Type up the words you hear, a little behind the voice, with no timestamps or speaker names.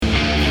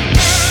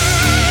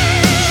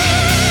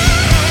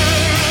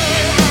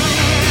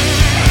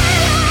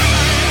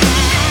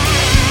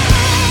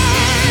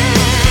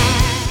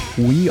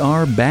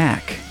are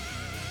back.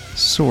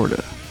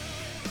 Sorta.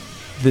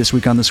 This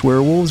week on the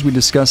Swearwolves, we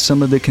discuss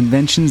some of the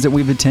conventions that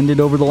we've attended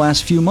over the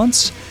last few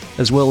months,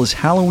 as well as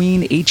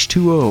Halloween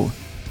H2O,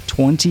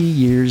 20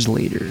 years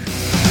later.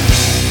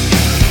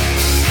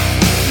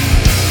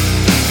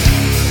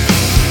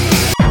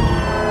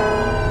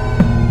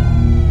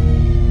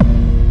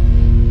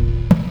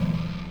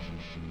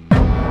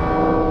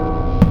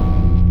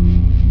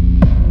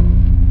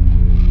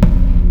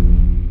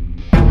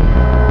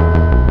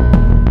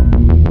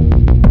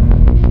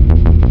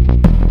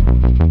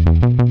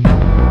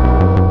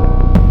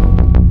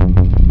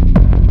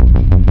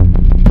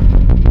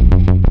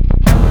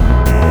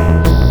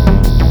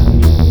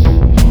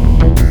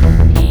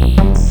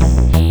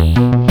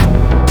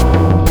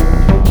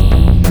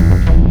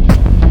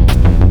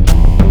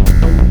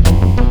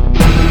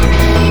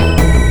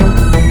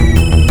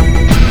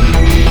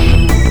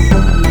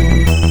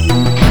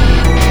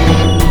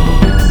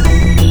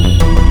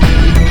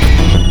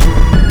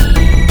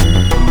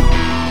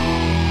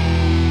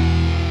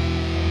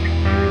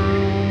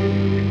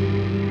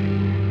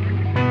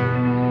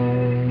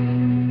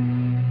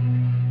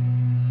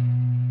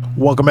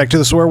 Welcome back to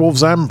the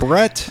Swearwolves. I'm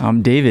Brett.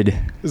 I'm David.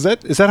 Is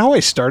that how I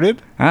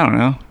started? I don't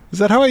know. Is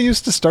that how I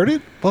used to start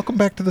it? Welcome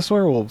back to the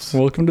Swearwolves.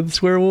 Welcome to the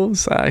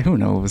Swearwolves? Who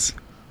knows?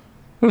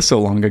 It was so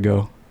long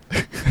ago.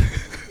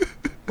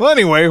 Well,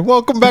 anyway,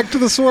 welcome back to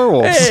the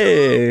Swearwolves.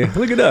 Hey,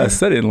 look at us.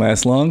 That didn't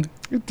last long.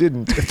 It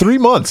didn't. 3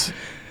 months.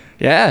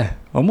 Yeah,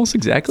 almost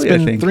exactly, It's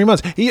been I think. 3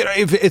 months.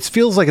 It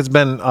feels like it's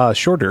been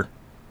shorter.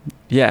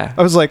 Yeah.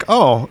 I was like,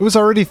 oh, it was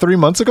already 3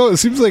 months ago? It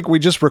seems like we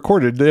just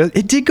recorded it.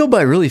 It did go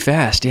by really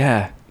fast,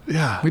 yeah.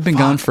 Yeah. We've been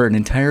gone for an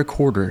entire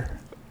quarter.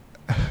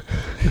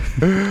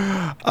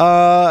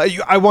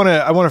 I want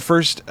to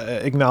first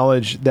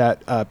acknowledge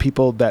that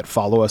people that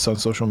follow us on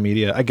social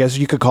media, I guess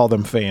you could call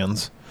them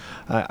fans.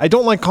 I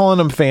don't like calling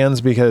them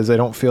fans because I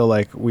don't feel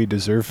like we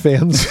deserve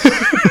fans.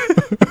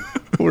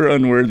 We're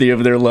unworthy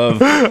of their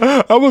love.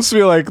 I almost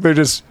feel like they're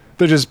just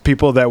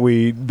people that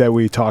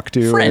we talk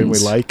to Friends. and we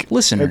like.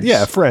 Listeners.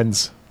 Yeah,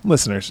 friends.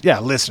 Listeners.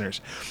 Yeah,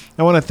 listeners.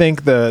 I want to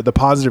thank the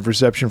positive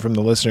reception from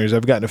the listeners.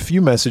 I've gotten a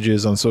few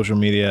messages on social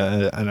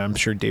media, and I'm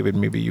sure, David,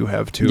 maybe you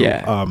have too,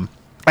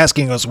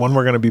 asking us when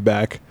we're going to be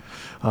back,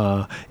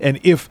 and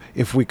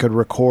if we could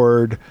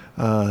record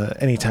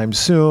anytime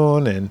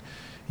soon, and,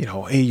 you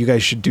know, hey, you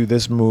guys should do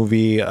this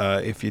movie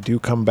if you do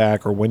come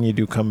back or when you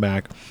do come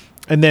back.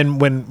 And then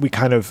when we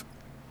kind of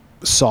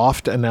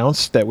soft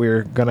announced that we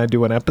were going to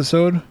do an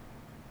episode,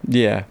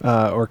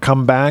 or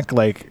come back,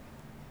 like,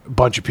 a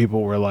bunch of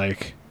people were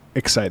like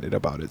excited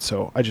about it.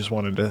 So I just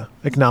wanted to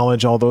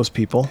acknowledge all those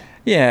people.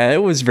 Yeah, it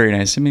was very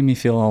nice. It made me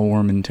feel all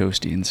warm and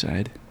toasty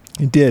inside.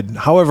 It did.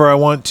 However, I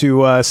want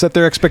to set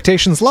their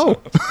expectations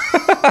low.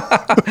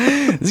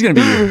 This is going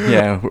to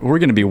be, we're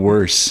going to be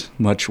worse,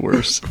 much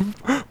worse.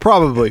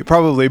 Probably.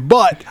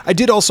 But I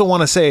did also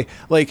want to say,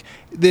 like,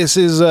 this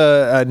is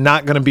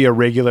not going to be a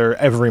regular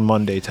every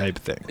Monday type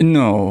thing.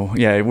 No,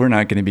 we're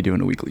not going to be doing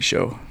a weekly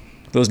show.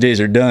 Those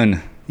days are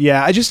done.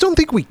 Yeah, I just don't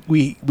think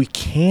we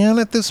can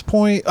at this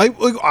point.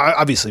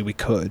 Obviously, we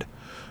could.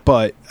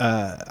 But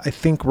I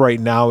think right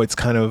now it's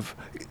kind of...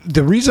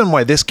 The reason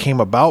why this came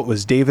about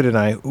was David and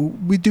I,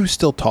 we do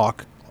still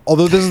talk.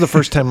 Although this is the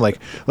first time, like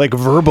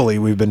verbally,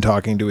 we've been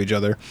talking to each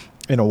other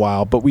in a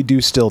while. But we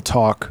do still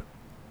talk.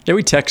 Yeah,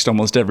 we text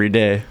almost every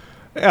day.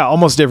 Yeah,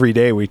 almost every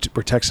day we're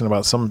texting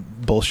about some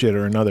bullshit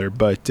or another.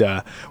 But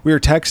we were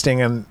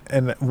texting,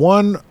 and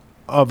one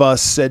of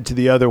us said to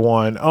the other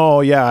one,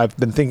 oh, yeah, I've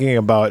been thinking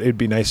about it'd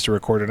be nice to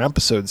record an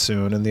episode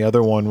soon. And the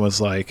other one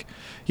was like,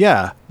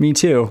 yeah. Me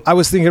too. I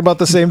was thinking about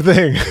the same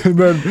thing. and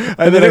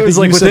then it was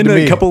like within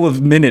a couple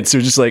of minutes, it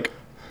was just like,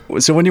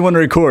 so when do you want to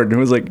record? And it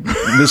was like,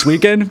 this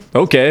weekend?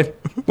 Okay.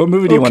 What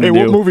movie do you want to do?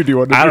 What movie do you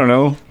want to do? I don't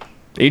know.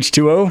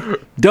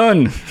 H2O?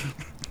 Done.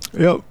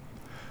 Yep.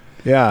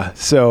 Yeah.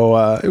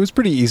 So it was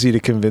pretty easy to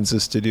convince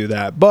us to do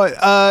that. But,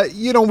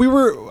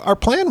 our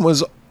plan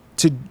was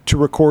to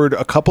record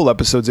a couple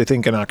episodes, I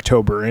think, in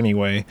October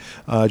anyway,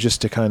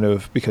 just to kind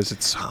of, because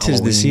it's Halloween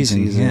 'Tis the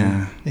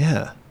season.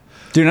 Yeah.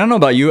 Dude, I don't know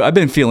about you. I've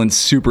been feeling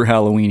super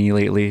Halloween-y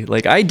lately.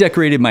 Like, I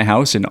decorated my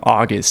house in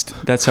August.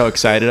 That's how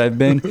excited I've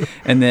been.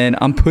 And then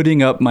I'm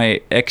putting up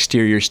my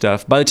exterior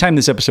stuff. By the time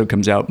this episode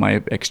comes out,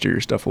 my exterior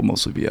stuff will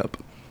mostly be up.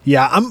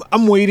 Yeah,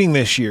 I'm waiting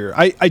this year.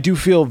 I do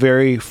feel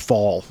very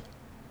fall.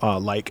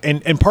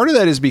 And part of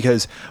that is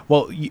because,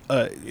 well,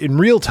 in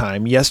real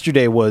time,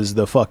 yesterday was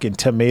the fucking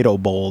tomato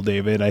bowl,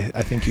 David.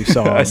 I think you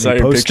saw I saw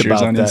your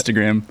pictures on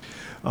Instagram.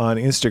 On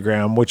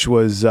Instagram, which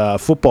was a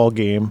football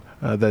game,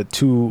 the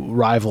two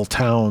rival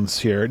towns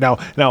here.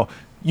 Now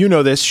you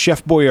know this,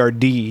 Chef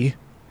Boyardee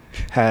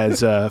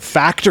has a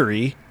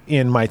factory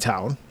in my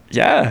town.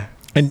 Yeah.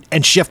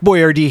 And Chef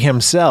Boyardee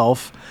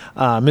himself,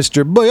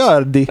 Mr.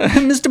 Boyardee.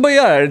 Mr.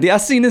 Boyardee, I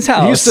seen his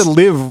house. He used to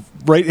live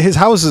his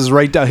house is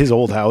right down, his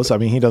old house. I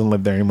mean, he doesn't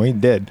live there anymore. He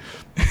did.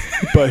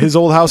 But his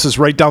old house is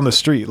right down the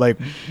street, like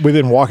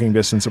within walking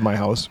distance of my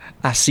house.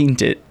 I seen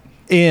it.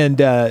 And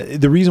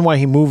the reason why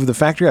he moved the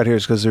factory out here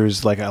is because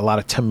there's like a lot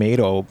of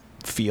tomato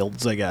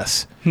fields, I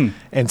guess.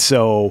 And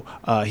so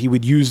he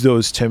would use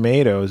those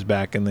tomatoes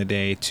back in the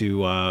day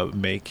to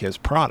make his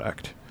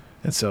product.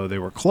 And so they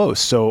were close.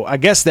 So I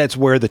guess that's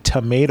where the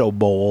tomato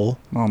bowl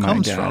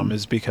comes from,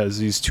 is because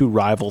these two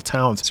rival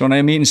towns. So when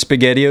I'm eating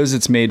SpaghettiOs,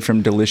 it's made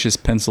from delicious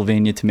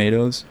Pennsylvania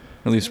tomatoes,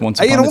 at least once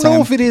upon a time. I don't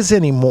know if it is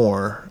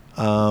anymore.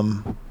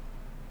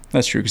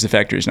 That's true, because the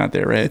factory's not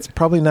there, right? It's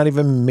probably not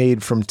even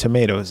made from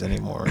tomatoes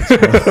anymore.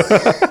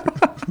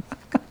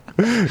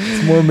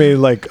 It's more made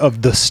like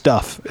of the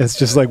stuff. It's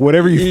just like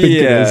whatever you think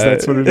it is,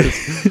 that's what it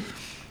is.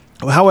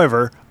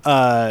 However,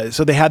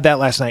 so they had that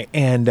last night,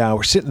 and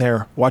we're sitting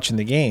there watching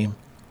the game,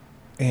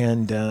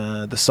 and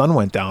the sun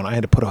went down. I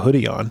had to put a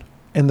hoodie on.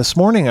 And this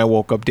morning I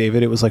woke up,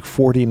 David, it was like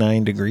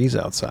 49 degrees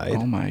outside.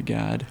 Oh, my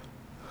God.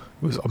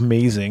 It was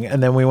amazing.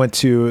 And then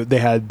they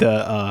had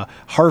the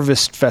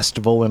Harvest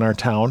Festival in our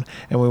town,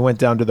 and we went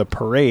down to the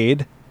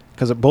parade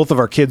because both of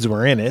our kids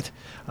were in it.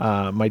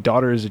 My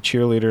daughter is a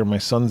cheerleader, and my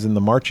son's in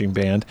the marching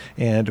band,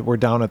 and we're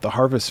down at the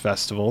Harvest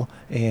Festival,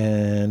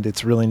 and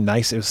it's really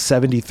nice. It was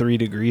 73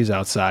 degrees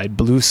outside,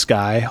 blue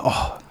sky.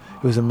 Oh,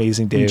 it was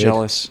amazing, David. I'm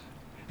jealous.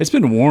 It's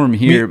been warm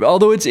here,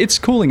 although it's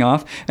cooling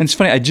off. And it's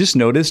funny, I just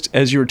noticed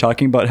as you were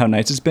talking about how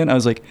nice it's been, I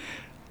was like,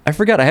 I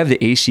forgot I have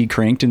the AC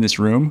cranked in this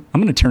room.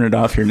 I'm going to turn it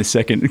off here in a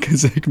second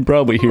because I can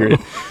probably hear it.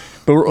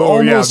 But we're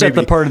almost at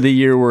the part of the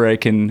year where I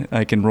can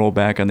roll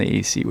back on the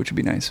AC, which would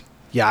be nice.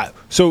 Yeah.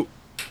 So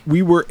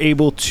we were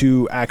able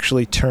to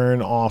actually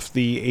turn off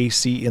the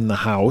AC in the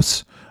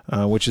house,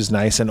 which is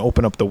nice, and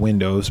open up the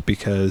windows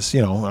because,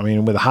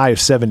 with a high of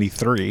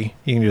 73,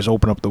 you can just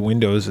open up the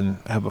windows and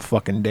have a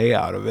fucking day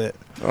out of it.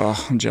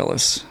 Oh, I'm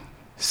jealous.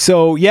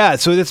 So, yeah,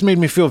 that's made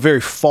me feel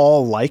very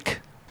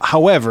fall-like.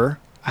 However,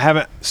 I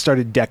haven't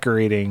started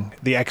decorating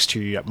the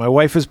exterior yet. My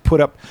wife has put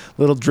up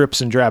little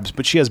drips and drabs,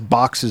 but she has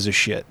boxes of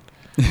shit.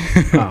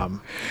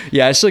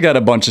 Yeah, I still got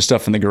a bunch of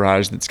stuff in the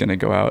garage that's going to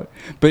go out.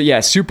 But yeah,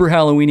 super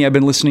Halloween-y. I've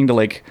been listening to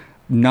like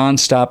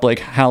nonstop like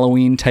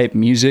Halloween type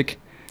music.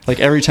 Like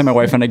every time my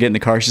wife and I get in the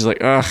car, she's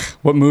like, ugh,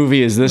 what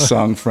movie is this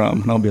song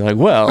from? And I'll be like,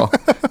 well,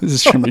 this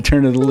is from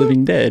Return of the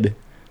Living Dead.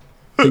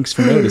 Thanks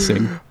for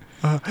noticing.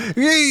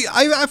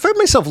 I find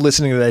myself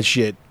listening to that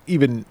shit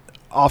even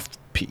off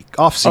season.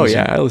 Oh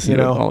yeah, I listen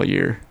to it all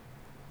year.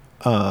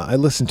 I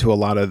listen to a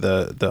lot of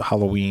the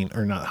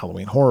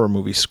horror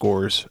movie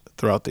scores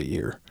throughout the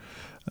year,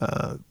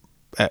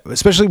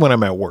 especially when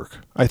I'm at work.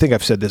 I think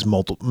I've said this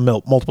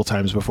multiple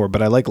times before,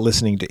 but I like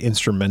listening to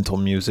instrumental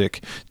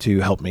music to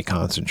help me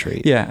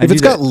concentrate. Yeah, if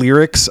it's got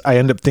lyrics, I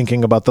end up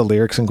thinking about the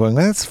lyrics and going,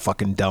 "That's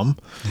fucking dumb."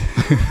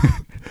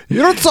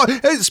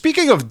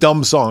 Speaking of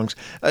dumb songs,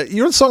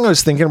 the song I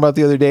was thinking about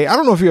the other day, I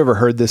don't know if you ever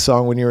heard this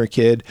song when you were a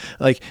kid.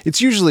 Like, it's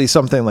usually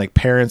something like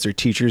parents or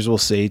teachers will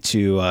say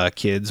to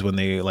kids when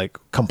they like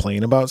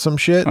complain about some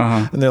shit.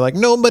 And they're like,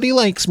 nobody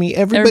likes me.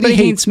 Everybody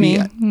hates me.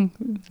 I'm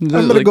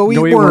going to go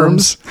eat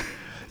worms.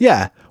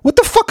 Yeah. What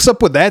the fuck's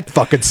up with that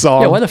fucking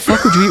song? Yeah, why the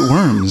fuck would you eat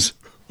worms?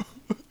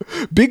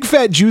 Big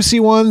fat juicy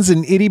ones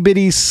and itty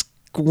bitty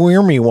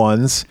squirmy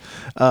ones,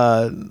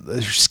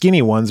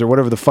 skinny ones, or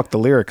whatever the fuck the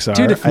lyrics are.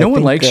 Dude, if no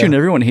one likes you and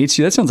everyone hates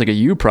you, that sounds like a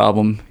you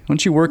problem. Why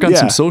don't you work on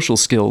some social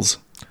skills?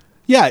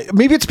 Yeah,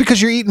 maybe it's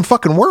because you're eating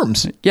fucking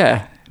worms.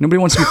 Yeah, nobody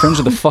wants to be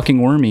friends with a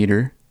fucking worm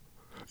eater.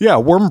 Yeah,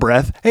 worm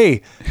breath.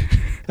 Hey,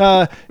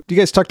 do you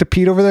guys talk to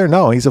Pete over there?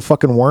 No, he's a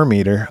fucking worm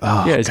eater.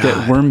 Oh, yeah, he's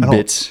got worm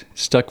bits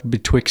stuck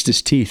betwixt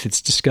his teeth. It's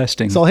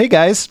disgusting. So, hey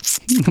guys,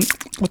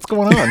 what's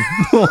going on?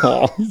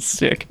 Oh,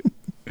 sick.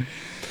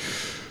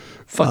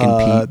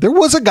 Fucking Pete. There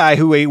was a guy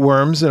who ate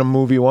worms in a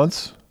movie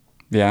once.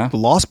 Yeah. The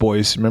Lost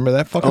Boys. Remember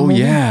that fucking movie?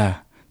 Oh, yeah.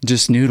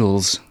 Just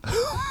noodles.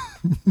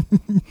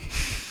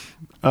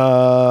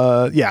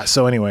 Yeah.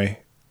 So anyway,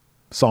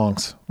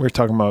 songs. We're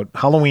talking about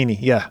Halloween-y.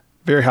 Yeah.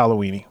 Very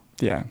Halloween-y.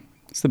 Yeah.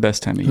 It's the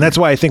best time of year. And that's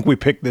why I think we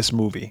picked this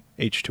movie,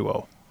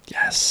 H2O.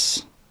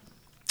 Yes.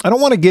 I don't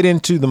want to get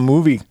into the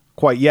movie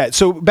quite yet.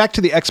 So back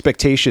to the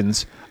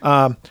expectations.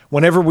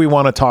 Whenever we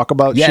want to talk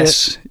about shit.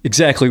 Yes,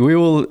 exactly. We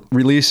will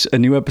release a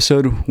new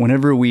episode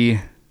whenever we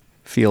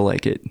feel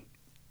like it.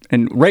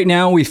 And right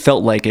now we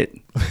felt like it.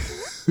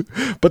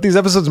 But these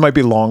episodes might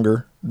be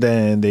longer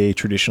than they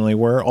traditionally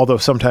were, although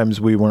sometimes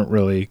we weren't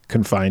really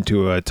confined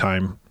to a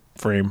time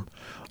frame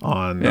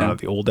on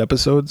the old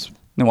episodes.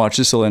 Now watch,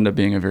 this will end up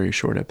being a very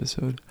short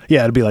episode. Yeah,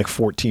 it'll be like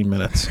 14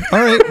 minutes. All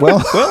right,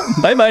 well,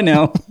 bye-bye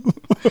now.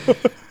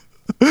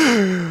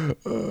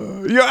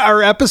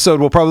 Our episode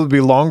will probably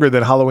be longer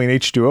than Halloween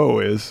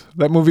H2O is.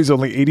 That movie's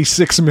only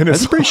 86 minutes.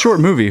 That's a pretty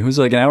short movie. It was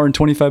like an hour and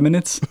 25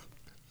 minutes.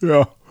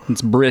 Yeah.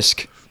 It's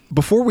brisk.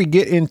 Before we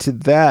get into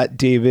that,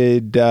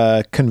 David,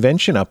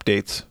 convention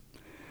updates.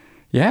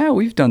 Yeah,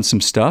 we've done some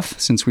stuff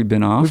since we've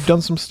been off. We've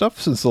done some stuff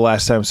since the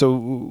last time. So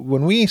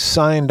when we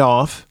signed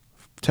off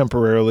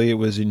temporarily, it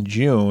was in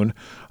June.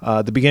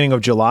 The beginning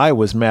of July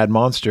was Mad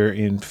Monster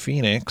in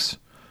Phoenix.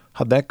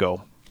 How'd that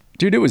go?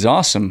 Dude, it was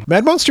awesome.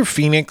 Mad Monster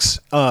Phoenix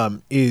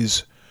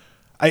is...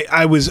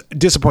 I was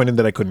disappointed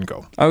that I couldn't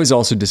go. I was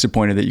also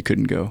disappointed that you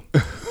couldn't go.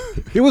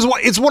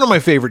 It's one of my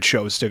favorite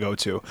shows to go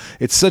to.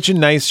 It's such a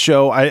nice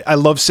show. I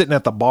love sitting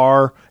at the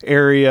bar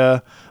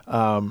area.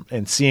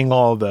 and seeing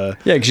all the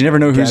because you never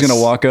know who's going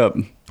to walk up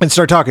and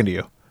start talking to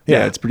you.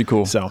 Yeah, it's pretty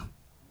cool. So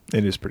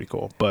it is pretty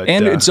cool. But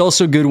it's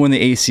also good when the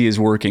AC is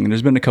working.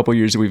 There's been a couple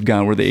years that we've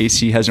gone where the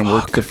AC hasn't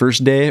worked the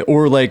first day,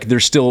 or like they're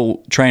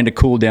still trying to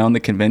cool down the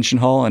convention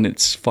hall and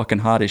it's fucking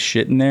hot as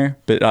shit in there.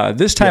 But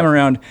this time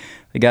around,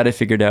 I got it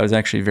figured out. It was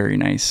actually very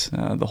nice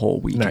the whole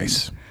weekend.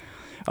 Nice.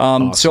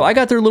 Awesome. So I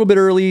got there a little bit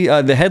early.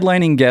 The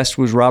headlining guest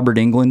was Robert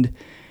Englund,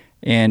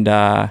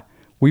 and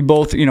we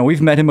both,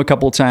 we've met him a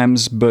couple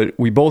times, but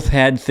we both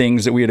had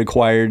things that we had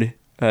acquired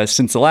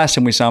since the last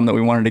time we saw him that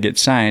we wanted to get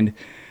signed.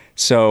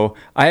 So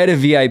I had a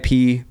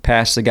VIP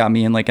pass that got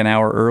me in like an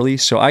hour early.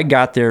 So I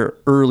got there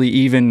early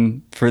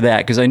even for that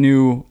because I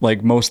knew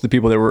like most of the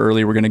people that were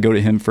early were going to go to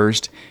him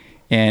first.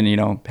 And,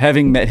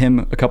 having met him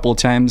a couple of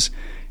times,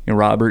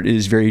 Robert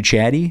is very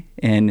chatty,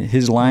 and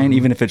his line,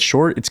 even if it's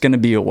short, it's going to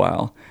be a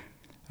while,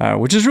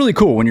 which is really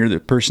cool when you're the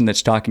person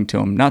that's talking to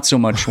him. Not so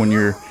much when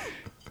you're,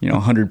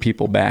 100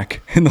 people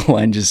back and the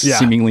line just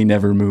seemingly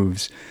never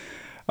moves.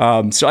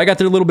 So I got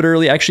there a little bit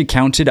early. I actually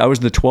counted. I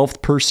was the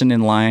 12th person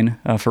in line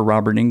for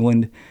Robert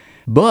Englund.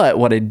 But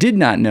what I did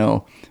not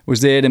know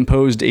was they had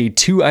imposed a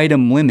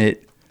 2-item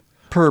limit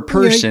per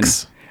person.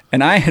 Yikes.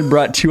 And I had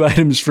brought 2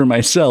 items for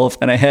myself,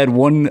 and I had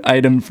 1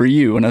 item for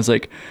you. And I was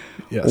like,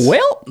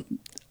 well,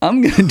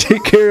 I'm going to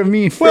take care of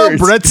me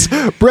first.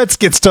 Well, Brett's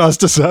gets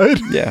tossed aside.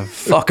 Yeah,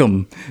 fuck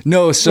him.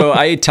 No, so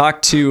I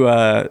talked to,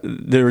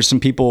 there were some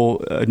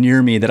people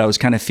near me that I was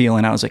kind of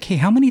feeling. I was like, hey,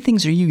 how many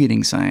things are you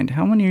getting signed?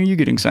 How many are you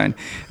getting signed?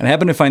 And I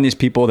happened to find these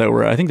people that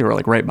were, I think they were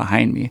like right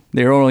behind me.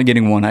 They were only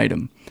getting 1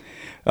 item.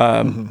 So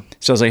I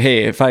was like,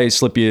 hey, if I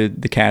slip you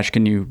the cash,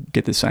 can you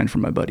get this signed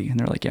from my buddy? And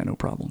they're like, yeah, no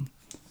problem.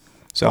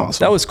 So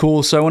awesome. That was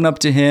cool. So I went up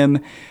to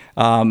him.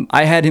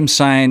 I had him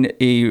sign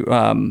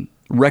a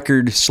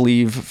record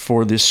sleeve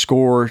for the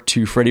score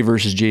to Freddy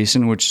vs.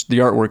 Jason, which the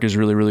artwork is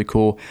really, really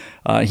cool.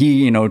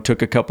 He,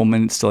 took a couple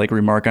minutes to like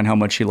remark on how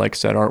much he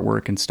likes that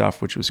artwork and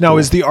stuff, which was cool. Now,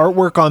 is the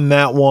artwork on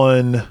that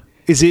one,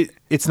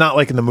 it's not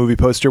like in the movie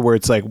poster where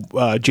it's like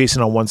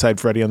Jason on one side,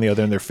 Freddy on the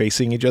other, and they're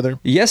facing each other?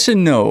 Yes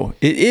and no.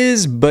 It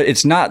is, but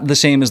it's not the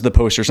same as the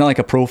poster. It's not like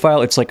a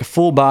profile. It's like a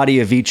full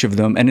body of each of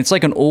them. And it's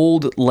like an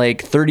old,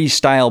 like 30s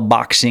style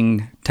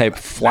boxing type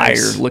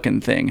flyer looking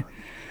thing.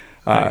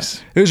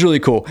 Nice. It was really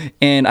cool.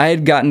 And I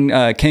had gotten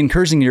Ken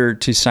Kersinger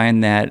to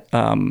sign that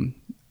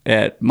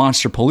at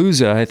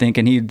Monsterpalooza, I think,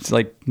 and he'd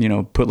like,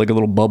 put like a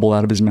little bubble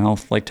out of his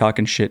mouth, like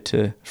talking shit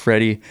to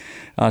Freddy.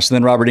 So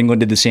then Robert Englund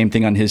did the same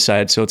thing on his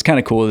side. So it's kind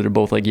of cool that they're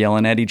both like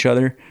yelling at each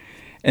other.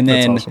 And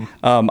then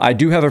awesome. I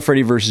do have a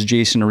Freddy vs.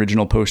 Jason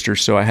original poster,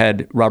 so I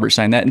had Robert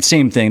sign that. And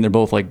same thing, they're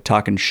both like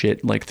talking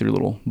shit like through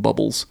little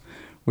bubbles,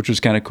 which was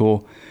kind of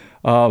cool.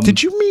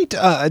 Did you meet,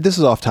 this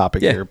is off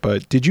topic here,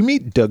 but did you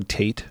meet Doug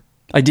Tate?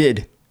 I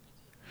did.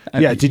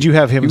 Did you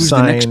have him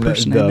sign the next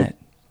person I met?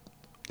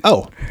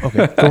 Oh,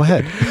 okay. Go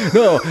ahead.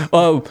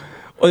 No.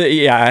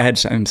 I had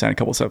him sign a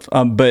couple stuff.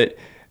 But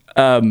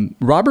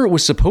Robert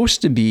was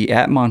supposed to be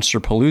at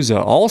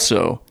Monsterpalooza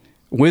also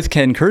with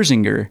Ken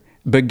Kersinger,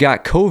 but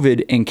got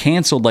COVID and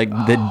canceled like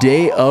the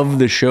day of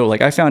the show.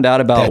 Like I found out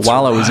about it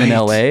while I was in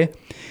LA.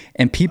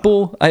 And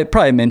people, I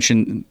probably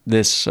mentioned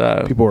this.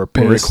 People were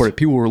pissed.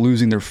 People were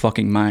losing their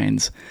fucking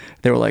minds.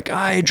 They were like,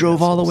 I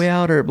drove all the way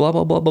out, or blah,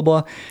 blah, blah, blah,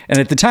 blah. And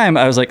at the time,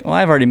 I was like, well,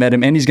 I've already met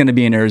him, and he's going to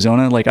be in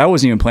Arizona. Like, I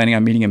wasn't even planning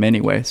on meeting him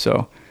anyway.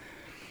 So,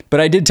 but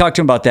I did talk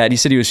to him about that. He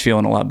said he was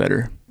feeling a lot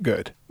better.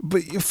 Good.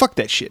 But fuck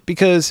that shit.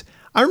 Because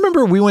I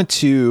remember we went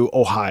to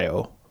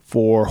Ohio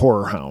for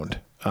Horror Hound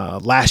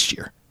last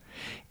year.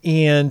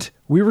 And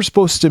we were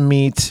supposed to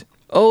meet...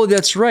 Oh,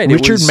 that's right.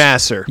 Richard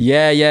Masser.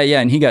 Yeah.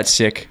 And he got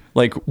sick.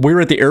 Like, we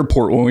were at the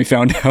airport when we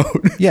found out.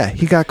 Yeah,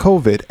 he got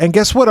COVID. And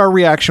guess what our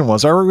reaction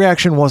was? Our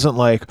reaction wasn't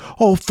like,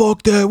 oh,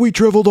 fuck that, we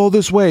traveled all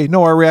this way.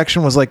 No, our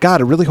reaction was like,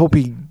 God, I really hope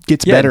he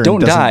gets better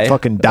and doesn't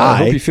fucking die. I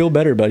hope you feel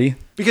better, buddy.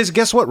 Because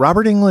guess what?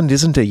 Robert Englund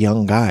isn't a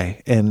young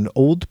guy. And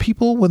old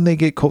people, when they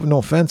get COVID, no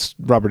offense,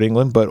 Robert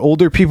Englund, but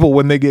older people,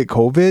 when they get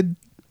COVID.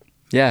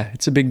 Yeah,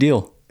 it's a big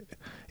deal.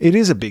 It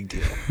is a big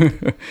deal.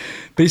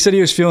 But he said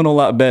he was feeling a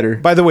lot better.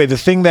 By the way, the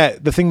thing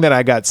that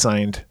I got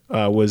signed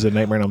was a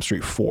Nightmare on Elm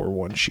Street 4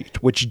 one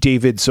sheet, which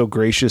David so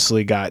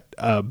graciously got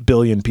a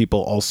billion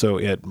people also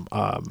at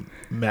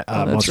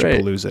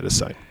Monsterpalooza to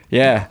sign.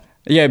 Yeah,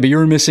 but you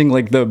were missing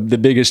like the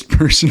biggest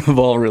person of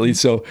all, really.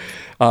 So,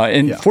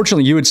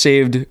 fortunately, you had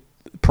saved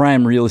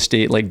prime real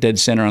estate, like dead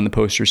center on the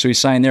poster. So he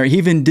signed there. He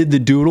even did the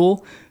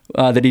doodle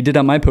that he did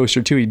on my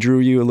poster too. He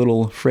drew you a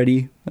little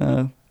Freddy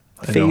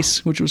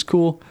face, which was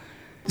cool.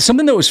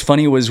 Something that was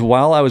funny was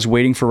while I was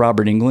waiting for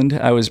Robert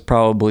Englund, I was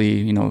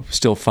probably,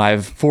 still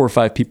 4 or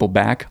 5 people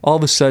back. All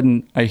of a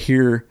sudden, I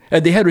hear,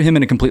 they had him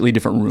in a completely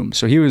different room.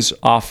 So he was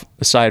off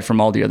aside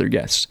from all the other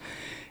guests.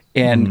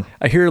 And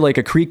I hear like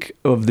a creak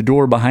of the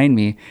door behind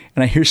me,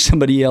 and I hear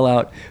somebody yell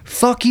out,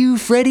 "Fuck you,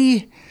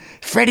 Freddy.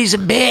 Freddy's a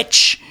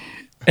bitch."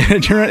 And I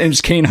turn around and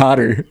it's Kane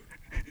Hodder.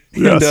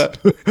 Yes.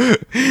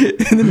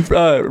 And then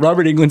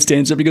Robert Englund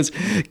stands up. He goes,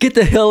 "Get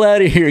the hell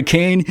out of here,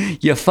 Kane,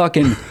 you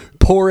fucking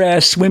poor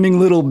ass swimming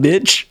little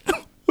bitch."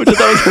 which I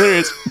thought was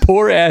hilarious.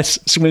 Poor ass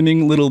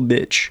swimming little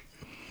bitch.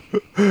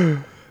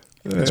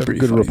 That's pretty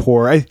good funny.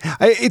 Rapport.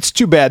 It's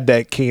too bad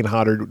that Kane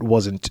Hodder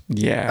wasn't.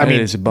 Yeah, I mean,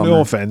 it is a bummer.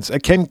 No offense.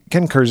 Ken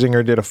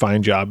Kersinger did a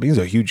fine job. He's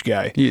a huge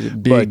guy. He's a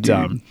big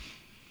dude.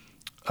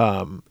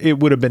 It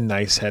would have been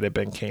nice had it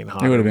been Kane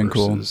Hodder. It would have been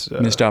cool.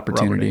 Missed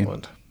opportunity.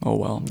 Oh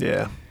well.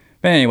 Yeah.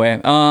 But anyway,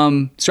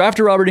 so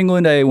after Robert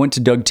Englund, I went to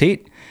Doug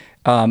Tate.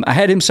 I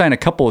had him sign a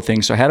couple of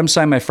things. So I had him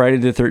sign my Friday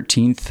the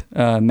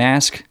 13th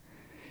mask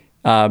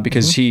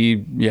because he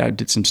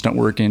did some stunt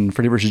work in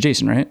Freddy vs.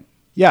 Jason, right?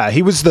 Yeah,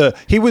 he was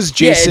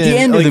Jason. At the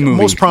end of the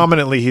movie. Most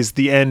prominently, he's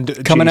the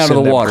end coming Jason out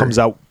of the water. Comes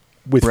out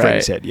with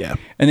Freddy's head, yeah.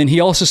 And then he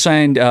also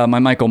signed my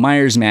Michael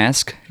Myers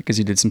mask because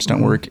he did some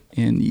stunt work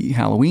in the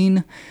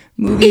Halloween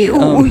movie.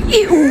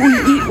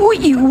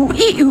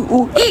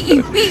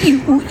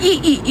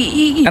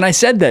 And I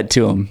said that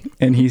to him,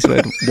 and he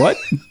said, "What?"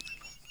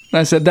 And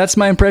I said, "That's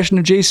my impression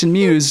of Jason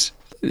Mewes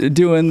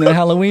doing the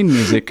Halloween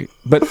music,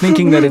 but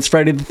thinking that it's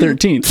Friday the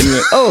 13th." And he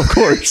went, "Oh, of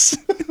course."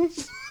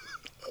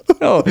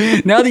 Oh,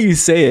 now that you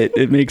say it,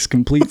 it makes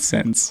complete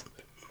sense.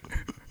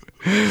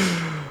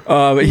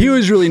 But he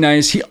was really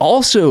nice. He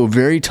also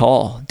very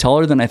tall,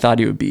 taller than I thought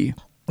he would be.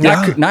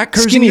 Not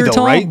Kersinger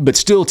tall, right? But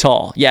still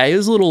tall. Yeah, he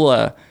was a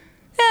little,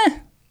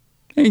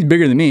 he's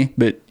bigger than me,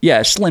 but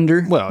yeah,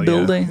 slender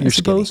build, I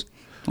suppose.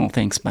 Skinny. Oh,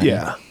 thanks, buddy.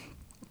 Yeah.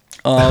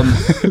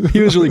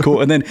 He was really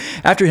cool. And then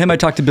after him, I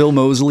talked to Bill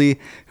Moseley,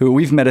 who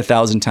we've met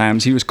 1,000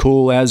 times. He was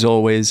cool as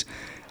always.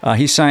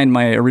 He signed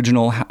my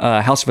original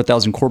House of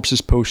 1,000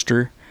 Corpses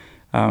poster,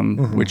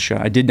 which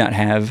I did not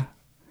have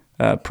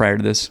prior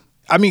to this.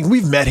 I mean,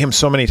 we've met him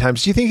so many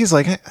times. Do you think he's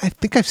like, I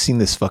think I've seen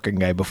this fucking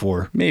guy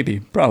before? Maybe,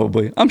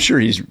 probably. I'm sure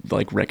he's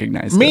like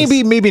recognized.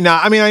 Maybe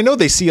not. I mean, I know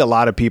they see a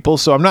lot of people,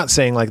 so I'm not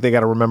saying like they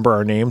got to remember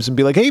our names and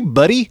be like, "Hey,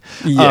 buddy."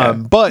 Yeah.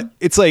 But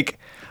it's like,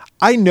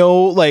 I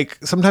know, like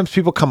sometimes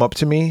people come up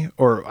to me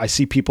or I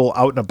see people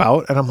out and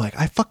about and I'm like,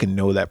 I fucking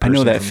know that person. I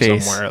know that from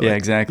face. Somewhere. Yeah, like,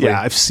 exactly. Yeah,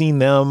 I've seen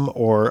them,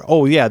 or,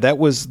 oh yeah, that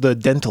was the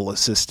dental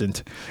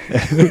assistant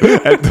at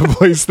the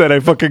place that I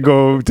fucking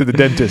go to the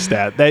dentist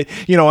at. That,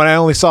 and I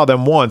only saw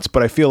them once,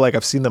 but I feel like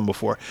I've seen them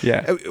before.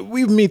 Yeah.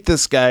 We meet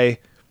this guy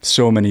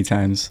so many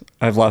times.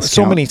 I've lost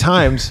so count. many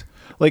times.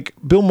 Like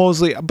Bill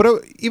Moseley, but I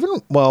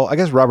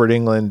guess Robert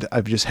Englund, I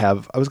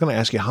was going to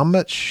ask you, how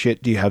much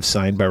shit do you have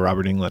signed by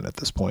Robert Englund at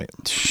this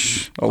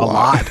point? A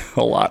lot.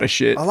 A lot of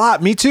shit. A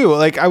lot. Me too.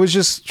 Like I was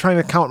just trying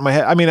to count in my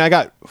head. I mean, I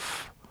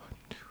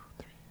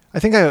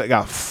think I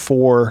have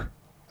 4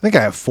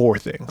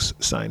 things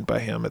signed by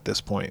him at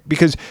this point.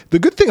 Because the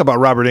good thing about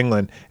Robert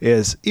Englund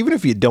is even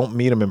if you don't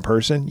meet him in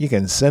person, you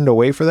can send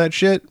away for that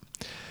shit.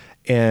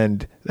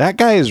 And that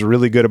guy is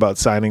really good about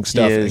signing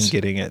stuff and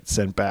getting it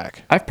sent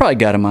back. I've probably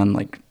got him on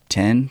like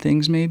 10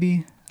 things,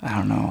 maybe. I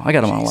don't know. I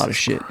got him on a lot of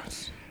shit.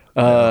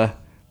 But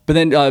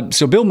then,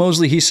 so Bill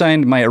Moseley, he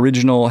signed my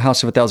original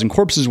House of 1,000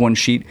 Corpses one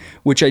sheet,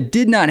 which I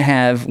did not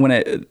have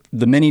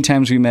the many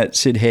times we met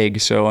Sid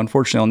Haig. So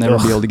unfortunately, I'll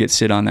never be able to get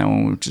Sid on that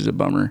one, which is a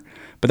bummer.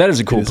 But that is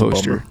a cool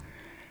poster.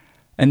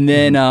 And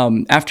then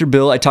after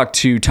Bill, I talked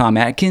to Tom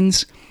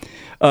Atkins.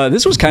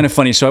 This was kind of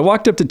funny. So I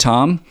walked up to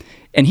Tom,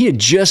 and he had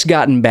just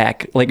gotten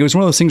back. Like, it was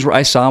one of those things where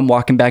I saw him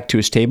walking back to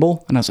his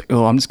table, and I was like,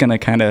 oh, I'm just going to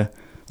kind of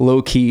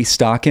low-key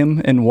stalk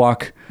him and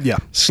walk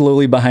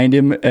slowly behind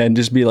him and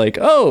just be like,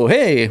 oh,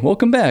 hey,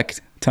 welcome back,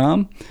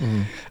 Tom.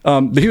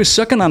 But he was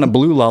sucking on a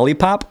blue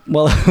lollipop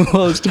while I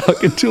was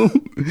talking to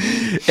him.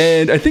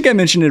 And I think I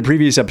mentioned in a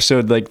previous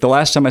episode, like, the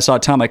last time I saw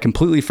Tom, I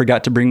completely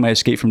forgot to bring my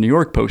Escape from New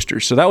York poster.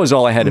 So that was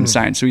all I had him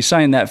sign. So he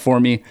signed that for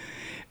me.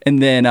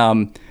 And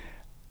then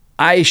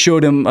I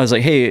showed him, I was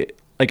like, hey,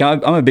 like,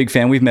 I'm a big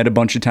fan. We've met a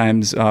bunch of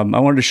times. I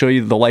wanted to show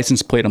you the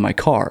license plate on my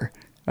car,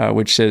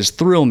 which says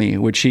Thrill Me,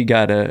 which he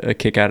got a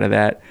kick out of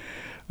that.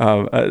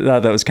 I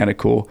thought that was kind of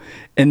cool.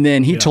 And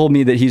then he told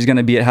me that he's going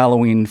to be at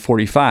Halloween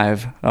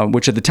 45,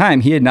 which at the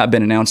time he had not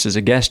been announced as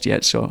a guest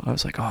yet. So I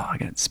was like, oh, I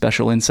got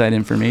special inside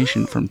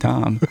information from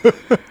Tom.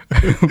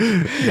 Nice.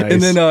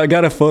 And then I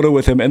got a photo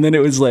with him. And then it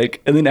was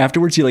like, and then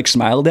afterwards he like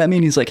smiled at me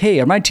and he's like,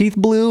 hey, are my teeth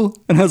blue?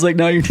 And I was like,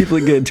 no, your teeth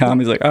look good, Tom.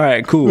 He's like, all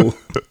right, cool.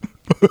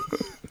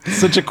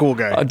 Such a cool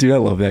guy. Dude, I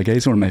love that guy.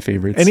 He's one of my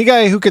favorites. Any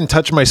guy who can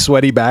touch my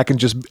sweaty back and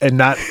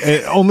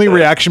only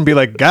reaction be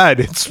like,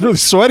 God, it's really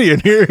sweaty in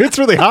here. It's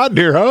really hot in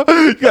here, huh?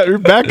 Your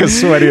back is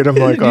sweaty. And I'm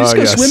like, you just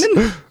go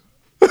swimming?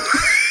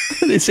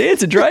 They say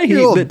it's a dry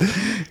heat, but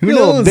who knows?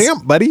 A little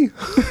damp, buddy.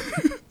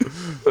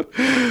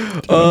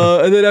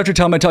 And then after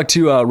Tom, I talked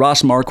to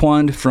Ross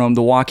Marquand from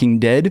The Walking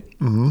Dead,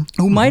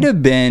 who might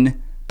have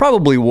been,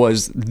 probably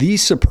was the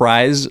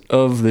surprise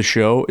of the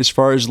show as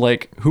far as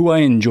like who I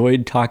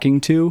enjoyed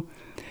talking to.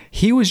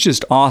 He was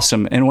just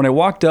awesome. And when I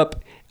walked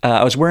up,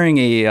 I was wearing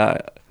a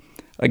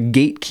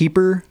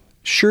gatekeeper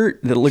shirt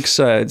that looks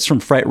it's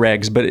from Fright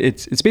Rags, but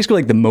it's basically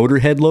like the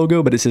Motorhead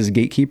logo, but it says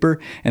Gatekeeper,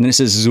 and then it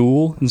says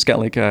Zool, and it's got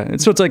like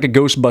it's like a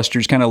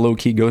Ghostbusters kind of low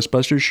key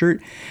Ghostbusters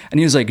shirt. And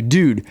he was like,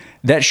 dude,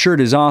 that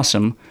shirt is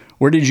awesome.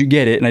 Where did you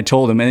get it? And I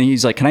told him, and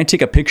he's like, can I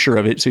take a picture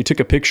of it? So he took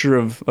a picture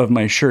of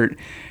my shirt,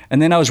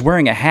 and then I was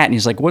wearing a hat, and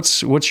he's like,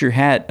 what's your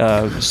hat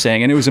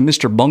saying? And it was a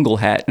Mr. Bungle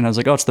hat, and I was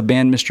like, oh, it's the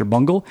band Mr.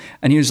 Bungle.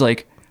 And he was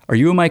like, are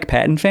you a Mike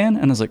Patton fan?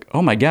 And I was like,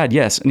 oh my God,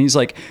 yes. And he's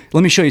like,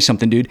 let me show you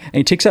something, dude. And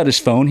he takes out his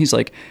phone. He's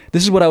like,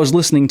 this is what I was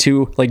listening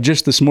to like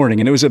just this morning.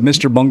 And it was a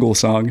Mr. Bungle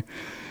song.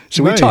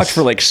 So we talked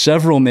for like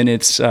several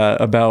minutes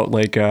about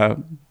like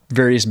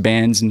various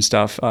bands and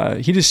stuff.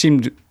 He just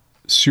seemed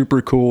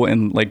super cool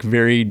and like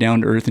very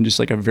down to earth and just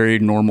like a very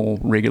normal,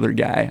 regular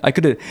guy. I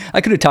could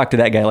have talked to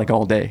that guy like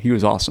all day. He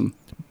was awesome.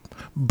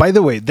 By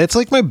the way, that's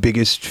like my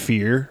biggest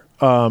fear.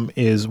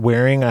 Is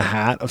wearing a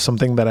hat of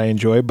something that I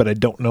enjoy, but I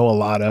don't know a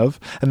lot of.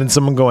 And then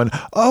someone going,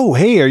 oh,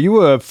 hey, are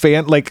you a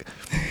fan? Like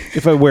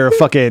if I wear a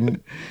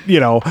fucking,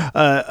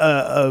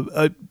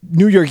 a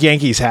New York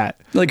Yankees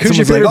hat. Like who's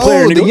your favorite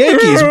player? Oh, the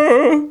Yankees.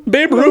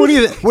 Babe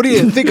Ruth. What do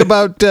you think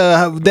about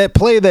that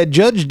play that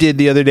Judge did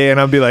the other day? And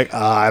I'll be like,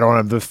 I don't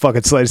have the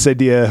fucking slightest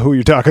idea who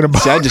you're talking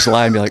about. See, I'd just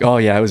lie and be like, oh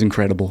yeah, it was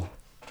incredible.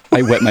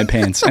 I wet my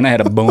pants and I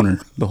had a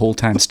boner the whole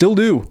time. Still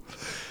do.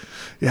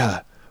 Yeah.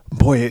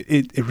 Boy,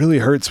 it really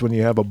hurts when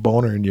you have a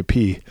boner and you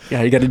pee.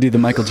 Yeah, you got to do the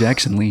Michael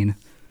Jackson lean.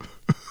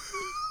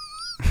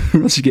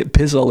 Or else you get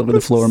piss all over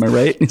the floor, am I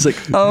right? And he's like,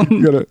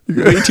 you gotta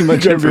way too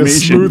much information.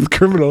 Be a smooth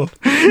criminal.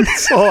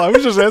 Oh, I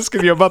was just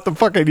asking you about the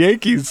fucking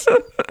Yankees.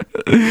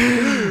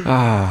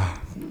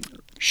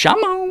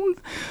 Shamon.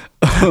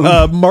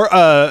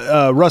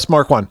 Russ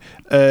Marquand.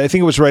 I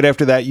think it was right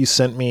after that you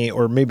sent me,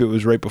 or maybe it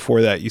was right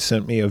before that you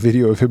sent me a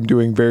video of him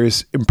doing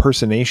various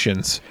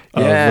impersonations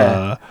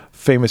of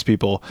famous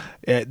people.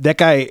 That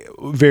guy,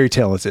 very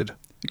talented.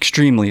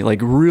 Extremely, like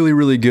really,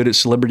 really good at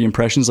celebrity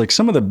impressions. Like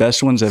some of the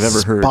best ones I've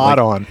ever heard. Spot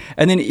on.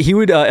 And then he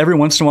would, every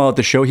once in a while at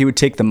the show, he would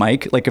take the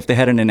mic, like if they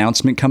had an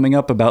announcement coming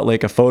up about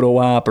like a photo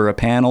op or a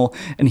panel,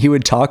 and he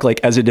would talk like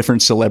as a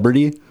different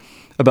celebrity.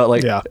 About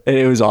like,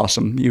 It was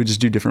awesome. He would just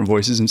do different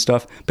voices and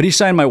stuff. But he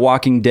signed my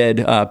Walking Dead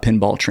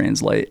pinball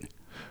translate.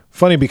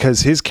 Funny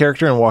because his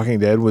character in Walking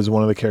Dead was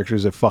one of the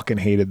characters I fucking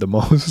hated the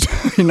most.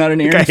 You're not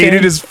an Aaron fan?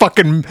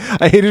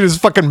 I hated his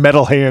fucking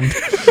metal hand.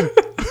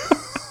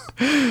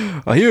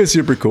 He was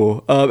super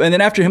cool. And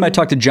then after him, I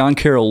talked to John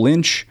Carroll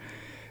Lynch,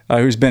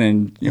 who's been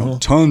in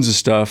tons of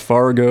stuff.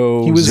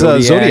 Fargo. He was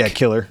a Zodiac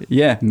killer.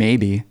 Yeah,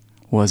 maybe.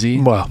 Was he?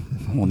 Well,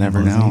 we'll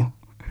never know.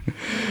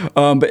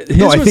 But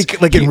I think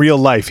like in real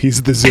life,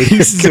 he's the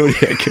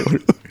Zodiac killer.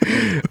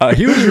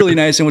 He was really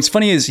nice. And what's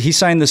funny is he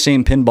signed the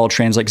same pinball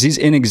translate because he's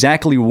in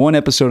exactly one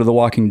episode of The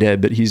Walking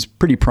Dead, but he's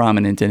pretty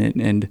prominent in it.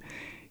 And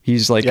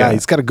he's like,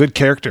 he's got a good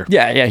character.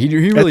 Yeah, he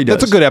really does.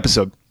 That's a good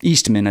episode.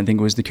 Eastman, I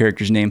think was the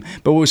character's name.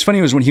 But what was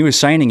funny was when he was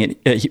signing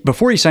it,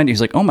 before he signed it, he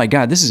was like, oh my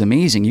God, this is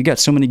amazing. You got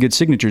so many good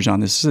signatures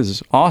on this. This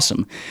is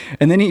awesome.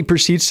 And then he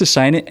proceeds to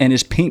sign it and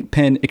his paint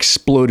pen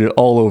exploded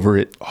all over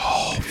it.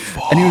 Oh,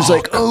 fuck. And he was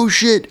like, oh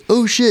shit.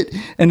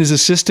 And his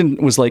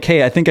assistant was like,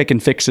 hey, I think I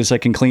can fix this. I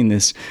can clean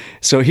this.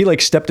 So he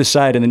like stepped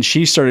aside and then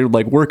she started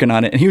like working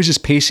on it. And he was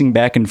just pacing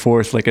back and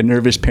forth like a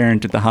nervous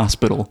parent at the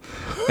hospital.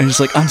 And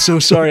he's like, I'm so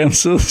sorry.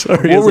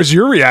 What was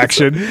your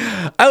reaction?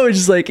 I was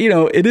just like,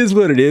 it is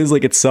what it is.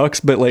 Like, it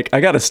sucks, but like,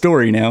 I got a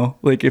story now.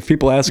 Like, if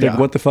people ask like,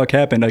 what the fuck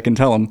happened, I can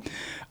tell them.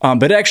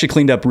 But it actually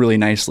cleaned up really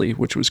nicely,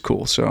 which was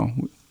cool. So,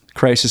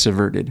 crisis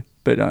averted.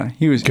 But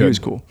he was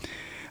cool.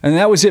 And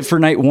that was it for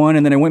night one.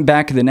 And then I went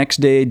back the next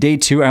day, day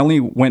two. I only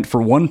went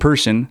for one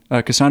person,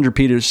 Cassandra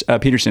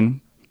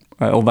Peterson.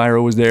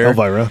 Elvira was there.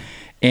 Elvira.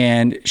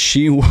 And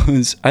she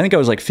was, I think I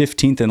was like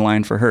 15th in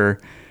line for her.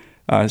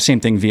 Same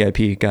thing,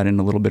 VIP, got in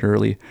a little bit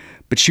early.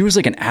 But she was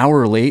like an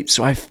hour late,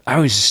 so I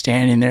was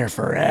standing there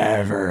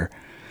forever.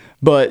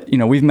 But,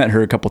 we've met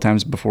her a couple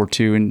times before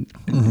too,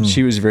 and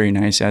she was very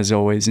nice as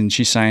always. And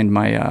she signed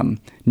my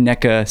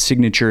NECA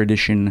Signature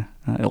Edition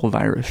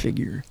Elvira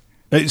figure.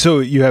 So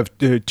you have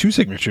two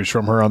signatures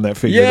from her on that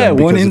figure. Yeah,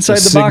 one inside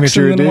the box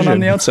and then one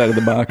on the outside of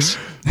the box.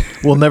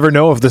 We'll never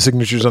know if the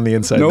signature's on the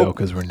inside, though,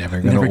 because we're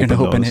never going to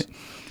open it.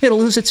 It'll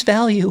lose its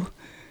value.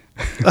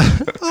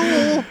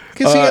 Oh,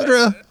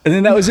 Cassandra. And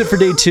then that was it for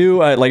day two.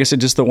 Like I said,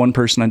 just the one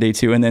person on day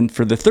two. And then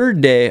for the third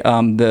day,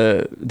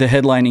 the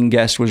headlining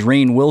guest was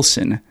Rainn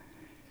Wilson.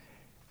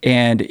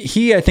 And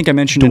he, I think I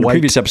mentioned in the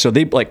previous episode,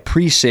 they like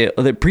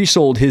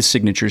pre-sold his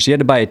signatures. You had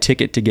to buy a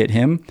ticket to get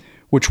him,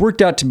 which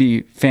worked out to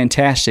be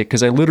fantastic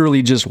because I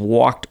literally just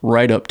walked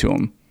right up to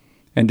him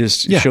and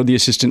just showed the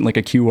assistant like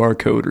a QR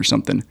code or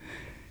something.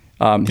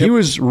 He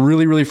was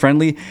really, really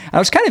friendly. I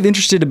was kind of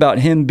interested about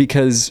him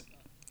because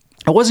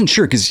I wasn't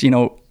sure because,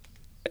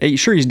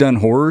 sure he's done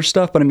horror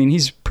stuff, but I mean,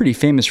 he's pretty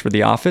famous for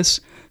The Office.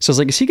 So I was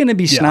like, is he going to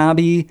be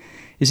snobby?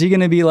 Is he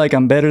going to be like,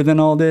 I'm better than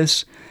all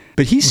this?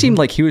 But he seemed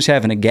like he was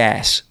having a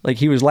gas. Like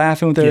he was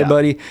laughing with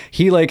everybody.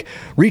 He like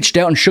reached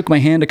out and shook my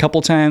hand a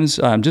couple times.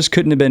 Just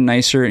couldn't have been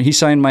nicer. And he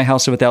signed my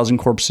House of a Thousand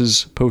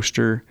Corpses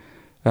poster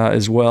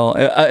as well.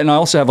 And I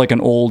also have like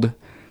an old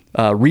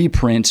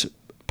reprint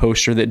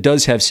poster that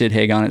does have Sid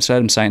Haig on it, so I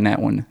had him sign that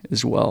one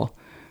as well.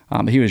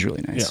 But he was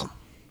really nice. Yeah.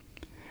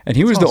 And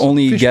he was awesome. the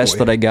only Fish guest boy.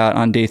 that I got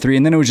on day 3,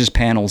 and then it was just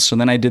panels. So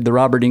then I did the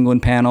Robert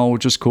Englund panel,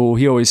 which was cool.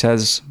 He always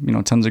has,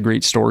 tons of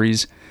great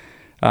stories.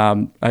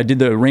 I did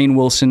the Rainn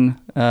Wilson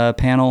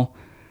panel,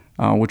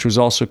 which was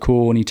also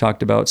cool, and he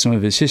talked about some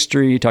of his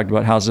history. He talked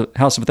about House of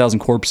a Thousand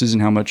Corpses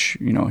and how much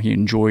he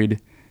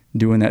enjoyed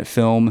doing that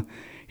film.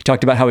 He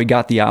talked about how he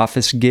got the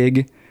Office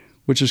gig,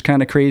 which was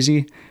kind of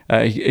crazy.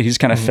 He just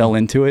kind of fell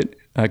into it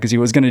because he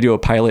was going to do a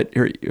pilot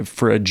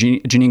for a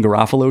Janine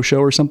Garofalo show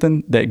or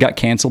something that got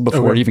canceled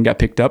before it even got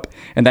picked up,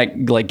 and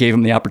that gave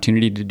him the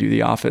opportunity to do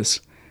The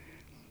Office.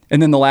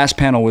 And then the last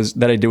panel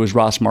that I did was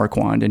Ross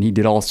Marquand, and he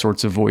did all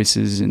sorts of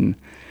voices and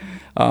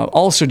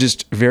also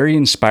just very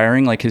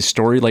inspiring, like his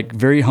story, like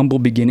very humble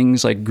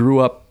beginnings, like grew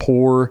up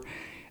poor.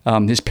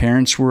 His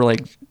parents were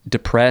like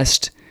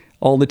depressed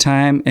all the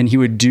time, and he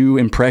would do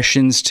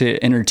impressions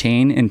to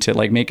entertain and to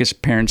like make his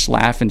parents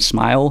laugh and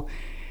smile.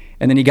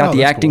 And then he got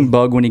the acting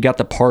bug when he got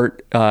the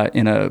part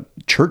in a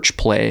church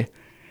play,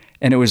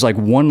 and it was like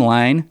one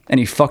line, and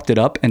he fucked it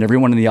up, and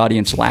everyone in the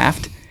audience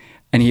laughed,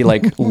 and he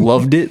like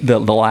loved it, the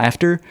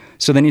laughter.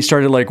 So then he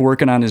started like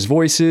working on his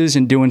voices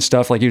and doing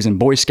stuff, like he was in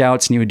Boy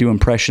Scouts, and he would do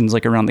impressions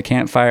like around the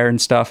campfire and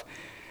stuff.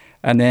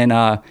 And then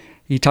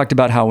he talked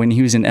about how when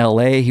he was in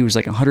LA, he was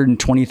like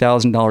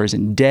 $120,000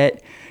 in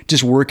debt,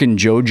 just working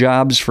Joe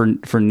jobs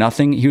for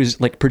nothing. He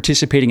was like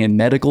participating in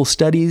medical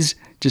studies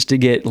just to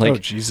get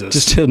like,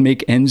 just to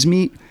make ends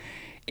meet.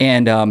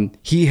 And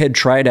he had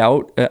tried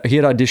out, he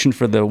had auditioned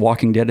for The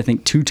Walking Dead, I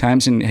think 2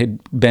 times, and had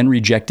been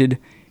rejected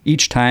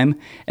each time.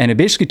 And it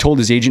basically told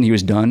his agent he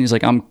was done. He's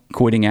like, I'm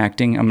quitting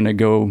acting. I'm going to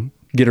go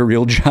get a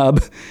real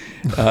job.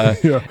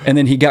 And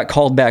then he got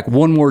called back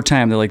one more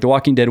time. They're like, The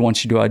Walking Dead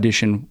wants you to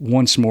audition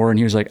once more. And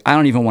he was like, I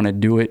don't even want to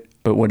do it,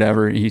 but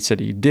whatever. He said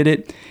he did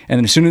it. And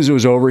then as soon as it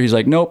was over, he's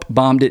like, nope,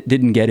 bombed it,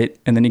 didn't get it.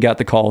 And then he got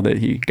the call that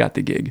he got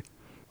the gig.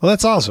 Well,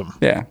 that's awesome.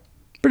 Yeah.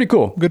 Pretty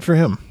cool. Good for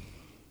him.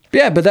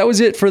 Yeah, but that was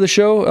it for the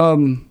show.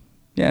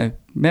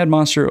 Mad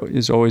Monster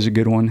is always a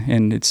good one,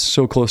 and it's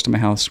so close to my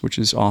house, which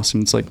is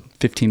awesome. It's like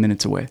 15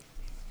 minutes away.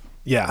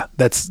 Yeah,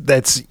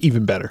 that's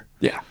even better.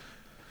 Yeah.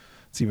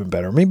 It's even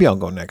better. Maybe I'll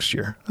go next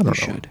year. I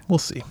don't know. We'll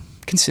see.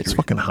 Consider It's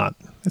fucking hot.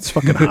 It's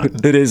fucking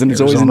hot. It is, and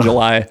it's always in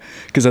July,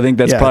 because I think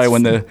that's probably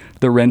when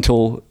the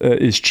rental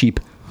is cheap.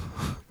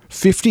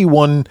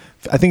 51,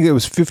 I think it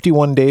was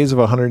 51 days of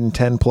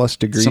 110 plus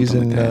degrees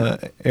Something in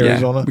like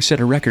Arizona. Yeah, we set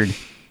a record.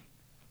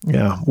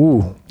 Yeah.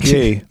 Ooh.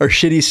 Yay. Our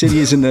shitty city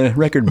is in the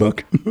record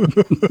book.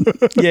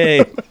 Yay.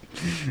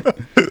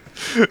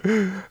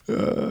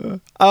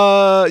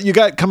 You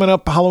got coming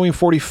up Halloween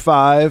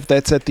 45.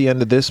 That's at the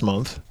end of this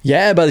month.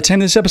 Yeah, by the time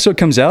this episode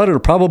comes out, it'll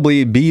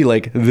probably be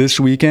like this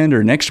weekend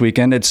or next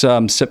weekend. It's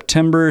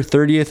September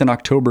 30th and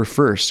October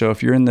 1st. So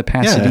if you're in the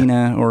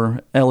Pasadena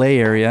or LA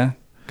area,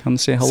 come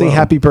say hello. Say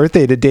happy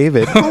birthday to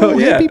David. Oh,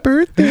 yeah. Happy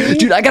birthday.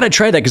 Dude, I got to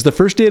try that because the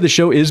first day of the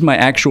show is my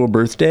actual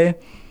birthday.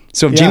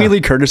 So if Jamie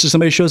Lee Curtis or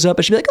somebody shows up,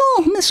 I should be like,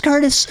 oh, Miss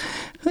Curtis,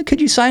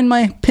 could you sign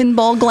my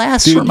pinball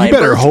glass for my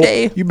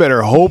birthday? You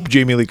better hope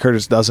Jamie Lee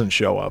Curtis doesn't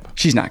show up.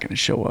 She's not going to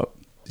show up.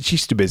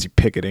 She's too busy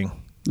picketing.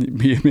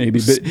 Maybe,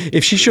 but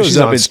if she shows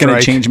up, it's going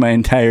to change my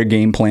entire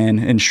game plan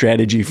and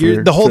strategy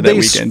for the whole for that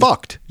day's weekend.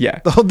 Fucked. Yeah,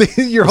 the whole day,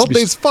 your whole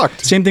day's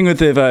fucked. Same thing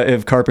with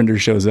if Carpenter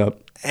shows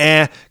up.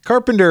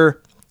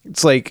 Carpenter,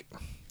 it's like,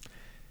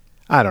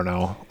 I don't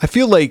know. I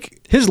feel like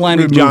his line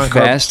would move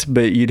fast,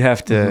 but you'd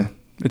have to. Mm-hmm.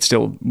 It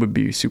still would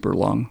be super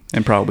long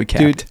and probably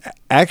capped. Dude,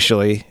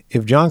 actually,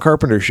 if John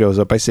Carpenter shows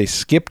up, I say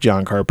skip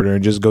John Carpenter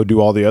and just go do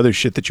all the other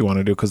shit that you want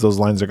to do because those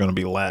lines are going to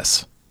be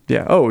less.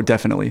 Yeah. Oh,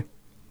 definitely.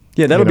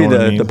 Yeah, that'll be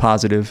the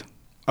positive.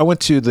 I went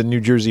to the New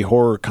Jersey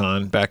Horror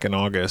Con back in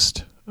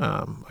August.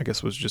 I guess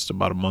it was just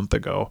about a month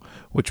ago,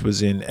 which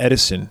was in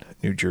Edison,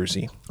 New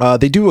Jersey.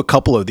 They do a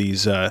couple of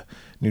these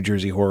New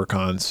Jersey Horror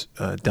Cons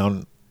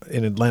down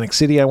in Atlantic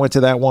City. I went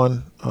to that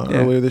one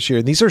earlier this year.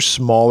 And these are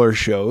smaller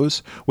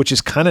shows, which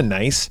is kind of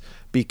nice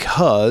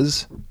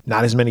because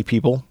not as many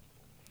people.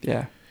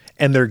 Yeah.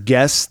 And they're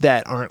guests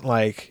that aren't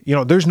like,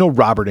 there's no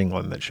Robert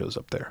Englund that shows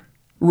up there.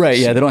 Right.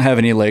 Yeah. They don't have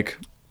any like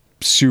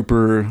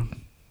super,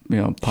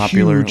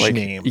 popular huge like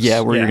names.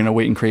 Yeah. Where you're going to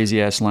wait in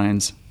crazy ass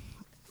lines.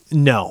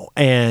 No.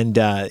 And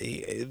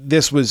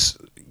this was,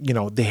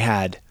 they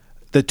had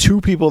the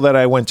 2 people that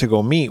I went to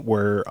go meet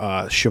were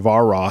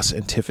Shavar Ross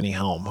and Tiffany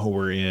Helm, who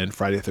were in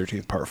Friday the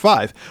 13th Part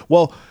 5.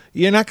 Well,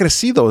 you're not going to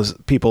see those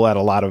people at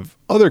a lot of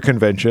other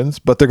conventions,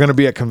 but they're going to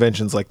be at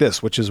conventions like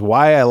this, which is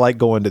why I like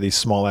going to these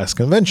small-ass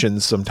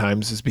conventions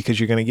sometimes, is because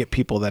you're going to get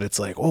people that it's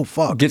like, oh,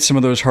 fuck. Get some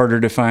of those harder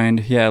to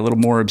find, a little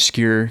more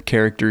obscure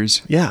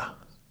characters. Yeah.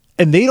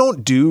 And they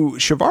don't do,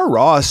 Shavar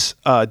Ross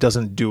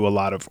doesn't do a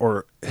lot of,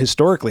 or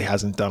historically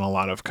hasn't done a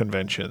lot of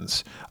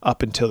conventions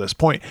up until this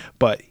point,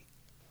 but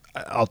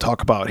I'll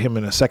talk about him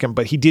in a second,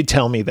 but he did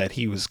tell me that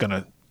he was going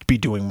to be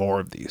doing more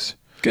of these.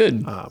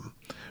 Good.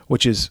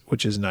 Which is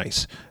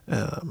nice.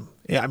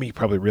 He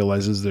probably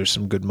realizes there's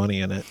some good money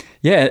in it.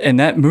 Yeah, and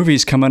that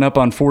movie's coming up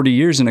on 40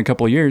 years in a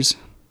couple of years.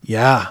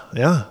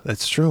 Yeah,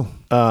 that's true.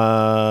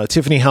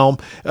 Tiffany Helm,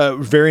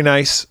 very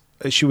nice.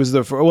 She was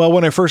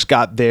when I first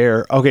got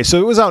there. Okay, so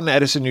it was out in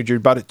Edison, New Jersey,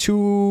 about a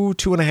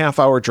 2.5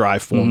 hour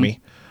drive for me.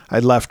 I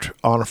left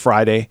on a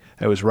Friday.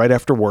 It was right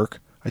after work.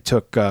 I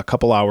took a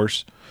couple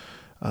hours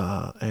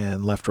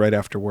and left right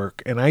after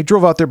work. And I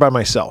drove out there by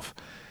myself.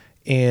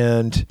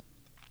 And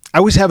I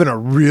was having a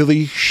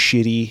really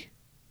shitty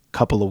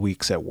couple of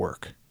weeks at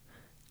work.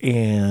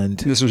 And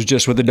this was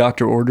just what the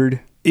doctor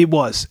ordered? It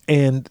was.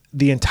 And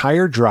the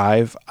entire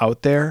drive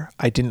out there,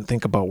 I didn't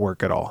think about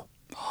work at all.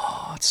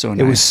 Oh, it's so nice.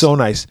 It was so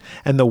nice.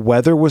 And the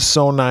weather was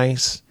so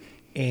nice.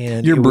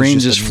 And your brain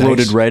just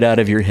floated right out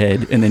of your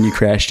head, and then you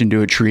crashed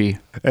into a tree.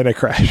 And I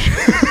crashed.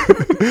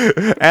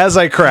 As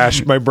I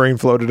crashed, my brain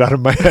floated out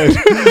of my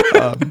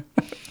head.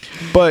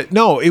 But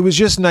no, it was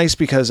just nice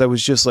because I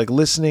was just like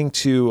listening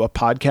to a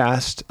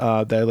podcast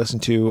that I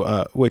listened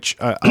to, which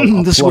I'll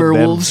the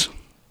Swearwolves.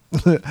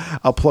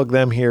 I'll plug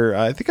them here.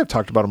 I think I've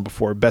talked about them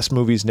before. Best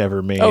Movies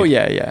Never Made. Oh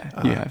yeah, you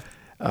have.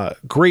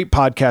 Great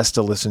podcast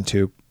to listen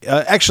to.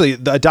 Actually,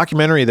 the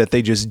documentary that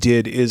they just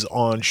did is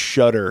on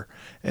Shudder,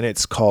 and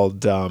it's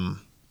called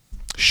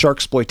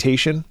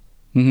Sharksploitation.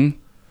 Mm-hmm.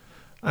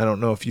 I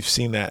don't know if you've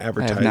seen that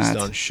advertised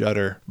on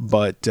Shudder,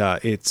 but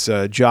it's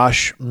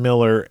Josh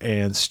Miller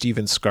and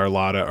Steven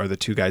Scarlatta are the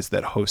two guys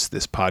that host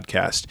this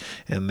podcast,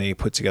 and they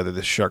put together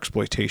this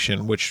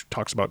Sharksploitation, which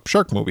talks about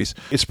shark movies.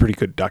 It's a pretty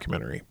good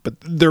documentary, but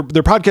their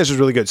podcast is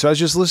really good. So I was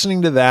just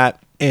listening to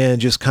that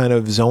and just kind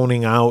of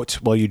zoning out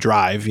while you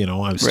drive. You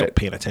know, I was still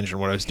paying attention to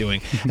what I was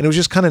doing, and it was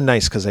just kind of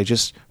nice because I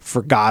just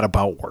forgot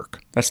about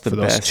work. That's the for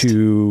best. Those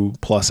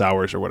 2+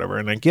 hours or whatever,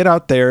 and I get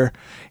out there,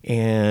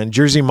 and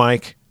Jersey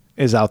Mike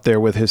is out there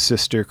with his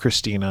sister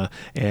Christina,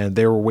 and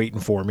they were waiting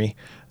for me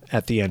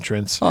at the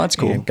entrance. Oh, that's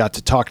cool. And got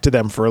to talk to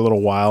them for a little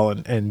while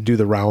and do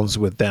the rounds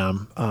with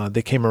them.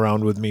 They came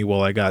around with me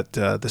while I got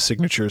the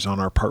signatures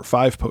on our Part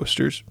 5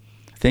 posters.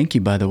 Thank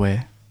you, by the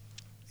way.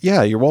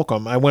 Yeah, you're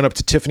welcome. I went up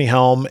to Tiffany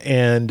Helm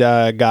and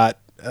got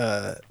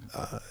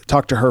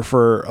talked to her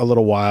for a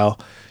little while.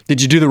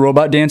 Did you do the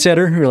robot dance at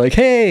her? You're like,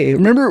 hey,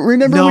 remember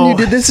No. when you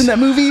did this in that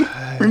movie?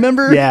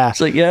 Remember? Yeah.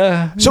 It's like,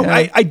 yeah. So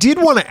yeah. I did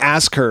want to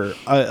ask her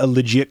a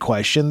legit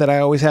question that I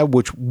always have,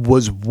 which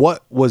was,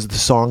 what was the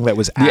song that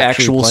was the actually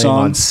actual playing song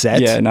on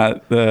set? Yeah,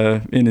 not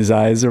the In His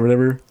Eyes or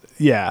whatever.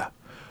 Yeah.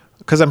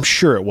 Because I'm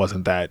sure it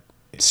wasn't that.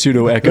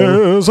 Pseudo echo.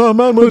 There's a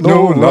man with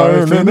no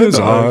life in his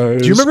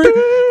eyes. Do you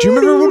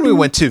remember when we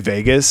went to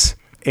Vegas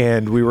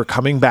and we were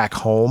coming back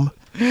home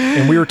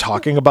and we were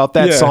talking about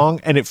that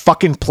song and it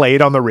fucking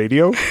played on the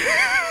radio?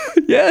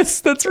 Yes,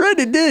 that's right.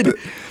 It did.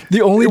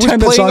 The only time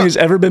that song has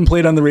ever been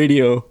played on the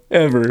radio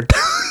ever.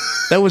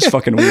 That was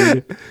fucking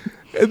weird.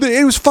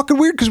 It was fucking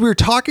weird because we were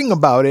talking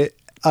about it.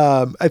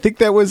 I think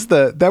that was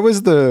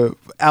the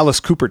Alice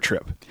Cooper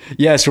trip.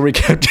 Yeah, so we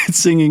kept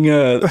singing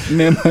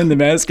Man Behind the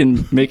Mask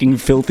and making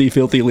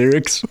filthy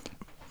lyrics.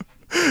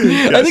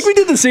 Yes. I think we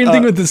did the same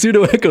thing with the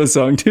Pseudo Echo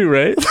song too,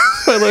 right?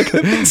 Like,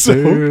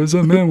 there's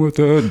a man with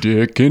a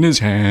dick in his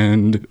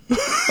hand.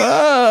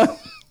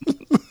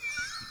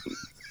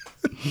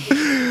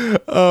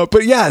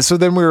 But yeah, so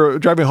then we were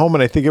driving home,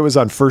 and I think it was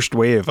on First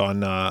Wave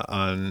on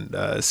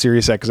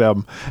Sirius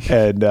XM,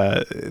 and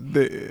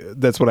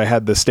that's what I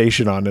had the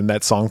station on, and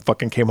that song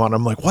fucking came on.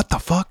 I'm like, what the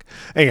fuck?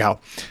 Anyhow,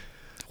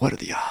 what are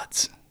the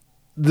odds?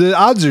 The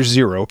odds are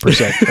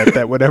 0%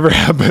 that would ever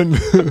happen.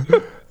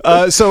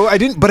 So I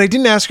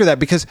didn't ask her that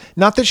because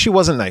not that she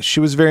wasn't nice. She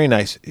was very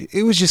nice.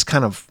 It was just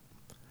kind of,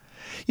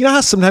 you know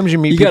how sometimes you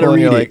meet people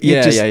and you're like,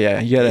 yeah.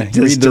 You gotta read the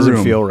room. This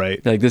doesn't feel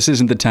right. Like, this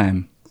isn't the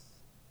time.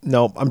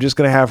 No, I'm just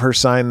going to have her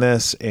sign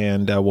this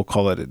and we'll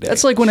call it a day.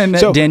 That's like when I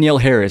met Danielle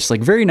Harris,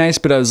 like very nice,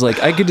 but I was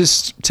like, I could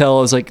just tell,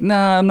 I was like,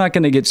 nah, I'm not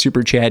going to get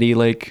super chatty.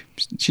 Like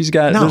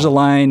there's a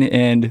line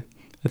and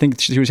I think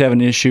she was having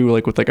an issue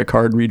like with like a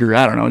card reader.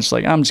 I don't know. It's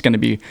like, I'm just going to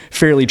be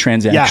fairly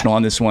transactional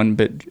on this one,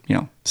 but you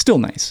know, still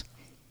nice.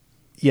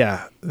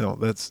 Yeah, no,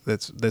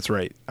 that's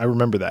right. I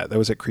remember that. That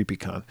was at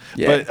CreepyCon.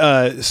 Yeah.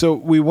 But so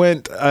we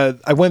went,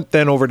 I went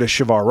then over to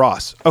Shavar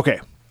Ross.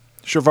 Okay.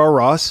 Shavar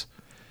Ross.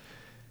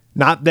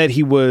 Not that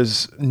he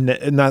was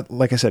not,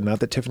 like I said, not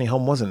that Tiffany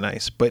Helm wasn't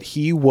nice, but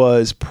he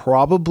was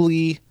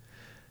probably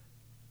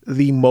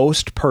the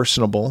most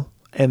personable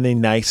and the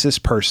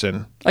nicest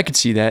person. I could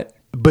see that.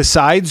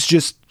 Besides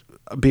just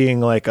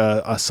being like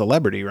a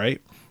celebrity, right?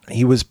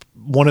 He was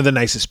one of the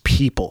nicest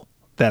people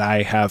that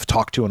I have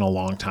talked to in a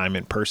long time,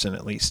 in person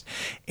at least.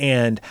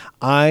 And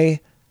I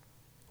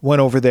went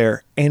over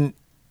there, and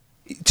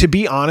to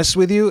be honest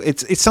with you,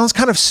 it sounds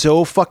kind of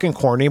so fucking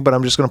corny, but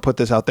I'm just going to put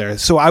this out there.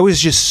 So I was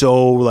just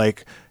so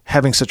like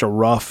having such a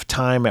rough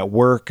time at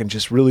work and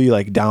just really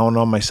like down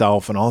on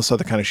myself and all this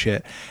other kind of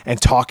shit. And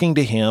talking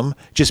to him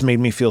just made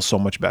me feel so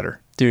much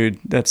better. Dude,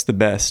 that's the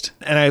best.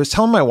 And I was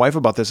telling my wife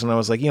about this and I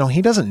was like, you know,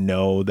 he doesn't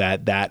know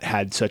that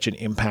had such an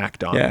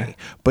impact on me,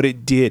 but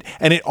it did.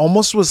 And it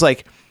almost was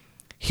like,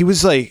 he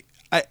was like,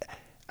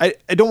 I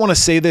don't want to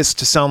say this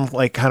to sound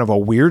like kind of a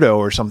weirdo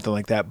or something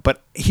like that,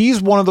 but he's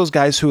one of those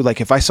guys who,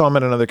 like, if I saw him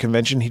at another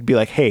convention, he'd be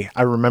like, hey,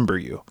 I remember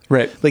you.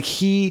 Right. Like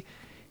he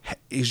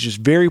he's just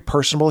very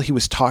personable. He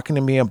was talking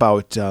to me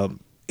about,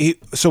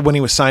 so when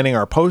he was signing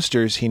our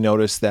posters, he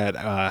noticed that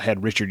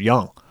had Richard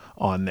Young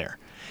on there.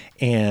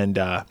 And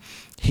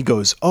he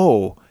goes,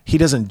 oh, he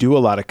doesn't do a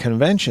lot of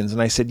conventions.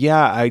 And I said,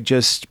 yeah,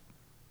 that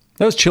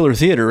was Chiller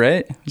Theater,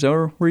 right? Is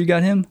that where you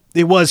got him?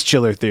 It was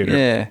Chiller Theater.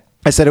 Yeah.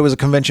 I said it was a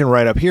convention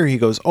right up here. He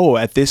goes, oh,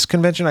 at this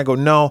convention? I go,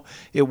 no,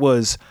 it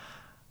was...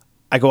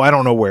 I go, I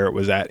don't know where it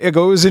was at. I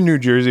go, it was in New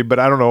Jersey, but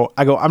I don't know.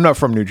 I go, I'm not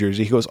from New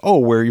Jersey. He goes, oh,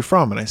 where are you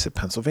from? And I said,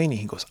 Pennsylvania.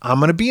 He goes, I'm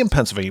going to be in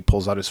Pennsylvania. He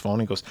pulls out his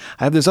phone. He goes,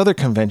 I have this other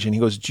convention. He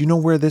goes, do you know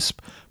where this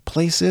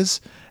place is?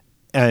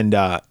 And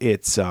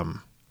it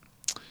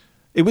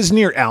was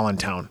near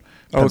Allentown,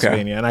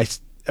 Pennsylvania. Okay.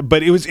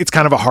 But it's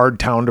kind of a hard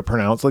town to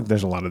pronounce. Like,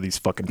 there's a lot of these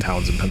fucking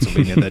towns in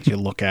Pennsylvania that you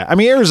look at. I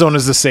mean,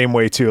 Arizona's the same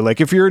way too. Like,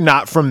 if you're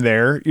not from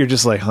there, you're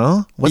just like,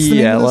 huh? What's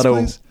the name of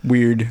this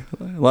place?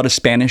 A lot of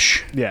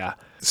Spanish. Yeah.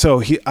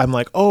 So I'm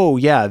like, oh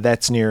yeah,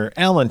 that's near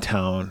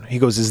Allentown. He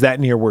goes, is that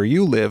near where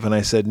you live? And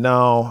I said,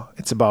 no,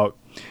 it's about.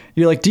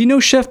 You're like, do you know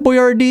Chef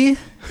Boyardee?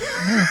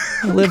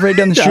 I live right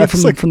down the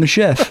street from the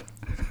chef.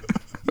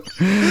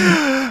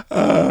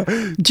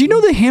 Do you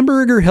know the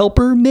Hamburger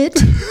Helper Mitt?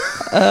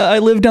 I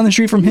live down the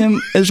street from him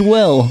as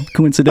well,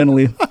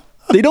 coincidentally.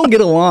 They don't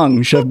get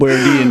along, Chef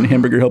Boyardee and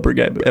Hamburger Helper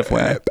guy,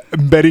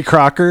 FYI. Betty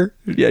Crocker?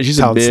 Yeah, she's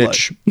a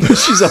bitch.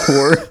 She's a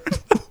whore.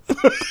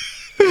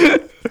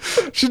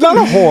 She's not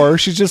a whore.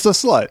 She's just a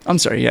slut. I'm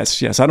sorry.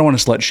 Yes. I don't want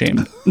to slut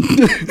shame.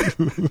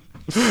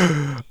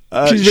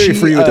 She's very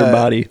free with her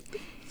body.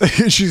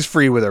 She's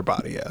free with her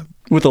body, yeah.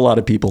 With a lot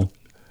of people.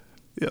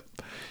 Yep.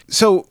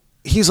 So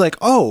he's like,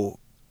 oh,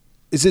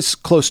 is this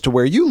close to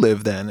where you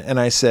live then? And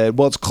I said,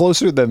 well, it's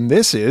closer than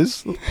this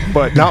is,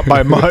 but not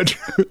by much.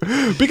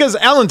 Because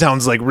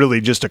Allentown's like really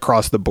just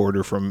across the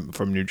border from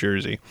New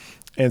Jersey.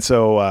 And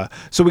so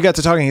we got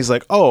to talking. He's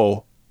like,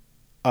 oh,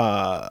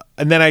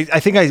 and then I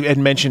think I had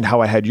mentioned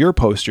how I had your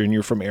poster and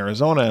you're from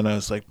Arizona. And I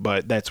was like,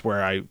 but that's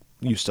where I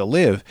used to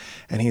live.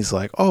 And he's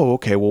like, oh,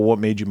 okay, well, what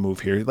made you move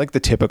here? Like the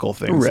typical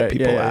things that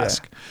people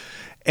ask.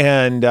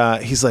 Yeah.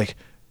 And he's like,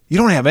 you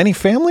don't have any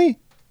family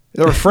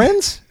or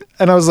friends?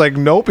 And I was like,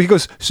 nope. He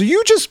goes, so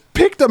you just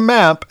picked a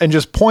map and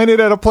just pointed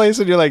at a place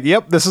and you're like,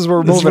 yep, this is where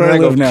we're moving. And I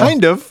go,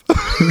 kind of.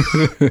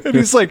 And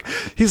he's like,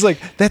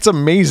 that's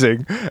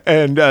amazing.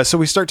 And so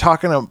we start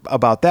talking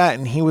about that.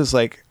 And he was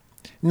like,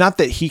 not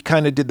that he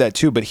kind of did that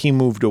too, but he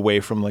moved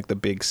away from like the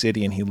big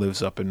city and he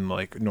lives up in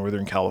like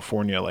Northern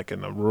California, like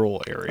in the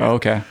rural area. Oh,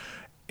 okay.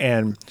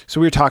 And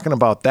so we were talking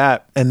about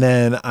that. And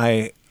then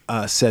I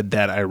said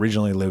that I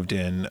originally lived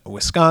in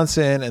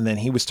Wisconsin. And then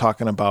he was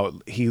talking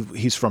about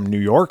he's from New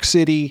York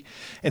City.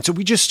 And so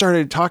we just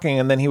started talking.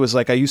 And then he was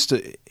like, he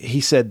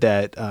said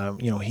that,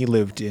 he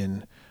lived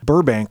in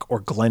Burbank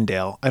or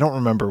Glendale. I don't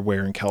remember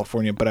where in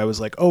California, but I was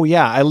like, oh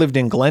yeah, I lived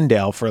in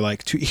Glendale for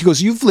like 2. He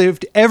goes, you've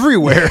lived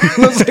everywhere. And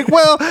I was like,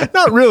 well,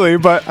 not really,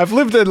 but I've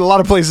lived in a lot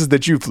of places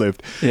that you've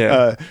lived.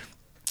 Yeah.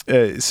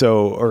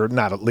 Or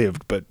not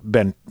lived, but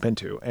been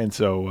to. And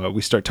so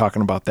we start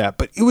talking about that,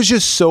 but it was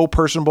just so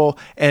personable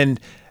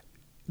and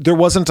there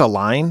wasn't a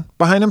line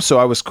behind him. So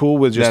I was cool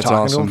with just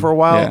talking to him for a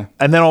while. Yeah.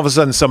 And then all of a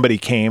sudden somebody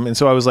came. And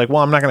so I was like,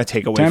 well, I'm not going to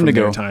take away from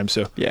their time.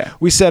 So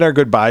we said our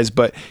goodbyes,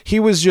 but he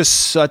was just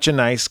such a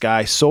nice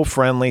guy. So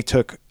friendly,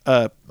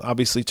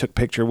 obviously took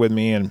picture with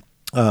me and,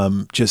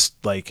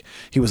 just like,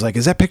 he was like,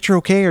 is that picture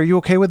okay? Are you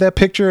okay with that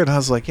picture? And I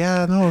was like,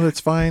 yeah, no, that's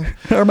fine.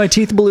 Are my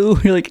teeth blue?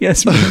 You're like,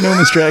 yes, no,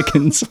 Mr.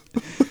 Atkins.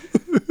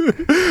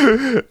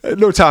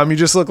 No, Tom, you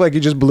just look like you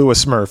just blew a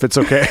Smurf. It's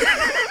okay.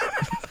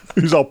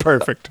 He's all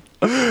perfect.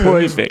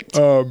 Perfect.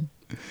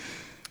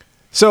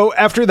 So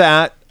after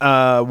that,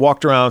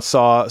 walked around,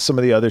 saw some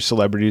of the other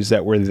celebrities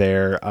that were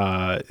there.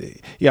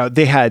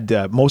 They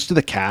had most of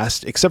the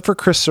cast except for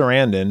Chris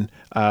Sarandon,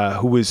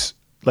 who was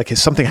like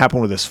something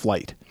happened with his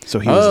flight. So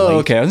he was late.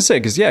 Okay. I was gonna say,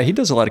 because he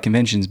does a lot of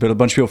conventions, but a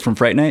bunch of people from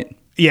Fright Night.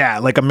 Yeah,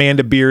 like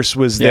Amanda Bierce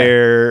was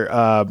there.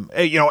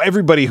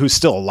 Everybody who's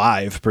still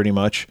alive pretty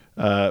much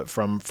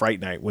from Fright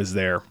Night was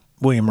there.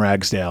 William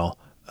Ragsdale,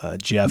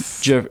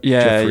 Jeffrey,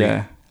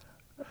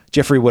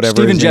 whatever.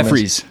 Stephen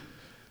Jeffries.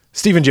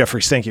 Stephen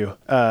Jeffries, thank you.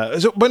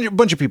 There's a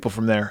bunch of people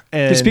from there.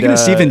 And speaking of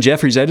Stephen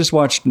Jeffries, I just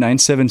watched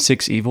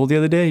 976 Evil the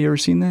other day. You ever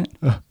seen that?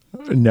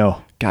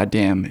 No.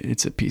 Goddamn,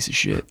 it's a piece of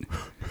shit.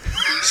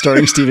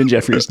 Starring Stephen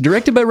Jeffries,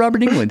 directed by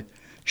Robert Englund.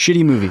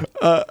 Shitty movie.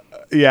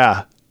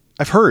 Yeah.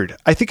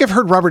 I think I've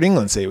heard Robert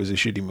Englund say it was a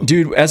shitty movie.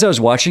 Dude, as I was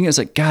watching it, it's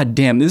like, God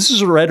damn, this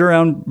is right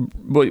around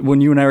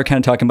when you and I were kind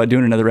of talking about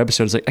doing another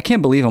episode. It's like, I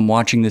can't believe I'm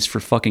watching this for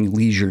fucking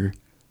leisure.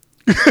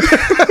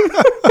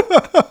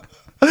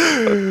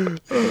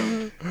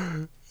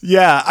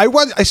 Yeah,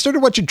 I started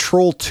watching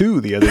Troll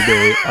 2 the other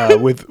day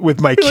with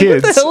my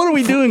kids. What the hell are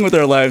we doing with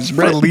our lives,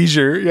 Brett? For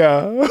leisure,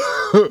 yeah.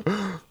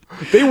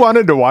 They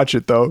wanted to watch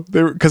it though,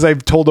 because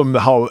I've told them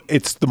how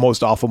it's the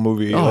most awful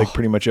movie like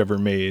pretty much ever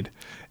made,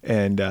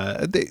 and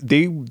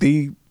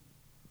they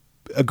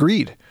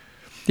agreed.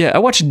 Yeah, I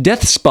watched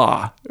Death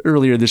Spa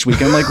earlier this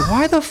week. I'm like,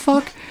 why the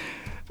fuck?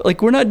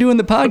 Like, we're not doing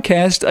the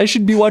podcast. I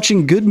should be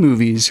watching good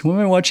movies. Why am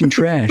I watching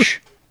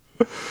trash?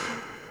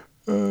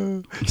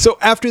 So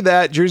after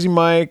that, Jersey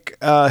Mike,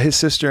 his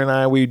sister and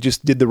I, we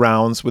just did the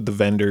rounds with the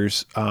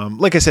vendors.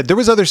 Like I said, there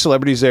was other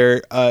celebrities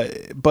there,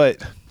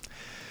 but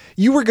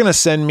you were going to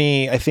send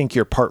me, I think,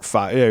 your part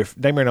 5,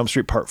 Nightmare on Elm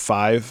Street part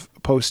 5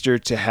 poster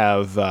to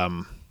have,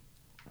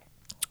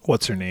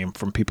 what's her name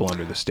from People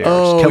Under the Stairs?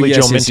 Oh, Kelly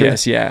yes, Jo Minter.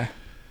 yes, yeah.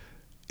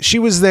 She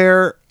was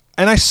there,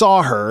 and I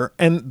saw her,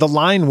 and the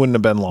line wouldn't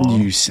have been long.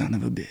 You son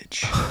of a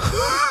bitch.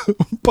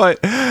 But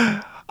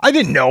I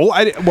didn't know.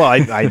 I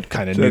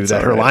kind of knew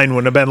that her line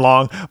wouldn't have been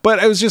long,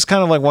 but it was just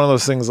kind of like one of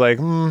those things like,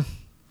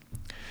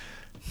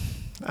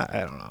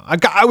 I don't know.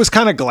 I was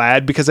kind of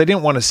glad because I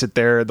didn't want to sit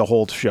there the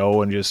whole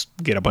show and just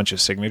get a bunch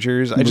of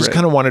signatures. I just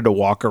kind of wanted to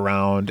walk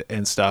around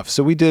and stuff.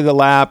 So we did a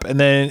lap, and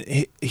then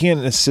he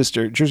and his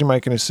sister, Jersey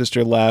Mike and his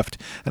sister, left,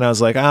 and I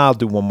was like, I'll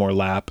do one more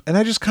lap. And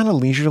I just kind of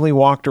leisurely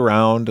walked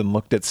around and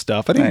looked at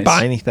stuff. I didn't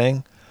buy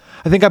anything.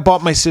 I think I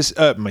bought my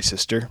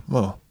sister.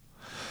 Well,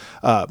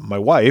 my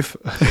wife.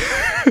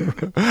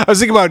 I was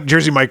thinking about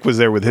Jersey Mike was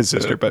there with his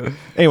sister, but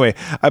anyway,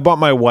 I bought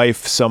my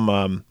wife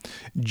some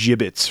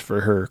gibbets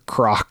for her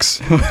Crocs.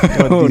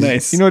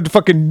 Nice. You know what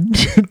fucking?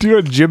 Do you know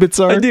what gibbets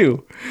are? I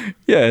do.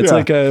 Yeah, it's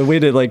like a way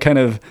to like kind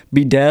of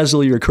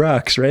bedazzle your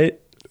Crocs, right?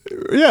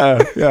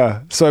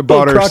 Yeah. So I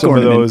bought her some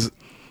of those.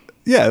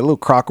 Yeah, little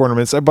Croc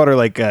ornaments. I bought her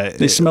like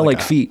they smell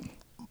like feet.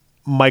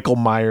 Michael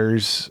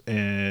Myers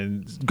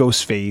and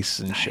Ghostface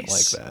and shit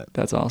like that.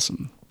 That's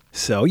awesome.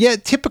 So, yeah,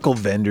 typical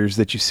vendors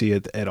that you see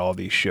at all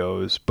these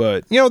shows.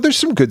 But, there's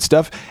some good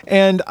stuff.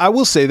 And I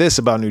will say this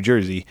about New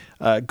Jersey.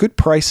 Good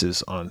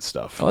prices on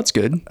stuff. Oh, that's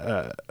good.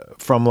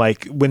 From,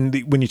 like, when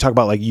you talk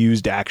about, like,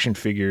 used action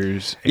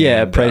figures.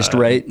 And, priced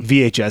right.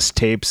 VHS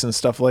tapes and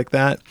stuff like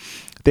that.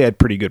 They had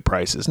pretty good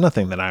prices.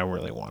 Nothing that I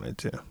really wanted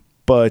to.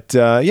 But,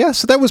 so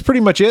that was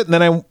pretty much it. And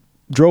then I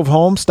drove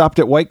home, stopped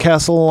at White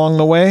Castle along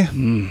the way.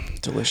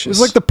 Delicious. It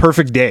was like the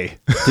perfect day.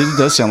 It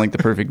does sound like the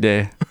perfect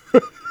day.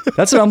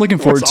 That's what I'm looking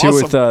forward to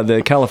with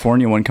the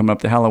California one coming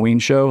up, the Halloween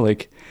show.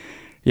 Like,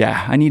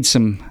 yeah, I need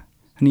some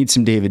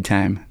David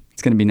time.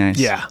 It's going to be nice.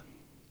 Yeah.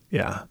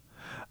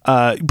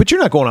 But you're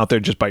not going out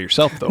there just by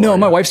yourself, though. No,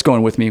 my wife's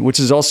going with me, which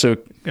is also,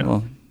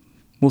 well,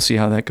 we'll see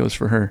how that goes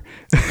for her.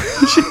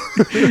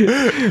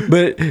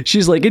 But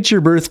she's like, it's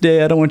your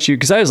birthday. I don't want you,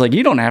 because I was like,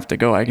 you don't have to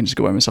go. I can just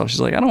go by myself. She's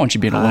like, I don't want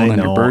you being alone on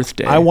your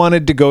birthday. I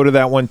wanted to go to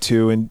that one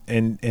too,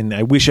 and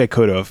I wish I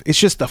could have. It's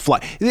just the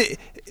flight.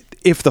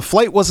 If the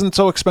flight wasn't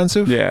so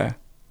expensive,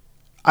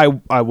 I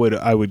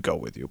would go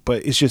with you.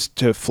 But it's just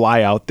to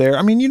fly out there.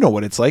 I mean, you know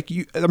what it's like.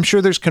 I'm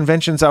sure there's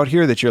conventions out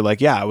here that you're like,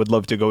 yeah, I would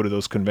love to go to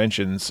those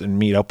conventions and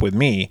meet up with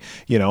me.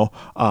 But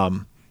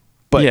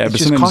but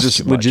sometimes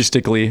just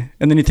logistically,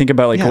 and then you think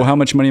about like, well, how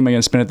much money am I going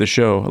to spend at the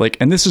show? Like,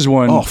 and this is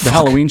the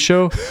Halloween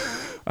show.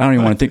 I don't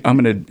even want to think. I'm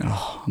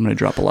gonna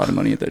drop a lot of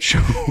money at that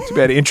show. Too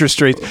bad interest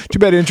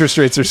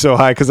rates are so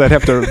high because I'd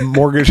have to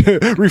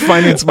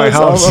refinance my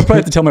house. I'll probably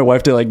have to tell my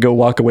wife to like go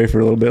walk away for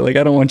a little bit. Like,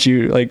 I don't want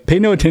you like pay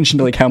no attention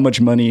to like how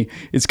much money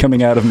is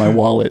coming out of my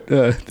wallet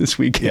this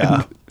weekend.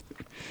 Yeah.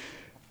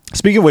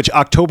 Speaking of which,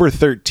 October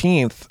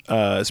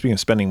 13th, speaking of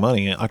spending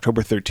money,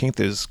 October 13th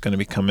is going to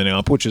be coming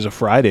up, which is a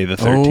Friday the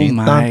 13th. Oh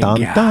my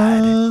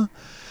God.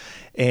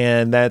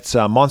 And that's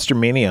Monster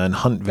Mania in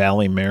Hunt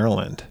Valley,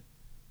 Maryland.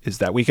 Is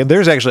that weekend.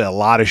 There's actually a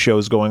lot of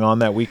shows going on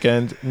that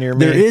weekend near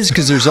me. There is,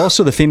 because there's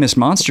also the Famous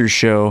Monsters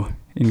show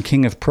in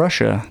King of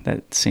Prussia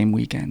that same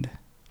weekend.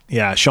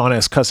 Yeah, Sean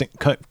S.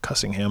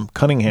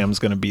 Cunningham's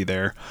going to be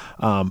there.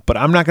 But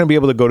I'm not going to be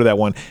able to go to that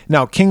one.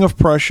 Now, King of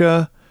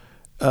Prussia,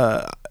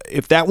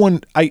 if that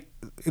one,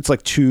 it's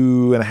like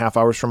 2.5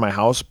 hours from my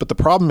house. But the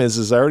problem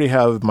is I already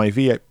have my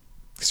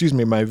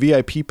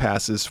VIP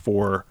passes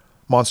for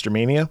Monster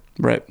Mania.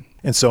 Right.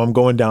 And so I'm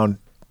going down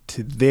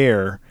to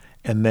there.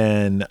 And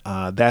then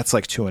that's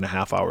like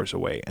 2.5 hours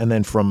away. And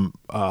then from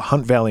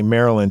Hunt Valley,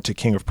 Maryland to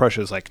King of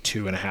Prussia is like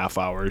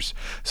 2.5 hours.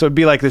 So it'd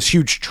be like this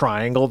huge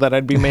triangle that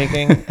I'd be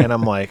making. And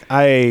I'm like,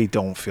 I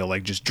don't feel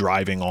like just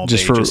driving all day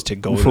just to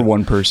go for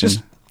one person.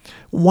 Just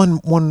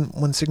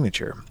one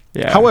signature.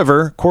 Yeah.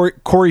 However,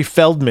 Corey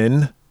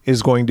Feldman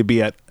is going to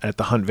be at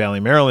the Hunt Valley,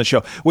 Maryland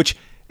show, which,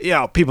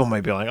 people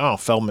might be like, oh,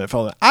 Feldman.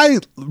 I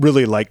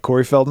really like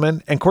Corey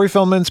Feldman. And Corey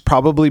Feldman's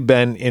probably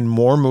been in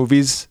more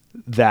movies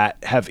that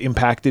have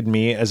impacted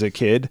me as a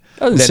kid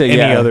than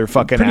any other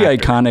fucking pretty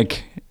actor.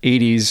 Iconic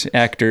 80s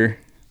actor.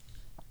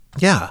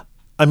 Yeah.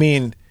 I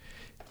mean,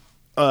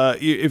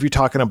 if you're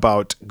talking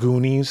about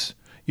Goonies,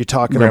 you're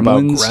talking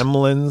about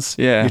Gremlins.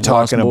 Yeah. You're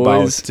talking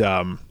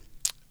about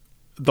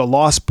The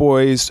Lost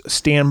Boys,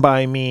 Stand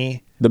By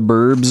Me. The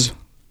Burbs,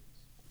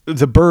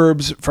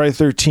 Friday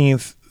the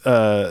 13th,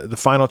 the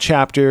final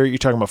chapter. You're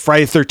talking about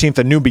Friday the 13th,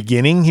 A New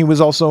Beginning he was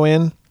also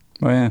in.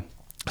 Oh, yeah.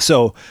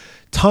 So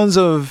tons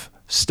of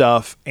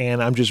stuff,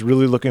 and I'm just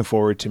really looking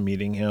forward to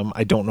meeting him.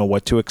 I don't know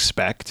what to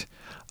expect,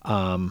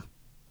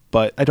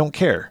 but I don't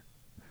care.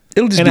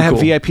 It'll just be cool. I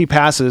have VIP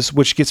passes,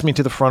 which gets me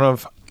to the front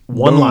of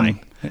one line.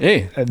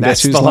 Hey, and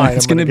that's the line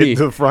it's going to be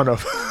to the front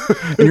of.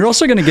 And you're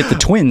also going to get the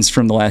twins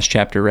from the last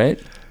chapter,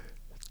 right?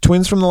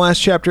 twins from the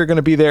last chapter are going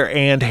to be there,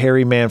 and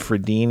Harry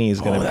Manfredini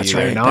is going to be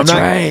there. Right. Now, that's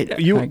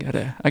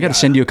right. I gotta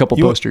send you a couple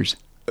posters.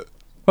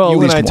 Well,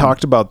 you and I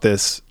talked about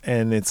this,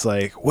 and it's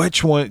like,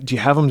 which one do you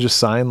have them just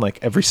sign like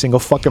every single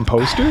fucking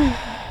poster?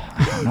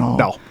 No.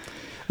 No.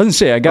 I was gonna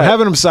say I'm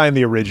having them sign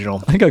the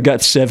original. I think I've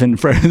got 7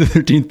 Friday the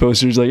 13th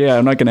posters. Like, yeah,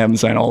 I'm not gonna have them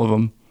sign all of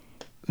them.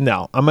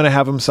 No, I'm gonna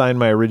have them sign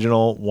my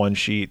original one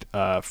sheet,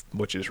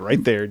 which is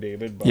right there,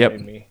 David,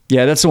 behind me.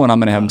 Yeah, that's the one I'm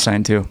gonna have them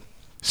sign too.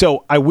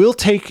 So I will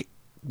take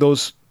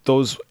those,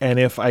 and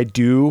if I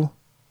do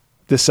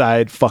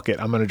decide, fuck it,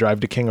 I'm going to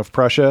drive to King of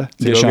Prussia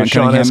to go get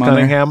Sean S.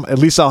 Cunningham. At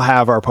least I'll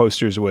have our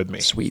posters with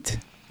me. Sweet.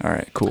 All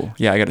right, cool.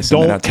 Yeah, I got to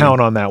send that out. Don't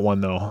count on that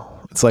one, though.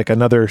 It's like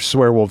another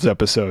Swearwolves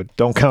episode.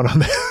 Don't count on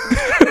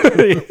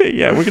that.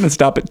 Yeah, we're going to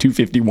stop at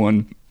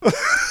 251.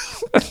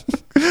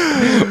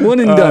 One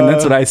and done.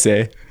 That's what I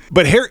say.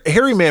 But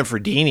Harry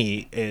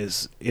Manfredini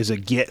is a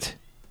get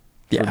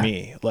for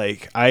me.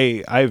 Like,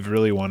 I've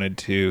really wanted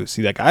to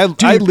see that guy.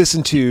 I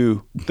listened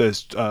to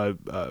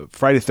the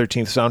Friday the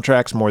 13th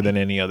soundtracks more than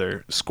any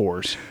other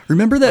scores.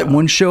 Remember that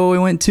one show I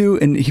went to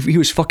and he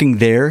was fucking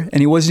there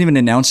and he wasn't even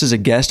announced as a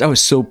guest? I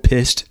was so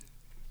pissed.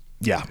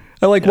 Yeah.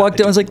 I walked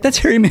down. I was like, that's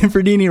Harry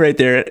Manfredini right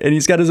there. And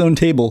he's got his own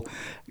table.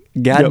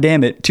 God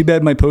damn it. Too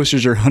bad my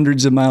posters are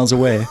hundreds of miles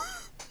away.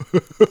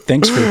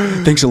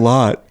 Thanks a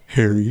lot,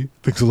 Harry.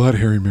 Thanks a lot,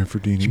 Harry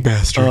Manfredini. You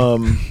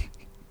bastard.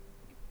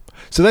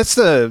 So that's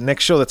the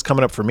next show that's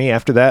coming up for me.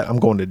 After that, I'm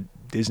going to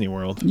Disney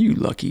World. You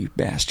lucky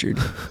bastard.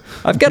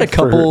 I've got a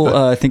couple,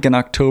 I think, in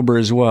October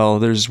as well.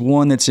 There's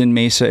one that's in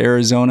Mesa,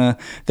 Arizona,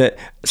 that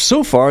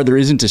so far there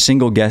isn't a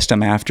single guest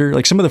I'm after.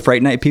 Like, some of the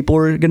Fright Night people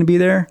are going to be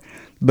there,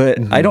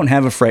 but I don't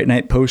have a Fright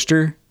Night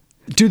poster.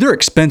 Dude, they're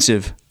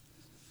expensive.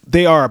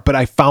 They are, but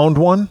I found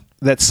one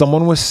that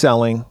someone was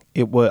selling.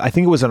 I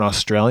think it was an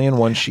Australian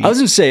one sheet. I was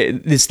going to say,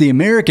 it's the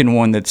American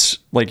one that's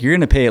like, you're going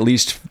to pay at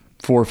least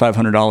 $400 or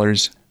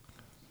 $500.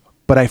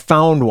 But I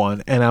found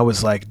one and I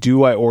was like,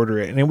 do I order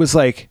it? And it was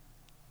like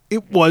 $300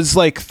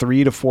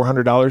 to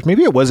 $400.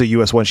 Maybe it was a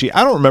US one sheet.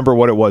 I don't remember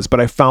what it was,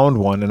 but I found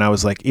one and I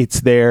was like,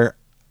 it's there.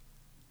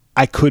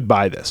 I could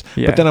buy this.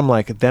 Yeah. But then I'm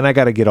like, then I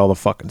got to get all the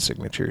fucking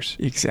signatures.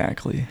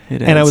 Exactly.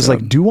 And I was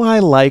like, do I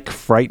like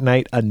Fright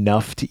Night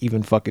enough to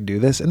even fucking do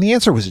this? And the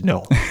answer was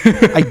no.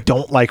 I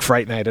don't like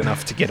Fright Night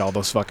enough to get all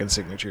those fucking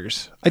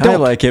signatures. I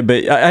like it,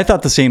 but I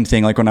thought the same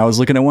thing. Like, when I was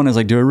looking at one, I was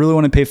like, do I really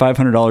want to pay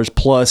 $500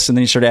 plus? And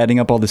then you start adding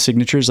up all the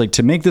signatures. Like,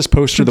 to make this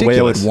poster the way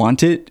I would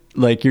want it,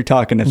 like, you're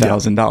talking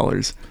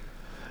 $1,000.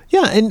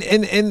 Yeah. And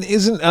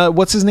isn't,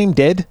 what's his name,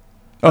 dead?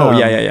 Oh,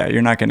 yeah.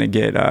 You're not going to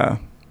get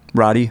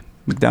Roddy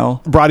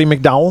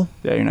McDowell.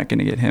 Yeah, you're not going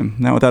to get him.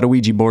 Not without a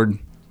Ouija board.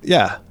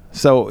 Yeah.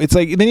 So it's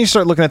like, then you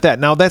start looking at that.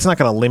 Now, that's not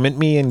going to limit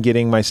me in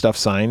getting my stuff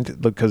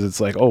signed, because it's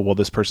like, oh, well,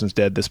 this person's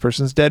dead.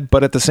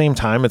 But at the same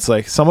time, it's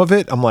like, some of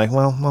it, I'm like,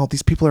 well,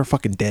 these people are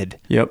fucking dead.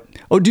 Yep.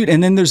 Oh, dude.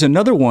 And then there's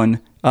another one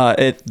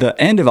at the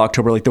end of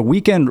October, like the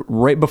weekend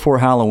right before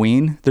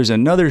Halloween. There's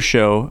another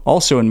show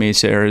also in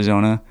Mesa,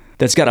 Arizona,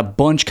 that's got a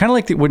bunch, kind of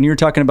like when you were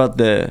talking about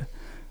the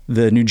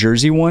New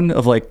Jersey one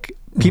of like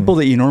people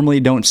that you normally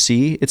don't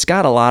see. It's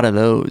got a lot of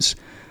those.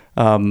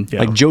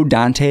 Like Joe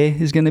Dante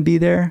is going to be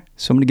there,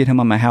 so I'm going to get him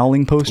on my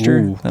Howling poster.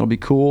 Ooh. That'll be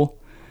cool.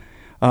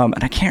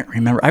 And I can't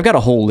remember. I've got a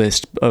whole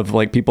list of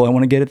like people I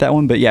want to get at that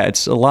one, but yeah,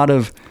 it's a lot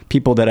of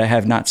people that I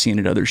have not seen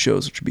at other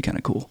shows, which would be kind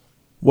of cool.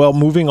 Well,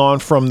 moving on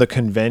from the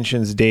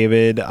conventions,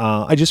 David,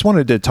 I just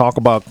wanted to talk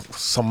about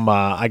some,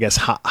 I guess,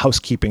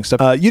 housekeeping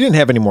stuff. You didn't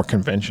have any more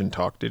convention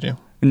talk, did you?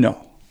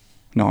 No,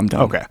 I'm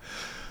done. Okay.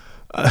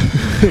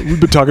 We've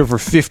been talking for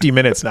 50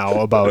 minutes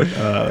now about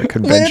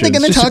conventions. When are they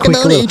going to talk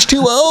about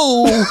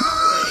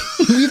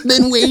H2O? We've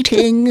been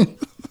waiting.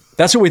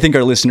 That's what we think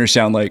our listeners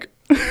sound like.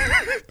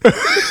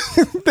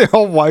 They're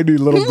all whiny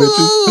little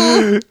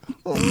bitches.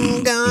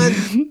 Oh, God.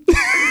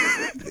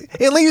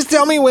 At least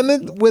tell me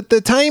what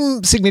the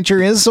time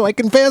signature is so I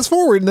can fast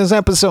forward in this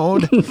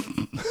episode.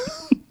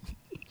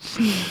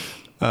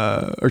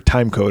 Or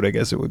time code, I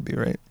guess it would be,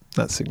 right?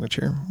 Not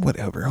signature.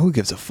 Whatever. Who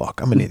gives a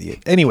fuck? I'm an idiot.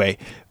 Anyway.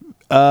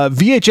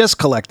 VHS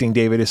collecting,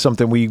 David, is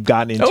something we've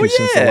gotten into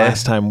since the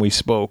last time we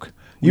spoke.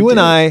 You and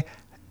I,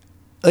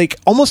 like,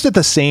 almost at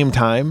the same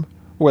time,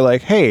 we're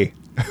like, hey,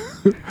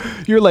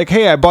 you're like,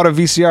 hey, I bought a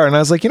VCR. And I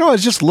was like, I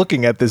was just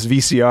looking at this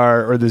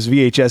VCR or these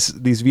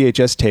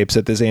VHS tapes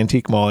at this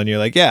antique mall. And you're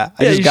like, I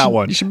just got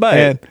one. You should buy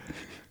it.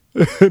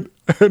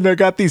 And I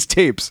got these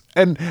tapes.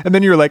 And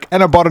then you're like,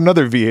 and I bought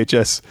another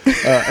VHS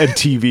and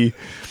TV.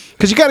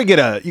 Because you got to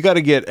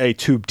get a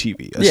tube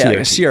TV. A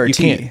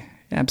CRT.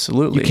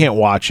 Absolutely. You can't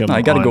watch them.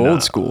 I got to go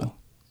old school.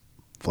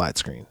 Flat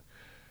screen.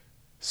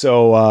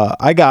 So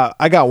I got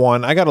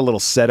one. I got a little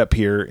setup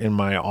here in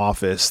my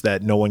office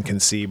that no one can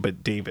see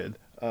but David.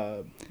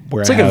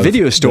 It's like a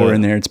video store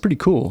in there. It's pretty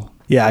cool.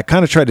 Yeah, I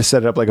kind of tried to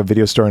set it up like a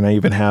video store, and I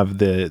even have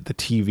the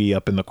TV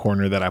up in the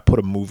corner that I put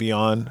a movie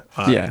on.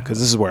 Because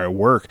this is where I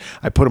work.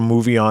 I put a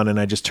movie on, and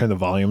I just turn the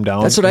volume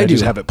down. That's what I do.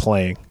 Just have it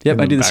playing.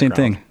 Yep, I do the same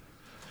thing.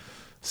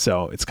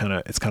 So it's kind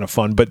of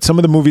fun. But some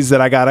of the movies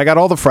that I got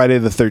all the Friday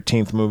the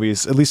 13th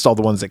movies, at least all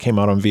the ones that came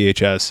out on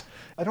VHS.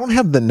 I don't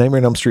have the Nightmare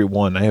on Elm Street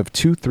 1. I have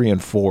 2, 3,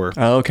 and 4.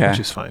 Oh, okay. Which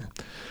is fine.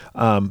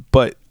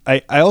 But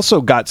I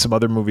also got some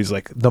other movies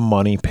like The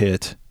Money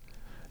Pit.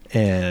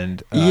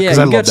 And yeah,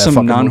 I got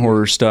some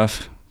non-horror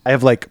stuff. I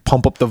have like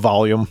Pump Up the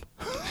Volume.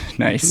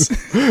 Nice.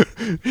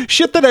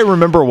 Shit that I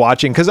remember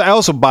watching, because I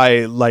also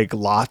buy like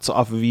lots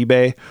off of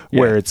eBay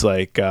where it's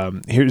like,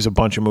 here's a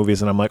bunch of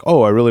movies and I'm like,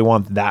 oh, I really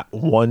want that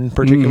one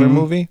particular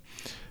movie,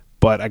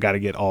 but I got to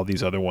get all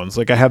these other ones.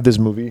 Like I have this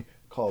movie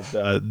called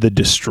The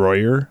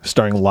Destroyer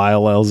starring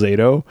Lyle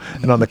Alzado,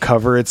 and on the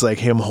cover it's like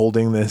him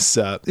holding this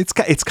it's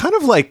kind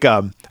of like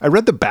I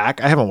read the back.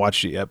 I haven't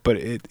watched it yet, but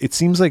it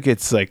seems like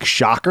it's like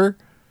Shocker.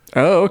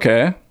 Oh,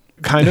 okay.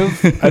 Kind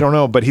of. I don't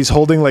know, but he's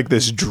holding like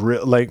this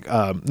drill, like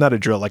not a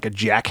drill, like a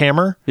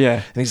jackhammer. Yeah.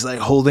 And he's like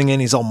holding it,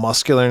 and he's all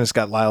muscular, and it's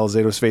got Lyle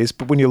Alzado's face.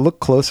 But when you look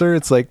closer,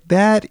 it's like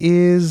that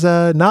is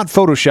not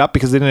Photoshop,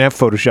 because they didn't have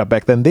Photoshop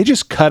back then. They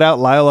just cut out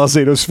Lyle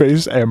Alzado's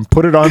face and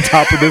put it on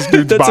top of this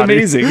dude's That's body.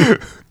 amazing.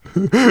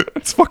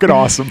 It's fucking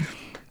awesome.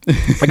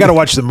 I gotta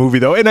watch the movie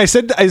though. And I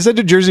said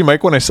to Jersey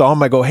Mike when I saw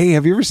him, I go, hey,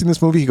 have you ever seen this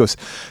movie? He goes,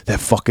 that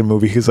fucking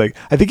movie. He's like,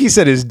 I think he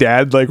said his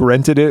dad like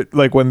rented it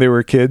like when they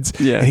were kids.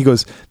 Yeah. And he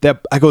goes,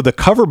 I go, the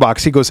cover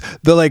box. He goes,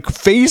 the like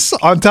face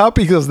on top.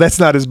 He goes, that's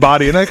not his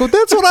body. And I go,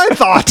 that's what I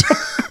thought.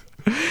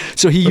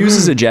 So he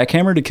uses a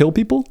jackhammer to kill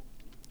people?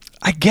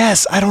 I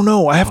guess. I don't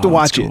know. I have to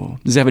watch it.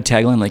 Does it have a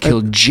tagline like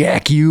he'll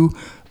jack you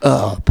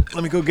up?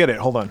 Let me go get it.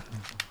 Hold on.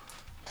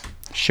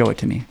 Show it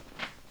to me.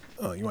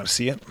 Oh, you want to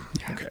see it?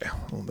 Yeah. Okay.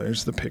 Well,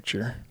 there's the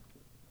picture.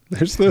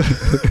 There's the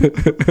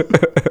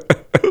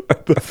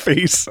the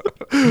face.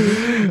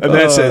 And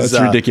that says,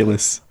 it's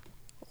ridiculous.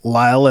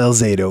 Lyle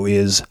Alzado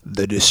is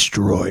the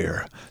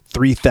Destroyer.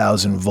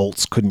 3,000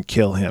 volts couldn't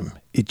kill him.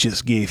 It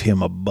just gave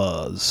him a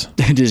buzz.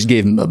 I just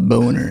gave him a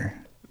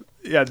boner.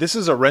 Yeah, this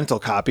is a rental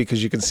copy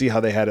because you can see how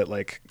they had it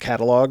like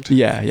cataloged.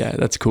 Yeah,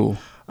 that's cool.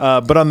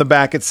 But on the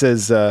back it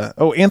says,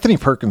 Anthony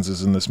Perkins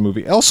is in this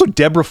movie. Also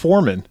Deborah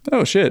Foreman.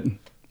 Oh, shit.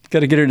 Got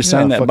to get her to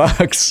sign that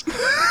box.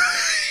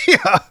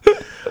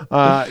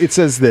 Yeah. It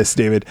says this,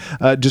 David.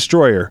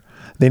 Destroyer.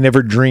 They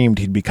never dreamed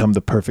he'd become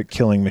the perfect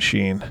killing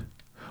machine.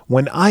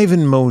 When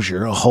Ivan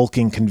Mosier, a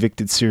hulking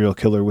convicted serial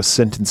killer, was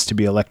sentenced to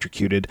be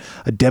electrocuted,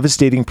 a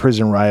devastating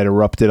prison riot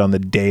erupted on the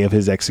day of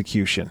his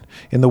execution.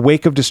 In the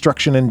wake of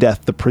destruction and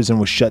death, the prison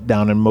was shut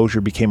down and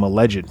Mosier became a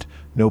legend.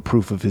 No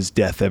proof of his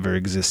death ever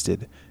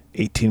existed.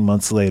 18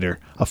 months later,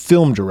 a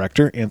film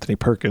director, Anthony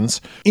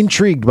Perkins,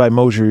 intrigued by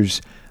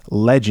Mosier's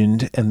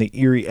legend and the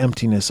eerie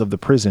emptiness of the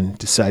prison,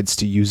 decides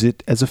to use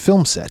it as a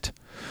film set.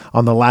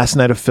 On the last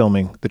night of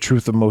filming, the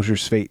truth of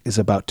Mosier's fate is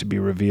about to be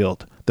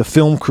revealed. The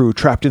film crew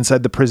trapped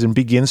inside the prison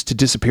begins to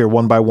disappear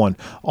one by one,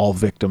 all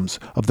victims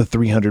of the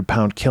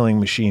 300-pound killing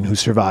machine who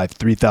survived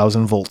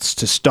 3,000 volts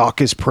to stalk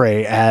his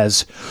prey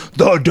as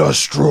the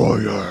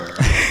Destroyer.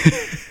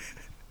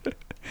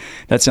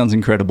 That sounds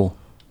incredible.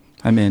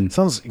 I'm in.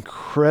 Sounds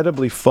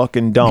incredibly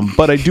fucking dumb,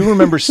 but I do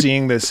remember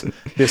seeing this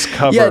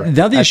cover. Yeah,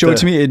 now that you show it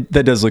to me,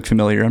 that does look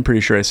familiar. I'm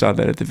pretty sure I saw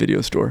that at the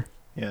video store.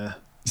 Yeah,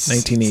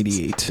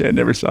 1988. Yeah, I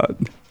never saw it.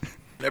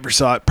 Never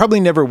saw it. Probably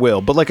never will.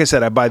 But like I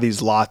said, I buy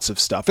these lots of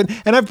stuff, and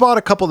I've bought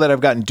a couple that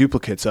I've gotten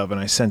duplicates of, and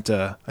I sent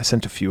a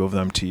few of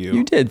them to you.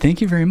 You did.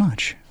 Thank you very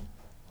much.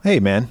 Hey,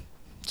 man,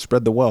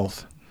 spread the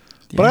wealth.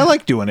 Yeah. But I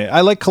like doing it.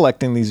 I like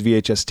collecting these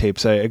VHS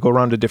tapes. I go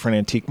around to different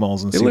antique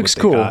malls and see what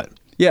they got.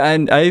 Yeah,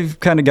 and I've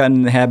kind of gotten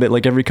in the habit,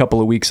 like every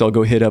couple of weeks, I'll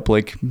go hit up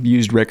like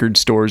used record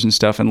stores and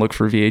stuff and look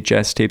for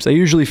VHS tapes. I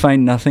usually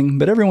find nothing,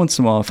 but every once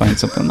in a while I find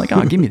something. I'm like,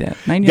 oh, give me that.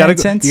 99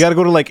 cents? You got to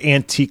go to like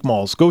antique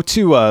malls. Go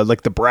to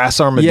like the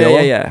Brass Armadillo.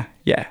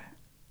 Yeah.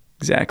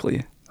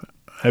 Exactly.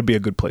 That'd be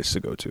a good place to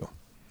go to.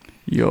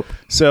 Yup.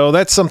 So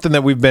that's something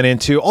that we've been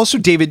into. Also,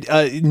 David,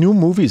 new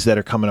movies that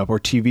are coming up or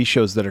TV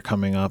shows that are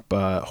coming up,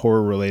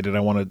 horror related, I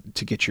wanted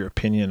to get your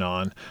opinion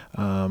on.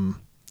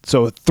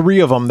 So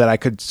 3 of them that I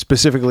could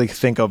specifically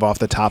think of off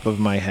the top of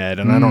my head,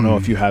 and I don't know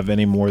if you have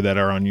any more that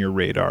are on your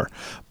radar.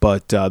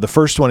 But the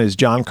first one is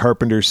John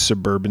Carpenter's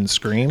Suburban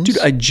Screams. Dude,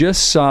 I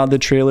just saw the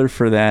trailer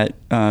for that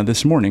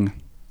this morning.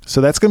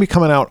 So that's going to be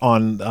coming out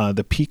on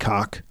the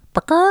Peacock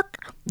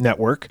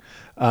network.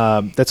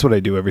 That's what I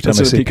do every time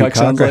I say Peacock.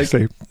 Sounds like.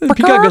 The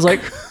Peacock goes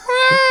like...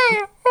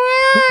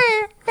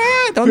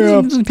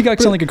 Doesn't Peacock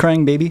sound like a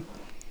crying baby?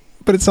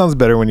 But it sounds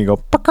better when you go...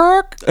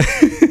 Peacock.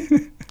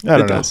 I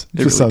don't know. It just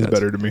really sounds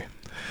better to me.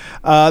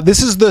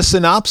 This is the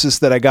synopsis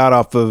that I got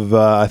off of,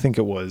 I think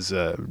it was,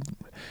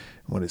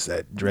 what is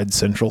that? Dread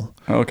Central?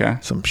 Oh, okay.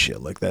 Some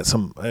shit like that.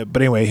 But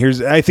anyway,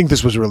 I think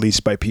this was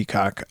released by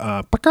Peacock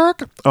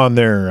on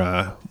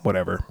their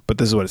whatever. But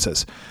this is what it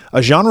says.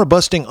 A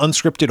genre-busting,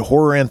 unscripted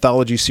horror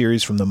anthology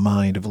series from the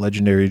mind of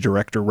legendary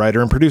director,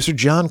 writer, and producer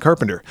John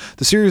Carpenter.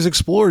 The series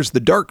explores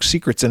the dark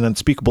secrets and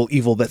unspeakable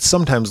evil that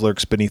sometimes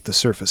lurks beneath the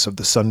surface of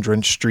the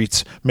sun-drenched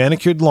streets,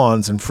 manicured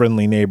lawns, and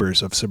friendly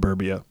neighbors of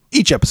suburbia.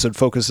 Each episode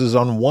focuses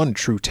on one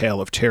true tale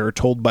of terror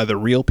told by the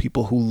real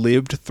people who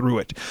lived through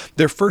it.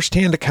 Their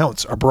first-hand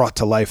accounts are brought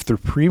to life through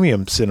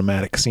premium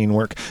cinematic scene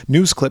work,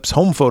 news clips,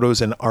 home photos,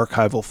 and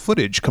archival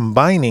footage,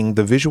 combining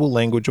the visual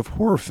language of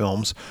horror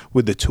films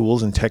with the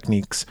tools and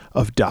techniques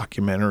of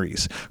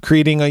documentaries,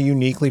 creating a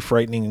uniquely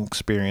frightening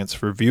experience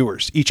for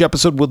viewers. Each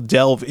episode will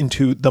delve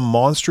into the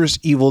monstrous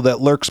evil that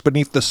lurks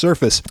beneath the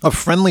surface of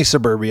friendly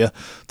suburbia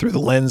through the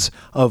lens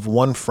of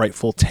one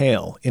frightful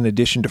tale. In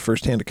addition to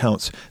first-hand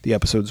accounts, the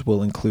episodes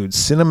will include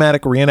cinematic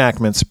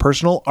reenactments,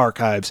 personal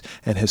archives,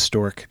 and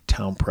historic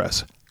town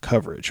press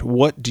coverage.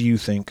 What do you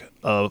think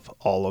of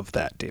all of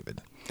that, David?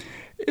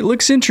 It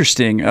looks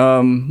interesting.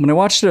 When I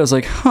watched it, I was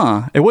like,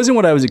 it wasn't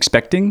what I was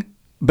expecting.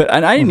 But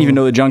I didn't even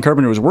know that John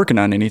Carpenter was working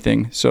on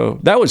anything. So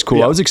that was cool.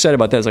 Yeah. I was excited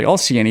about that. I was like, I'll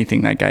see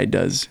anything that guy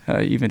does,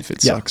 even if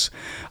it sucks.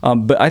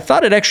 But I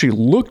thought it actually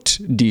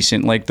looked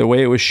decent. Like the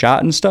way it was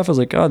shot and stuff. I was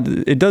like, oh,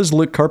 it does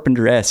look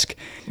Carpenter-esque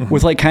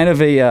with like kind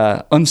of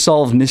a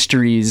unsolved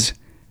mysteries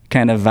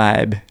kind of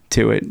vibe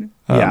to it.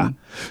 But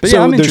so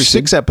I'm there's interested.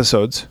 6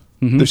 episodes.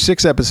 There's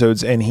 6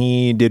 episodes, and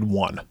he did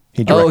one.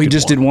 He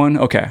did one?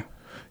 Okay.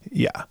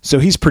 Yeah. So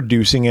he's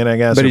producing it, I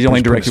guess. But he's or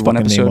only put his directed one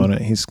fucking episode? name on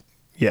it.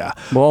 Yeah.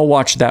 Well, I'll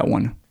watch that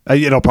one.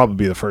 It'll probably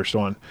be the first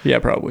one. Yeah,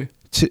 probably.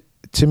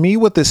 To me,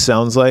 what this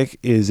sounds like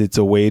is it's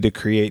a way to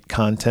create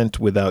content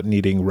without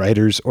needing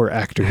writers or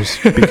actors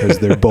because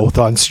they're both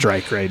on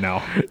strike right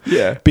now.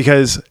 Yeah.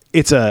 Because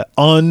it's a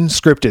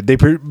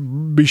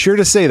unscripted. Be sure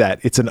to say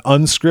that. It's an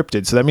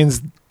unscripted. So that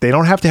means they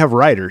don't have to have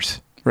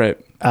writers. Right.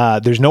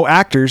 There's no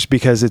actors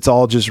because it's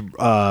all just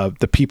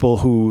the people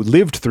who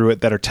lived through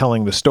it that are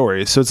telling the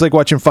stories. So it's like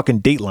watching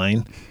fucking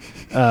Dateline.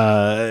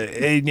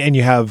 And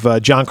you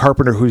have John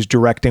Carpenter who's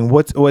directing.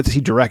 What's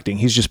he directing?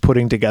 He's just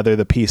putting together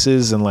the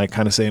pieces and like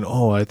kind of saying,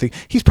 "Oh, I think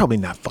he's probably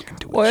not fucking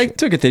doing." Well, I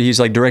took it that he's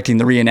like directing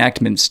the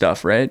reenactment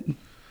stuff, right?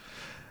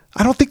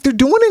 I don't think they're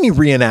doing any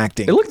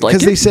reenacting. It looked like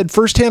because it. they said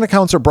first-hand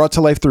accounts are brought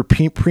to life through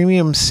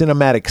premium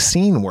cinematic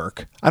scene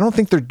work. I don't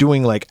think they're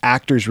doing like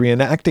actors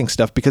reenacting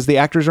stuff because the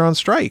actors are on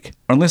strike.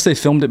 Unless they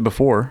filmed it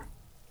before.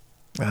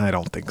 I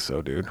don't think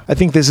so, dude. I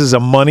think this is a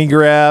money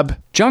grab.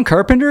 John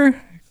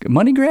Carpenter?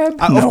 Money grab?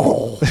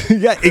 No.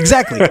 Yeah,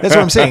 exactly. That's what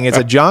I'm saying. It's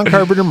a John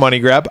Carpenter money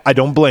grab. I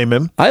don't blame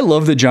him. I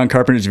love that John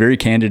Carpenter is very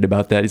candid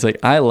about that. He's like,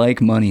 I like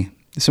money.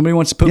 If somebody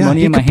wants to put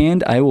money in my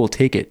hand, I will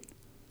take it.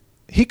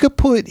 He could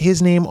put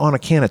his name on a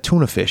can of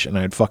tuna fish and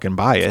I'd fucking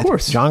buy it. Of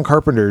course. John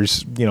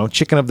Carpenter's,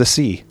 chicken of the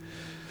sea.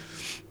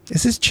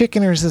 Is this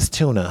chicken or is this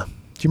tuna? Do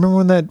you remember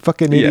when that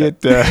fucking idiot...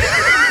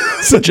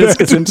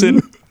 Jessica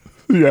Simpson?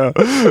 Yeah.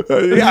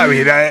 I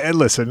mean,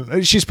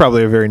 listen, she's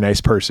probably a very nice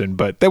person,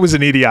 but that was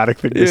an idiotic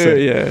thing to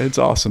say. Yeah, it's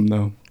awesome,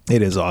 though.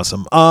 It is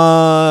awesome.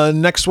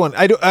 Next one.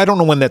 I don't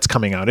know when that's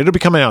coming out. It'll be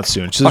coming out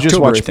soon. So October,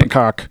 just watch I think.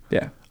 Peacock.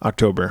 Yeah.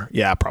 October.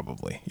 Yeah,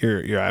 probably.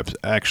 You're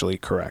actually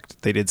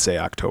correct. They did say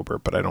October,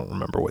 but I don't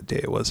remember what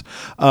day it was.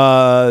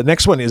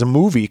 Next one is a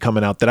movie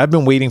coming out that I've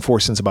been waiting for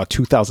since about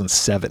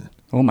 2007.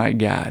 Oh, my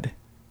God.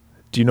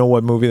 Do you know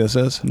what movie this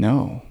is?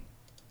 No.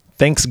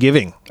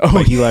 Thanksgiving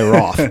by Eli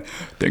Roth.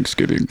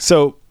 Thanksgiving.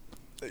 So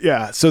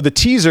the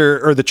teaser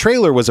or the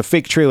trailer was a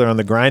fake trailer on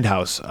the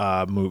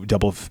Grindhouse movie,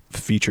 double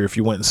feature. If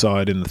you went and saw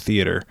it in the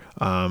theater,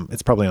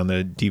 it's probably on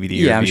the DVD.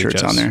 Yeah, or I'm VHS. sure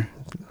it's on there.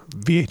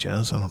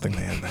 VHS. I don't think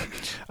they had that.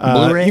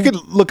 Blu-ray? You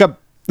could look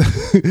up.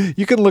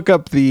 You can look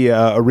up the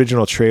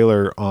original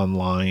trailer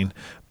online,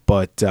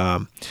 but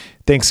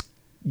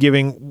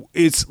Thanksgiving.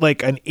 It's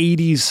like an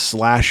 '80s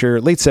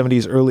slasher, late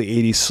 '70s, early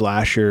 '80s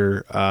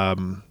slasher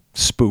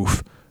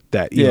spoof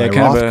that Eli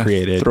Roth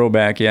created.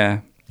 Throwback, yeah.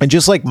 And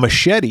just like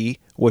Machete,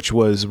 which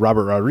was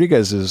Robert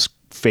Rodriguez's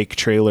fake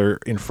trailer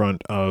in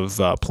front of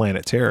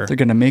Planet Terror. They're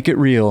going to make it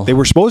real. They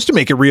were supposed to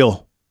make it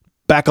real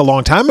back a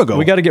long time ago.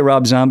 We got to get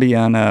Rob Zombie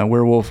on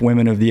Werewolf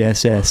Women of the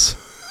SS.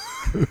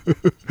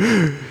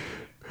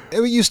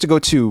 We used to go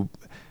to,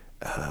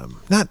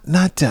 not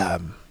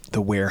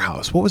the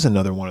Warehouse. What was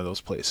another one of those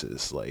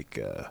places? Like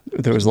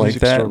there was like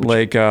that,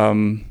 like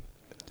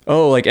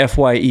like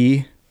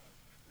FYE.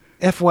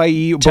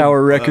 FYE.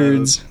 Tower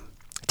Records.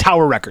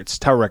 Tower Records.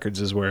 Tower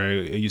Records is where I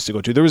used to go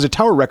to. There was a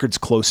Tower Records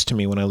close to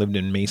me when I lived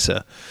in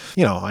Mesa.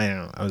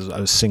 I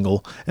was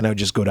single, and I would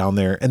just go down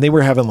there, and they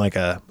were having like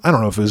I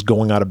don't know if it was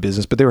going out of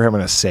business, but they were having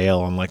a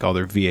sale on like all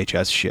their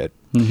VHS shit.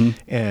 Mm-hmm.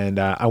 And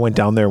I went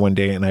down there one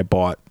day and I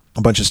bought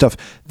a bunch of stuff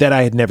that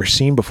I had never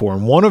seen before.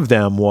 And one of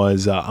them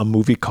was a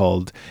movie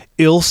called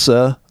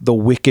Ilsa the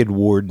Wicked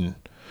Warden.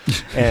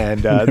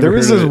 And there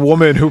was this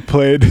woman who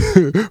played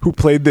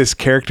this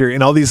character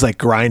in all these like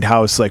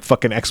Grindhouse like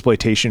fucking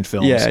exploitation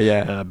films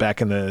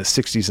back in the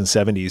 60s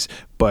and 70s,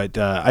 but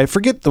I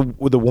forget the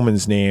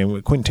woman's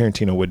name. Quentin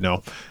Tarantino would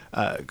know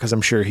because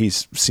I'm sure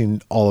he's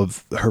seen all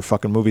of her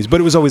fucking movies, but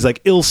it was always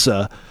like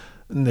Ilsa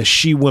the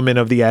she-woman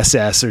of the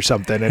SS or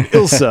something, and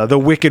Ilsa, the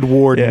wicked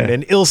warden,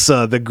 and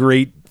Ilsa, the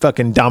great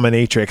fucking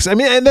dominatrix. I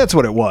mean, and that's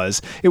what it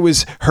was. It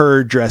was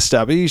her dressed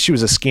up. She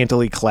was a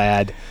scantily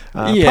clad,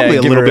 probably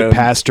a little bit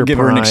past her prime. Give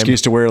her an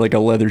excuse to wear like a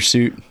leather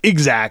suit.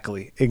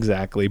 Exactly.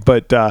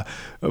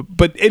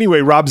 But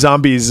anyway, Rob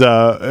Zombie's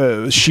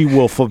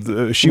she-wolf of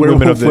the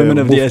she-woman of the women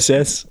of the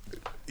SS.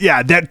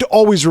 Yeah, that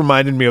always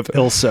reminded me of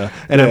Ilsa,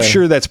 and I'm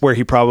sure that's where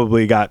he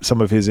probably got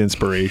some of his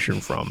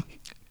inspiration from.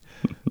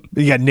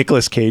 You got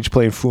Nicolas Cage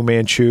playing Fu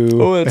Manchu.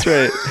 Oh, that's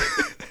right.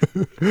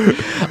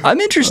 I'm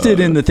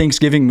interested in the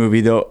Thanksgiving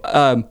movie, though.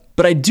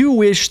 But I do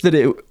wish that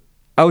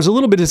I was a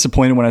little bit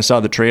disappointed when I saw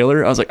the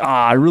trailer. I was like,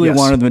 I really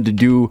wanted them to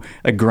do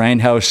a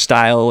Grindhouse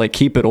style, like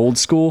keep it old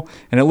school.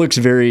 And it looks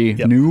very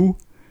new.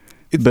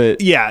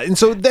 But yeah, and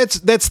so that's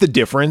the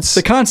difference.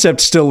 The concept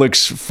still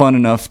looks fun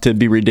enough to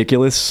be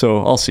ridiculous,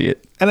 so I'll see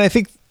it. And I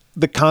think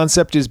the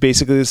concept is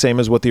basically the same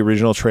as what the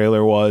original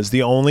trailer was.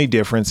 The only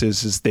difference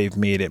is they've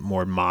made it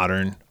more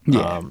modern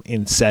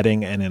in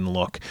setting and in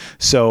look.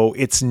 So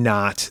it's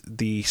not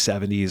the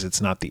 70s, it's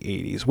not the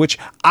 80s, which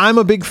I'm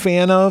a big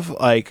fan of.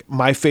 Like,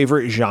 my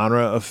favorite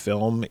genre of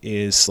film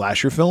is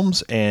slasher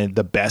films, and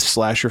the best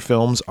slasher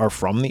films are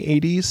from the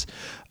 80s.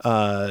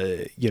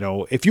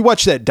 If you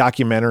watch that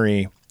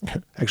documentary,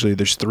 actually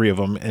there's 3 of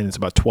them and it's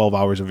about 12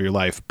 hours of your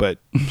life, but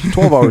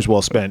 12 hours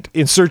well spent.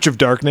 In Search of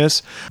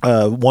Darkness,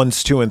 1,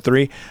 2, and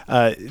 3,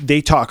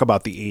 they talk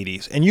about the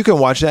 80s, and you can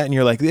watch that and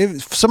you're like,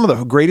 some of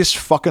the greatest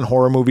fucking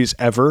horror movies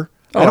ever.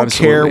 I don't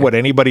care what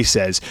anybody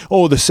says.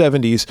 Oh, the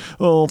 70s.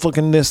 Oh,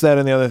 fucking this, that,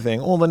 and the other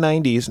thing. Oh, the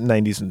 90s.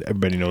 90s,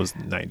 everybody knows the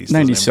 90s.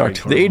 90s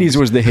sucked. The 80s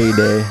was the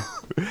heyday.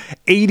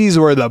 80s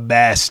were the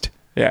best.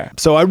 Yeah.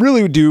 So I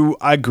really do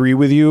agree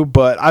with you,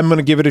 but I'm going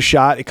to give it a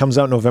shot. It comes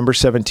out November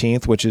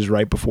 17th, which is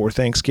right before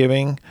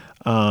Thanksgiving.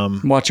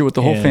 Watch it with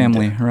the whole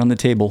family around the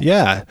table.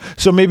 Yeah.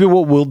 So maybe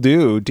what we'll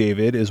do,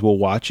 David, is we'll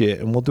watch it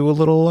and we'll do a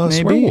little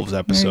Swearwolves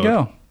episode. There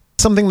you go.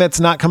 Something that's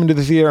not coming to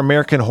the theater,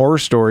 American Horror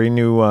Story,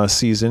 new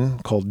season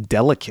called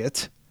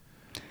Delicate.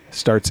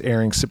 Starts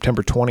airing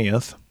September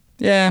 20th.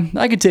 Yeah,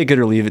 I could take it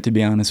or leave it, to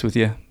be honest with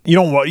you. You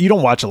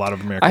don't watch a lot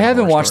of American Horror Story. I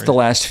haven't watched the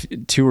last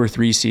 2 or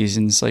 3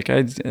 seasons. Like,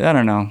 I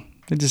don't know.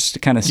 It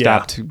just kind of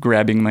stopped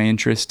grabbing my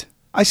interest.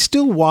 I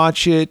still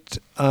watch it.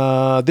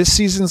 This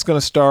season's going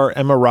to star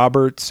Emma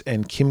Roberts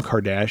and Kim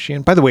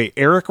Kardashian. By the way,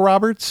 Eric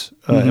Roberts,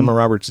 Emma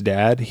Roberts'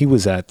 dad, he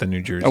was at the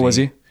New Jersey was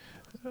he?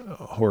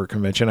 Horror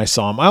Convention. I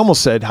saw him. I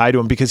almost said hi to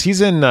him because he's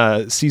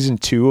in season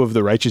 2 of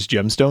The Righteous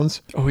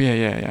Gemstones. Oh,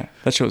 yeah.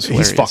 That show's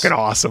hilarious. He's fucking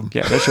awesome.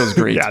 Yeah, that show's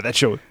great. Yeah, that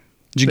show.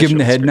 Did you give him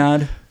the head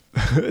nod?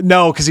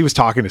 No, because he was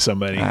talking to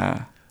somebody.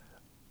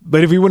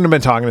 But if he wouldn't have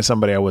been talking to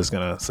somebody, I was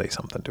going to say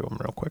something to him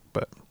real quick,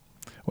 but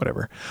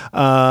whatever.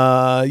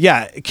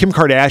 Kim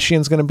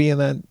Kardashian's going to be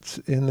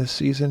in this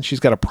season. She's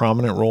got a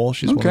prominent role.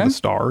 She's one of the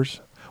stars,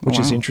 which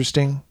is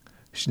interesting.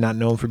 She's not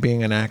known for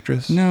being an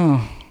actress.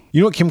 No.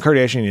 You know what Kim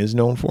Kardashian is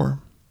known for?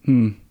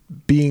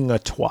 Being a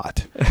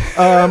twat.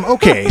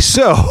 Okay,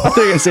 so I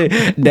think I say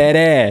that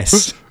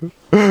ass.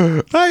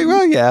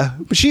 Well, yeah,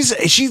 but she's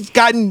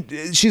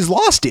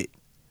lost it.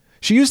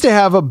 She used to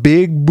have a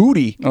big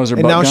booty,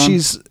 and now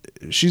gone?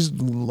 she's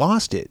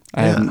lost it.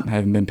 I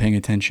haven't been paying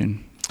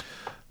attention.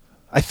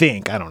 I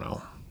don't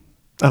know.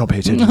 I don't pay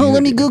attention. Oh,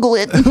 let me Google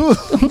it.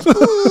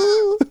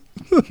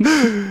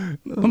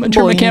 I'm gonna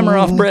turn my camera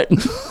off, Brett.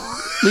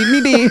 Leave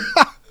me be.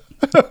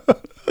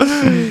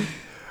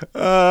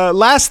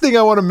 Last thing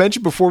I want to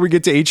mention before we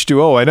get to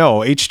H2O. I know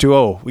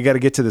H2O. We got to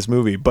get to this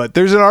movie, but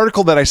there's an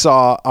article that I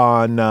saw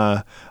on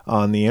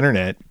the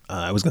internet.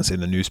 I was going to say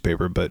the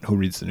newspaper, but who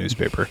reads the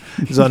newspaper?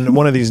 It's on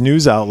one of these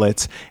news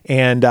outlets,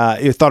 and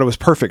I thought it was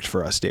perfect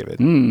for us, David.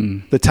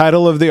 The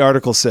title of the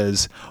article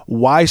says,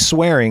 "Why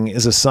Swearing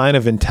is a Sign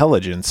of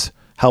Intelligence,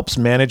 Helps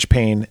Manage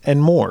Pain,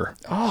 and More."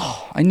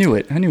 Oh, I knew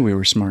it. I knew we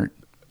were smart.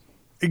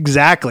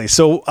 Exactly.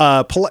 So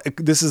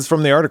this is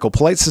from the article.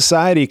 Polite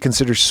society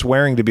considers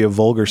swearing to be a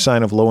vulgar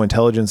sign of low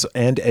intelligence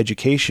and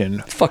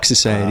education. Fuck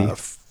society.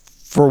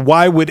 For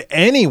why would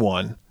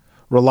anyone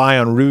rely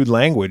on rude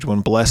language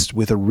when blessed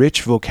with a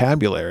rich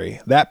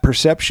vocabulary? That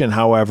perception,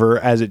 however,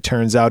 as it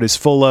turns out, is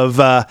full of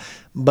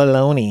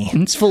baloney.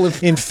 It's full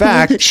of... In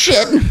fact...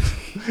 Shit.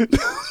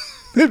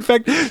 In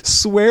fact,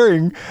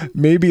 swearing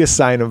may be a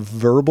sign of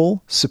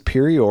verbal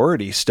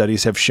superiority,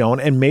 studies have shown,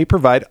 and may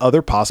provide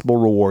other possible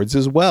rewards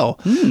as well.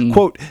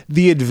 Quote,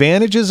 "The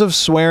advantages of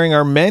swearing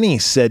are many,"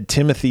 said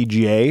Timothy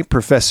Jay,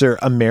 professor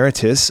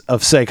emeritus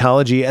of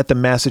psychology at the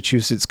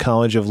Massachusetts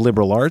College of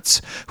Liberal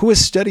Arts, who has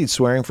studied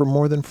swearing for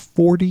more than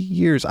 40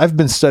 years. I've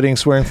been studying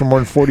swearing for more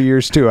than 40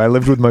 years, too. I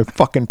lived with my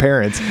fucking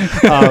parents.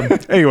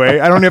 Anyway,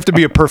 I don't have to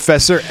be a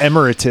professor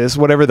emeritus,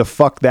 whatever the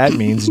fuck that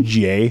means,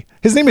 Jay.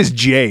 His name is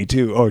Jay,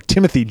 too, or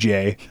Timothy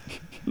J.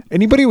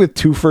 Anybody with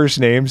 2 first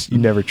names, you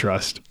never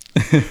trust.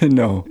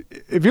 No.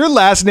 If your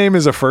last name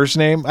is a first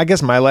name, I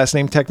guess my last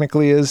name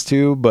technically is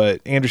too, but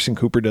Anderson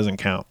Cooper doesn't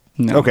count.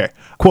 No. Okay.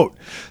 Quote,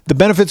 "The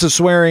benefits of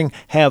swearing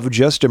have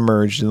just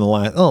emerged in the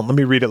last..." Oh, let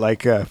me read it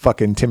like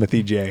fucking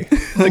Timothy J.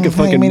 Like a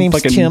fucking... My name's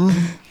fucking, Tim.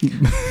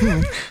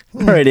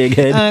 All right,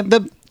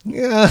 egghead.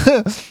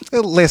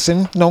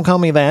 Listen, don't call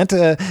me that.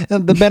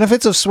 The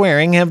benefits of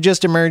swearing have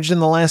just emerged in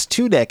the last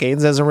 2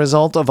 decades as a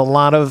result of a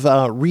lot of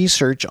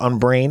research on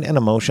brain and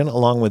emotion,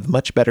 along with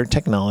much better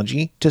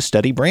technology to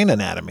study brain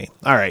anatomy.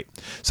 All right.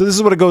 So this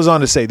is what it goes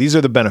on to say. These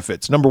are the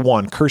benefits. Number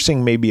 1,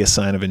 cursing may be a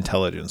sign of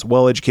intelligence.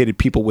 Well-educated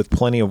people with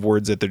plenty of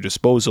words at their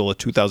disposal, a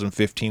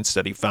 2015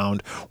 study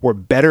found, were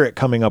better at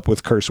coming up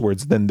with curse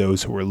words than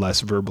those who were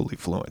less verbally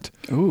fluent.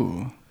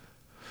 Ooh.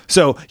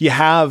 So you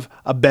have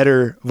a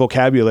better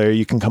vocabulary.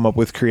 You can come up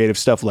with creative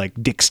stuff like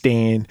dick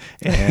stain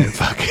and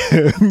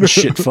fucking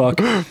Shit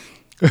fuck.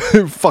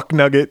 fuck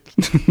nugget.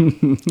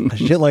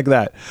 Shit like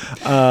that.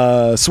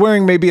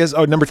 Swearing maybe as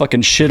number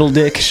Fucking shittle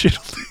dick.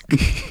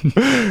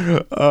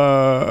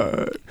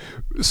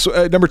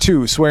 Number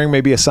 2, swearing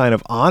may be a sign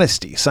of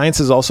honesty. Science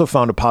has also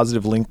found a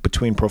positive link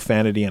between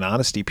profanity and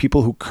honesty.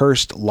 People who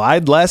cursed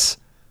lied less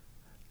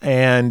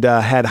and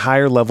had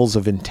higher levels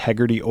of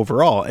integrity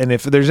overall. And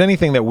if there's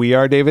anything that we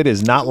are, David,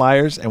 is not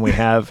liars, and we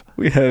have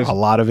a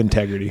lot of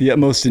integrity. The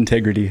utmost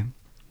integrity.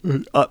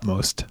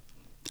 Utmost.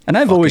 And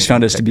I've always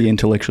found us to be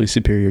intellectually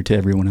superior to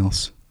everyone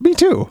else. Me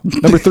too.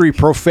 Number 3,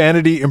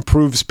 profanity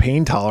improves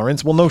pain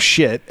tolerance. Well, no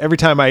shit. Every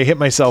time I hit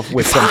myself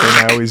with something,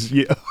 I always...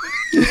 Yeah.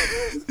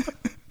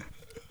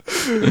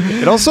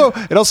 It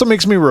also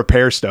makes me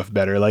repair stuff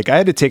better. Like, I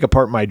had to take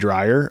apart my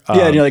dryer.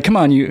 Yeah, and you're like, come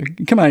on, you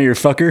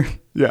fucker.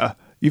 Yeah.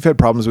 You've had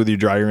problems with your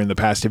dryer in the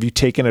past. Have you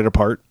taken it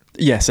apart?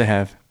 Yes, I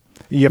have.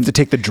 You have to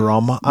take the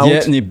drum out?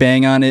 Yeah, and you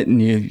bang on it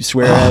and you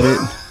swear at it.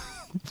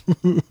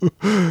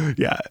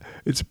 Yeah,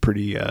 it's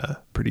pretty...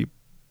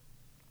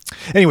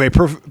 Anyway,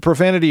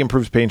 profanity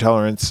improves pain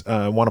tolerance.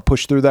 Want to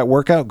push through that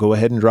workout? Go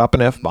ahead and drop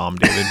an F-bomb,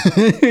 David.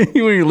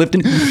 When you're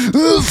lifting. Fuck!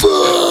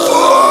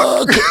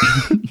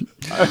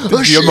 I'm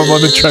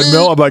on the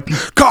treadmill. I'm like,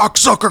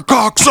 cocksucker,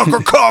 cocksucker,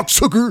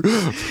 cocksucker.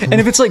 And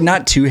if it's like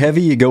not too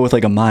heavy, you go with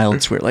like a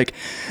mild swear, like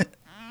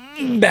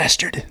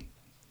bastard.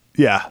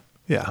 Yeah,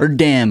 yeah. Or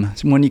damn,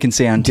 it's one you can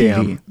say on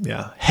TV.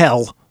 Yeah.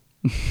 Hell.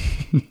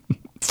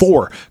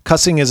 4,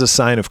 cussing is a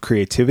sign of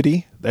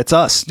creativity. That's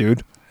us,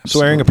 dude.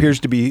 Swearing appears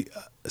to be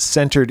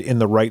centered in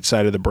the right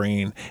side of the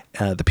brain,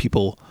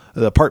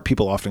 the part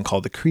people often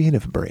call the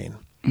creative brain.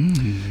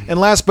 And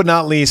last but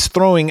not least,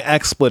 throwing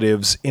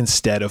expletives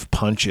instead of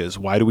punches.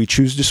 Why do we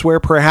choose to swear?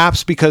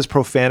 Perhaps because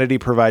profanity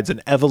provides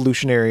an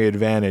evolutionary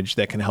advantage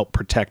that can help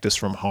protect us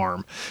from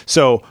harm.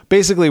 So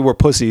basically, we're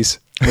pussies.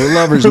 We're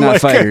lovers, not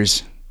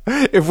fighters.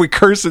 If we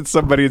curse at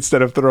somebody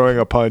instead of throwing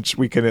a punch,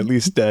 we can at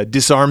least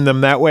disarm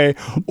them that way,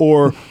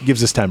 or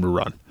gives us time to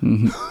run.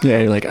 Mm-hmm. Yeah,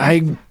 you're like,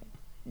 I'm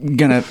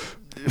gonna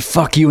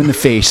fuck you in the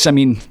face. I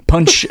mean,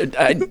 punch.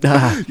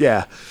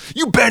 Yeah.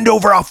 You bend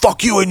over, I'll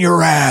fuck you in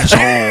your asshole.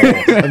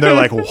 And they're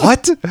like,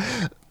 what?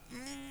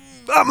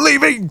 I'm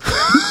leaving.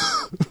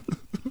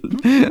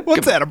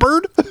 What's that, a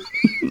bird?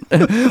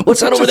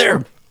 What's that over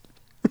there?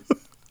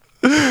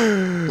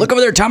 Look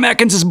over there. Tom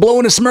Atkins is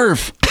blowing a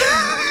Smurf.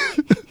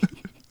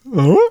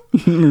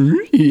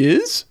 He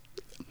is?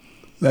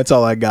 That's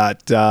all I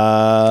got.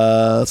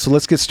 So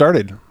let's get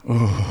started.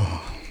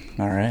 Oh,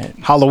 all right.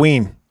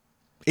 Halloween.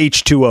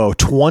 H2O,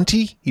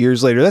 20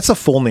 years later. That's the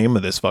full name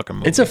of this fucking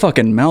movie. It's a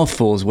fucking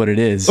mouthful is what it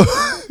is.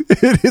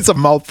 It's a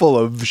mouthful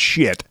of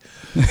shit.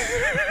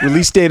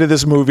 Release date of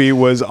this movie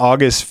was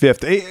August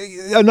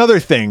 5th. Another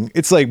thing,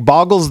 it's like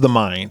boggles the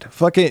mind.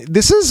 Fucking,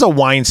 this is a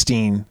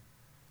Weinstein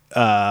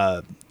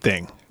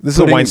thing. This is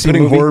a Weinstein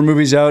putting movie. Horror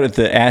movies out at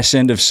the ass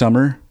end of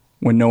summer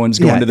when no one's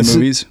going to the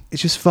movies.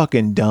 It's just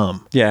fucking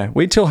dumb. Yeah,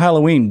 wait till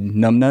Halloween,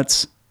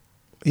 numbnuts.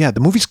 Yeah,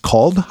 the movie's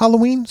called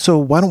Halloween, so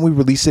why don't we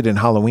release it in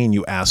Halloween,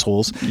 you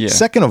assholes? Yeah.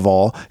 Second of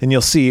all, and you'll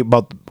see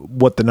about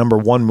what the number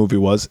 1 movie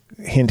was.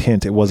 Hint,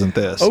 hint, it wasn't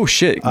this. Oh,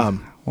 shit.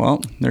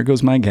 Well, there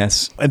goes my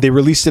guess. And they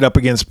released it up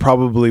against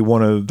probably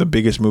one of the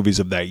biggest movies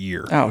of that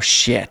year. Oh,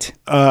 shit.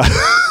 But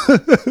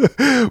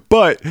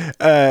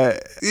the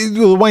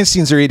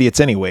Weinsteins are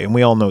idiots anyway, and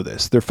we all know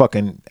this. They're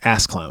fucking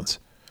ass clowns.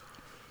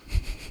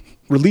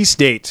 Release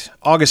date,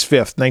 August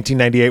 5th,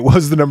 1998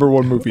 was the number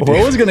 1 movie. Well,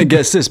 I was going to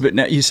guess this, but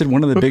now you said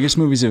one of the biggest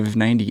movies of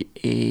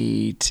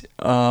 98.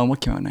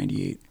 What came out in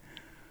 98?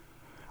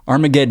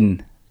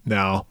 Armageddon.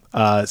 No.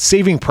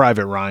 Saving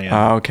Private Ryan.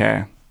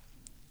 Okay.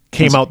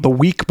 Came out the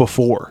week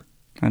before.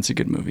 That's a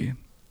good movie.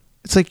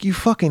 It's like, you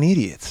fucking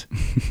idiots.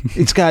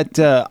 It's got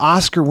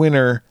Oscar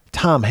winner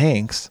Tom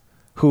Hanks,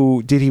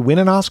 who, did he win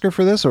an Oscar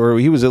for this? Or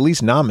he was at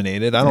least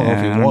nominated. I don't know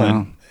if he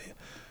won.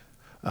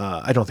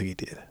 I don't think he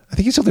did. I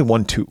think he's only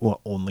won 2.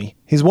 Well, only.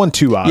 He's won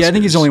 2 Oscars. Yeah, I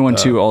think he's only won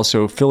 2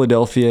 also.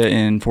 Philadelphia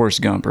and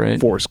Forrest Gump, right?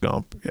 Forrest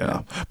Gump,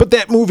 yeah. But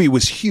that movie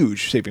was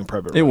huge, Saving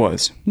Private Ryan. It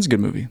was. It's a good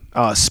movie.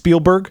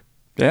 Spielberg.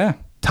 Yeah.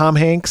 Tom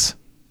Hanks.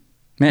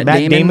 Matt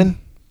Damon.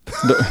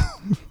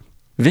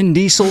 Vin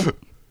Diesel.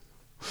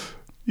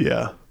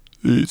 Yeah.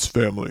 It's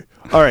family.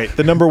 All right.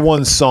 The number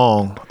 1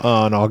 song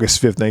on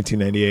August 5th,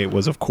 1998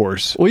 was, of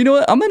course. Well, you know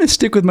what? I'm going to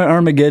stick with my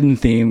Armageddon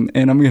theme,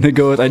 and I'm going to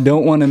go with I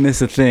Don't Want to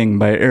Miss a Thing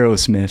by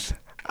Aerosmith.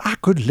 I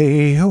could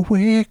lay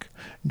awake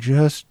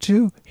just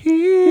to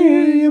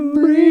hear you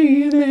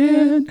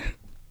breathing.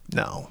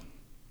 No.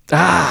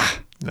 Ah.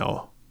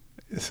 No.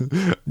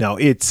 No,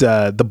 it's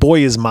The Boy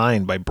Is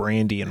Mine by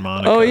Brandy and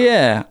Monica. Oh,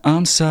 yeah.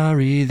 I'm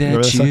sorry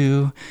Remember that that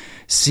you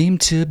seem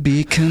to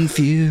be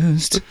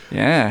confused.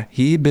 Yeah,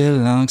 he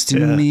belongs to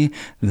me.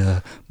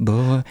 The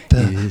boy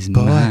is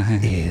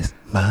mine. Is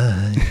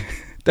mine.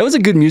 That was a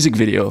good music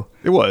video.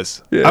 It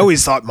was. Yeah. I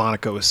always thought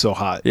Monica was so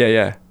hot.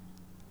 Yeah.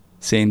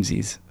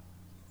 Samesies.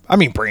 I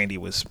mean, Brandy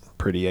was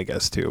pretty, I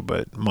guess, too,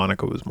 but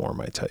Monica was more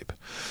my type.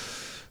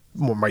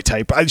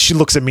 She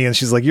looks at me and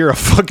she's like, "You're a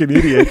fucking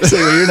idiot." So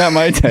you're not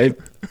my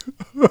type.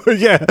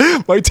 Yeah,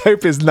 my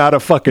type is not a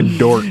fucking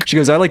dork. She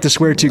goes, "I like to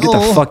swear too. Get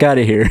the fuck out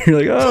of here." You're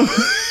like, "Oh,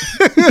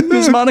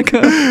 Miss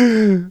Monica."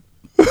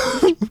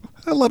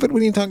 I love it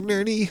when you talk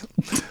dirty.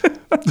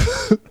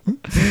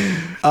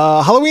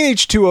 Halloween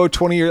H2O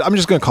 20 years. I'm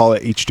just going to call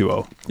it H2O.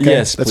 Okay?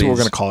 Yes, that's what we're please.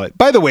 going to call it.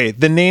 By the way,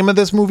 the name of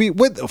this movie,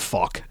 what the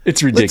fuck?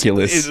 It's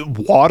ridiculous. Is it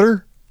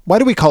water? Why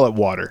do we call it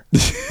water?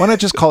 Why not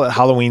just call it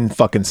Halloween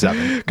fucking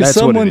 7? Because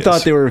someone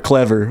thought they were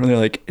clever. And they're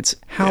like, it's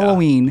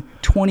Halloween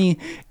 20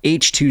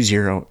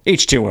 H20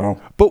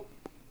 H2O.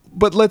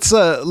 But let's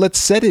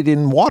set it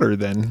in water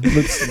then.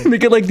 Let's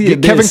Make it like the get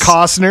Abyss. Kevin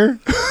Costner.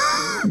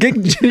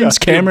 Get James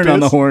Cameron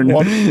on the Abyss. horn.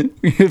 Water.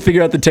 We gotta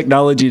figure out the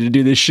technology to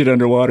do this shit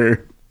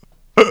underwater.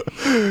 Okay,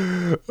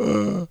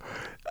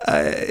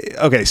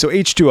 so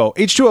H2O.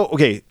 H2O,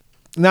 okay.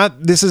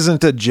 This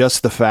isn't a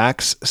just the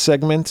facts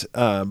segment,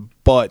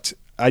 but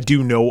I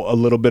do know a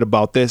little bit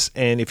about this.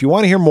 And if you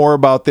want to hear more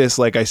about this,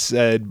 like I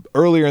said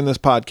earlier in this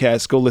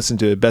podcast, go listen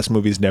to Best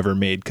Movies Never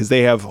Made, because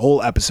they have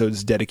whole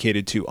episodes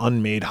dedicated to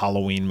unmade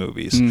Halloween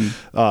movies.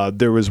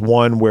 There was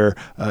one where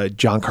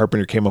John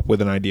Carpenter came up with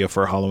an idea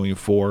for Halloween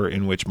 4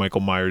 in which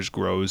Michael Myers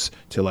grows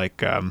to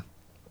like a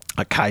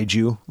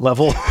kaiju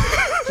level.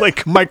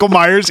 Like Michael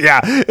Myers. Yeah.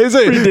 It's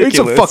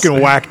a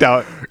fucking whacked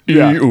out.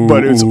 Yeah,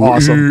 but it's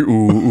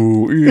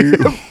awesome.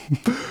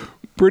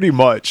 Pretty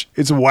much.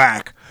 It's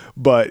whack.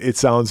 But it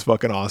sounds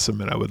fucking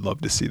awesome, and I would love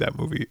to see that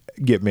movie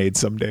get made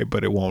someday,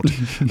 but it won't.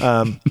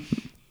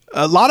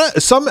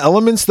 Some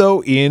elements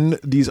though in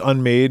these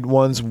unmade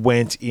ones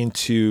went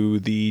into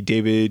the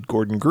David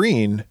Gordon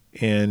Green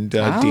and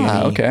Danny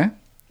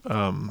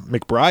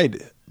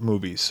McBride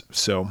movies.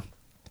 So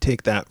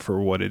take that for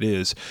what it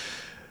is.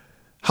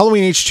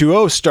 Halloween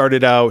H2O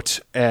started out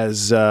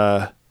as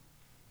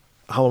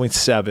Halloween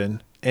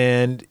 7,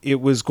 and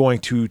it was going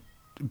to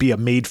be a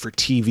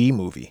made-for-TV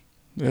movie.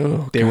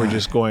 Oh, they were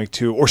just going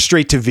to, or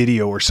straight to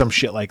video or some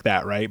shit like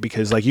that, right?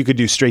 Because like you could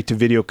do straight to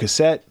video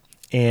cassette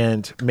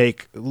and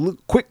make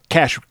quick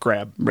cash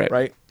grab,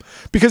 right?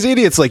 Because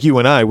idiots like you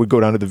and I would go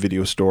down to the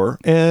video store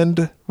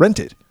and rent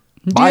it.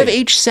 Do you have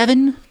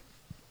H7?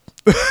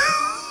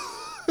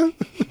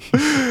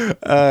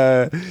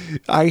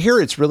 I hear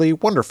it's really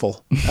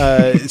wonderful.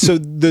 So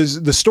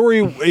the story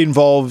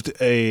involved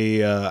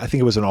I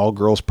think it was an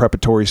all-girls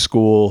preparatory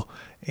school,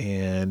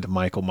 and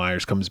Michael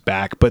Myers comes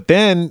back. But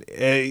then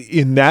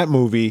in that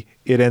movie,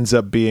 it ends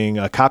up being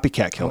a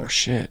copycat killer. Oh,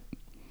 shit.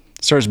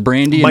 Stars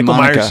Brandy and Michael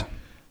Monica.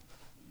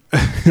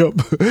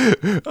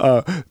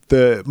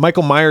 The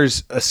Michael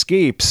Myers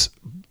escapes,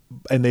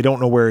 and they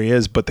don't know where he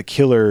is, but the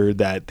killer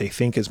that they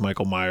think is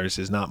Michael Myers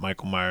is not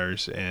Michael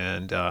Myers,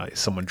 and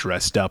someone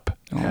dressed up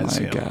as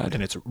him. God.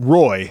 And it's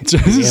Roy.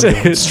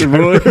 It's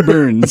Roy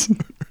Burns.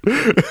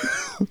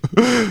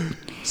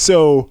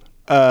 So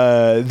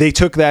they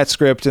took that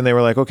script and they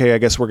were like, okay, I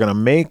guess we're going to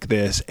make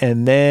this.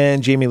 And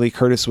then Jamie Lee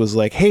Curtis was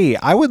like, hey,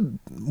 I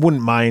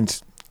wouldn't mind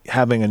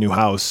having a new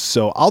house,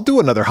 so I'll do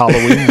another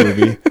Halloween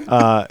movie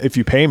if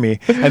you pay me.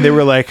 And they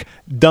were like,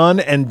 done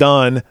and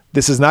done.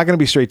 This is not going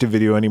to be straight to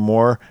video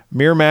anymore.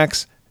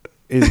 Miramax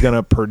is going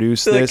to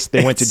produce this.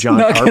 They went to John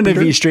Carpenter. It's not going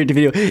to be straight to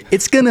video.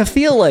 It's going to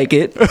feel like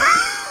it,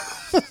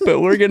 but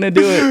we're going to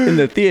do it in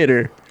the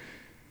theater.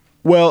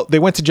 Well, they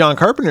went to John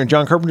Carpenter, and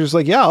John Carpenter's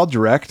like, yeah, I'll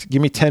direct.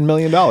 Give me $10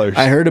 million.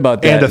 I heard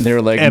about that, and they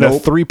were like, and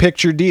nope. a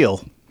 3-picture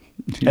deal.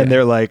 Yeah. And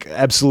they're like,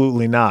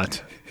 absolutely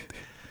not.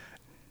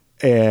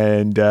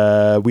 And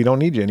we don't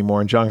need you anymore.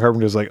 And John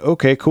Carpenter's like,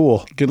 okay,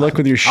 cool. Good luck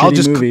with your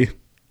shitty movie.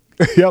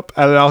 Yep.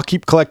 And I'll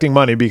keep collecting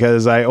money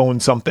because I own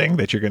something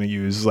that you're going to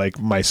use, like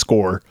my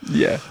score.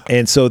 Yeah.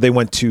 And so they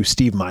went to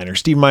Steve Miner.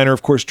 Steve Miner,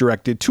 of course,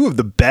 directed 2 of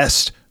the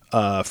best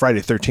Friday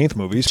the 13th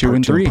movies. 2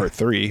 and 3. Part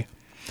 3.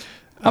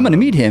 I'm going to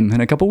meet him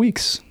in a couple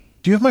weeks.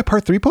 Do you have my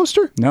Part 3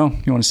 poster? No.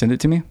 You want to send it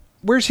to me?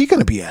 Where's he going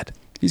to be at?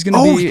 He's going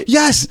to be...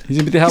 yes. He's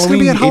going to be the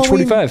Halloween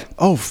H45.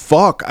 Oh,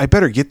 fuck. I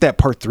better get that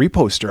Part 3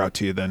 poster out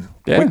to you then.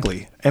 Yeah.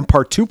 Quickly. And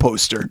Part 2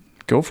 poster.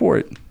 Go for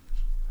it.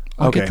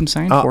 I'll get them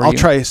signed for you. I'll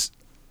try...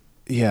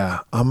 Yeah,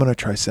 I'm going to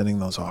try sending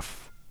those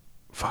off.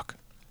 Fuck.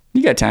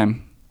 You got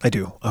time. I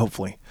do,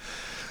 hopefully.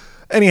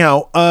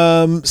 Anyhow,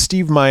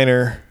 Steve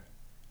Miner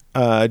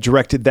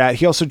directed that.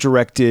 He also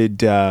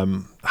directed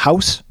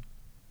House.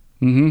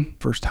 Mm-hmm.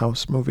 First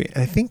House movie.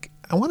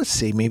 I want to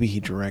say maybe he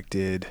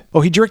directed...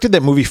 Oh, he directed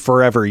that movie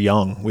Forever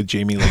Young with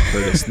Jamie Lee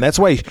Curtis. And that's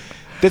why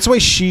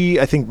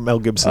I think Mel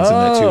Gibson's in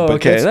that too. But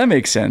okay, that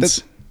makes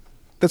sense.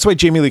 That's why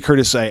Jamie Lee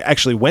Curtis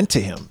actually went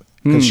to him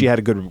because she had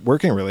a good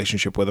working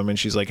relationship with him, and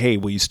she's like, "Hey,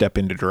 will you step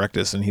in to direct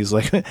this?" And he's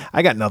like,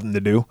 "I got nothing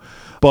to do."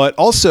 But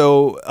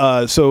also,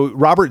 so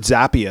Robert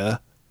Zappia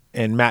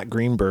and Matt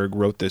Greenberg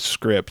wrote this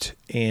script,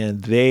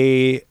 and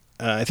they,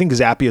 I think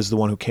Zappia is the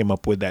one who came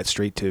up with that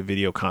straight to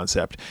video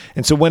concept.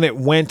 And so when it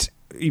went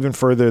even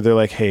further, they're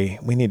like, "Hey,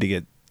 we need to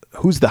get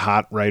who's the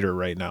hot writer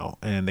right now?"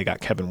 And they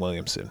got Kevin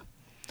Williamson,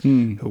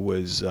 who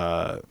was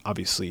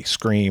obviously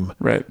Scream.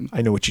 Right.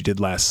 I Know What You Did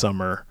Last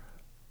Summer.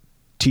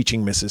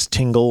 Teaching Mrs.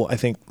 Tingle, I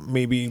think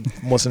maybe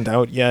wasn't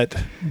out yet,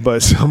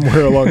 but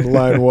somewhere along the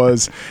line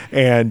was,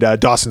 and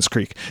Dawson's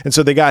Creek. And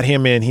so they got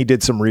him in. He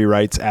did some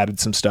rewrites, added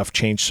some stuff,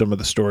 changed some of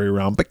the story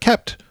around, but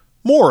kept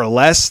more or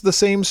less the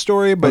same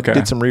story, but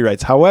did some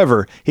rewrites.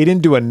 However, he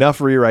didn't do enough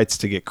rewrites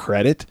to get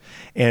credit.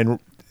 And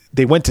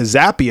they went to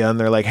Zappia and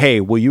they're like,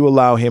 "Hey, will you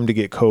allow him to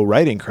get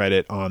co-writing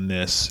credit on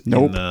this?"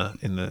 Nope.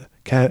 And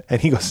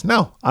he goes,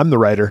 "No, I'm the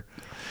writer."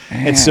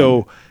 Man. And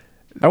so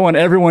I want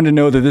everyone to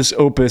know that this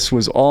opus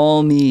was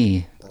all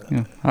me.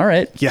 Yeah. All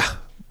right. yeah.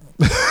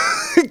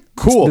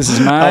 Cool. This is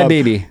my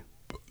baby.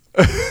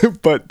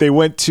 But they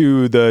went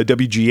to the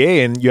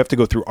WGA, and you have to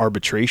go through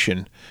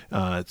arbitration.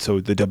 So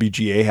the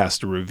WGA has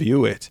to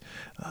review it.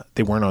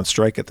 They weren't on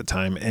strike at the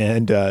time,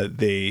 and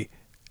they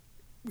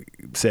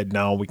said,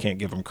 "No, we can't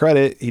give him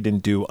credit. He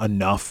didn't do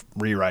enough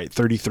rewrite.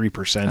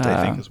 33%,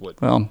 I think, is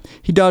what." Well,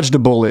 he dodged a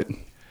bullet.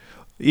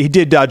 He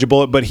did dodge a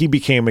bullet, but he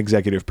became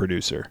executive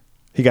producer.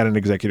 He got an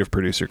executive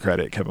producer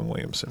credit, Kevin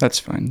Williamson. That's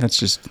fine. That's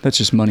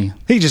just money.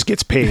 He just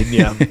gets paid,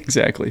 yeah.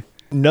 Exactly.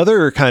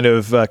 Another kind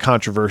of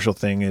controversial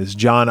thing is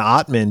John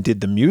Ottman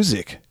did the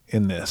music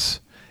in this.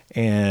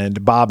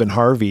 And Bob and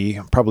Harvey,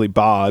 probably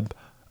Bob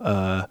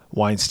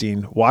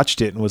Weinstein,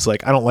 watched it and was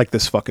like, "I don't like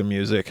this fucking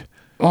music."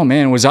 Oh,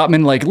 man. Was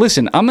Ottman like,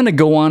 "Listen, I'm going to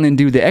go on and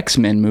do the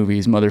X-Men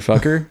movies,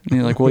 motherfucker"? And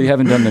you're like, "Well, you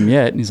haven't done them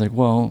yet." And he's like,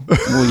 well,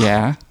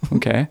 yeah.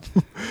 Okay.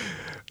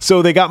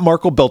 So they got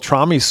Marco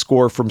Beltrami's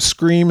score from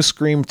Scream,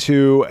 Scream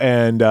 2,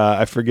 and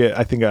I forget.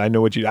 I don't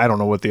know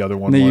what the other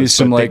one was. They used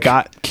some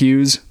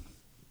cues.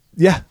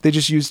 Yeah, they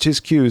just used his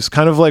cues,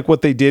 kind of like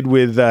what they did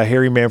with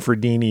Harry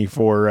Manfredini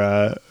for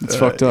it's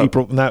fucked up. It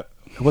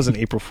wasn't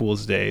April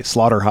Fool's Day.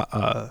 One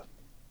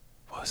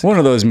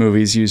of those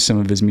movies used some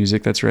of his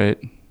music. That's right.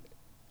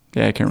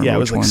 Yeah, I can't remember. Yeah, it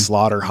was which like one.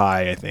 Slaughter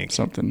High, I think.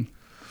 Something.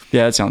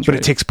 Yeah, that sounds but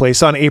right. It takes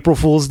place on April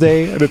Fool's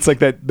Day, and it's like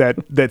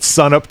that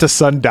sun up to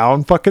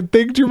sundown fucking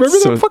thing. Do you remember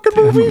that fucking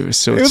movie? That movie was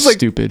so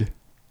stupid.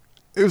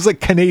 It was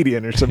like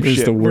Canadian or some shit. It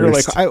was the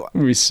worst. We were like,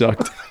 we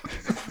sucked.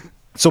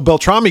 So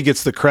Beltrami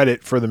gets the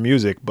credit for the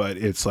music, but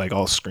it's like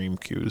all Scream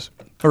cues.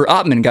 Or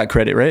Ottman got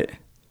credit, right?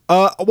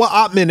 Well,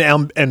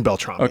 Ottman and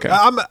Beltrami. Okay.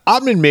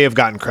 Ottman may have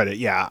gotten credit.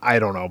 Yeah, I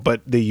don't know.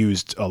 But they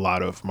used a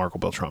lot of Marco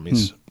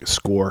Beltrami's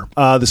score.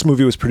 This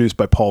movie was produced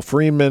by Paul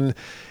Freeman.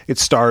 It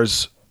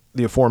stars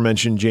the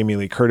aforementioned Jamie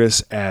Lee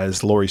Curtis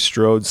as Laurie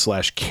Strode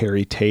 /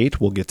 Carrie Tate.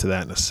 We'll get to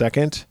that in a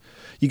second.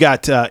 You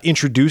got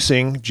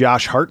introducing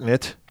Josh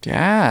Hartnett.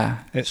 Yeah.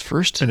 His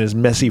first. And his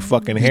messy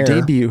fucking hair.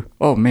 Debut.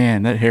 Oh,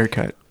 man, that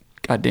haircut.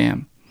 God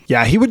damn.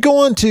 Yeah, he would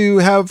go on to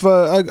have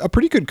a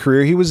pretty good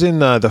career. He was in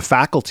The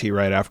Faculty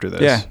right after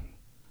this. Yeah.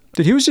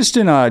 He was just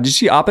in, did you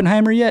see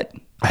Oppenheimer yet?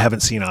 I haven't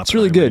seen Oppenheimer. It's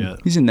really good. Yet.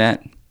 He's in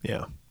that.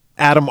 Yeah.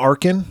 Adam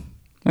Arkin.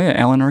 Oh, yeah,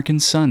 Alan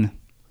Arkin's son.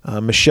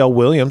 Michelle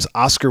Williams,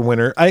 Oscar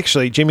winner.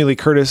 Actually, Jamie Lee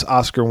Curtis,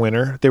 Oscar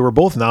winner. They were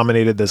both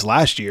nominated this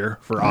last year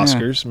for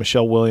Oscars.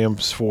 Michelle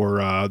Williams for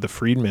The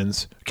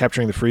Freedmans,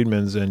 Capturing the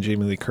Freedmans, and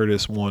Jamie Lee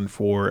Curtis won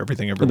for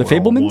Everything Everywhere The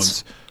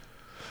Fablemans?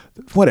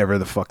 Whatever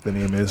the fuck the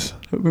name is.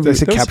 Did I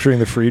say Capturing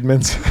the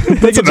Freedmans?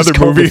 That's another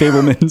movie. The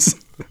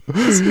Fablemans.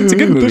 It's a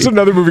good movie. There's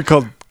another movie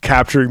called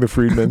Capturing the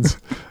Freedmans.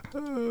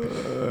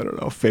 I don't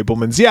know.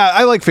 Fablemans. Yeah,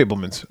 I like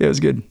Fablemans. Yeah, it was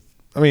good.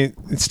 I mean,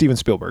 it's Steven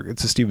Spielberg.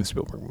 It's a Steven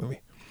Spielberg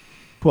movie.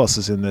 Who else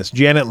is in this?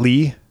 Janet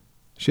Leigh.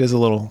 She has a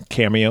little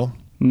cameo.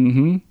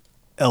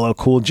 Mm-hmm. LL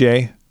Cool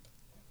J.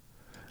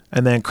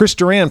 And then Chris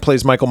Duran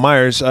plays Michael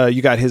Myers.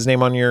 You got his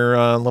name on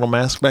your little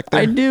mask back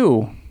there? I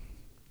do.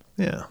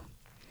 Yeah.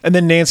 And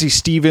then Nancy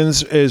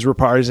Stevens is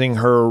reprising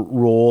her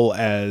role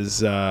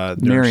as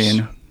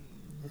Marion.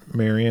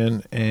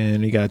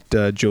 And you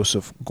got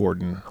Joseph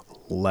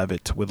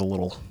Gordon-Levitt with a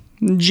little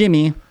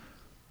Jimmy.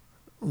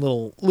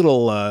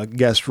 Little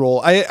guest role.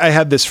 I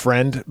had this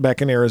friend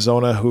back in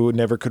Arizona who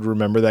never could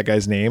remember that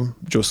guy's name,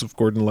 Joseph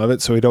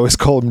Gordon-Levitt, so he'd always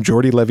call him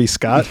Geordie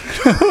Levy-Scott.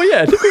 Oh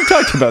yeah, I think we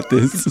talked about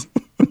this.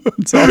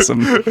 It's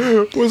awesome.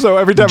 So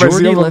every time Geordie I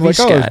see him, I'm like,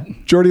 Levy-Scott. "Oh,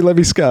 Geordie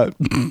Levy-Scott."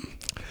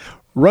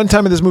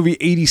 Runtime of this movie,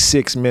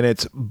 86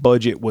 minutes.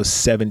 Budget was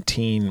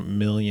 $17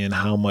 million.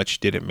 How much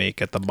did it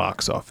make at the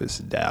box office,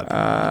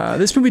 Dad?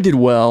 This movie did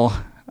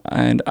well,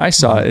 and I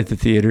saw it at the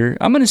theater.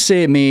 I'm going to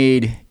say it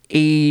made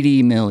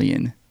 $80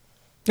 million.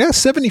 Yeah,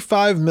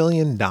 $75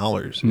 million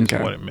is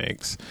what it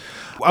makes.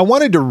 I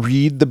wanted to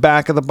read the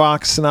back of the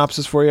box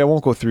synopsis for you. I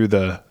won't go through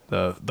the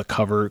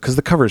cover, because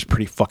the cover is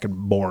pretty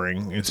fucking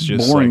boring. It's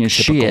just boring like as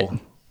typical, shit.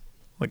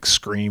 like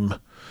Scream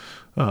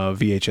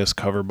VHS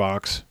cover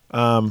box.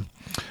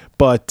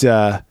 But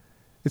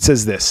it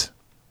says this.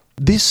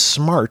 This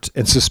smart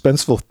and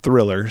suspenseful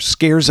thriller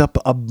scares up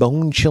a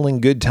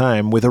bone-chilling good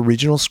time with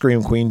original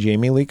Scream Queen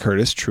Jamie Lee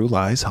Curtis, True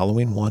Lies,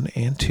 Halloween 1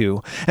 and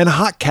 2, and a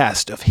hot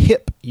cast of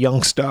hip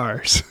young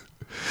stars.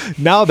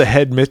 Now the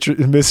head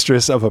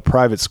mistress of a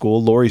private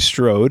school, Laurie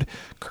Strode,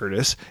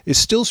 Curtis, is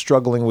still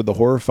struggling with the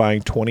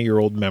horrifying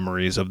 20-year-old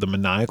memories of the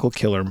maniacal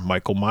killer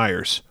Michael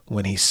Myers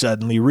when he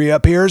suddenly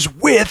reappears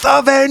with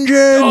a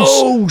vengeance.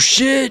 Oh,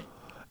 shit.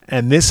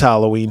 And this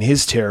Halloween,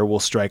 his terror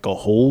will strike a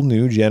whole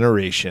new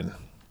generation.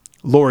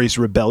 Laurie's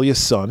rebellious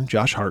son,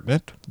 Josh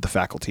Hartnett, the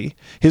faculty,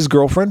 his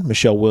girlfriend,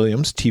 Michelle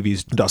Williams,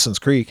 TV's Dawson's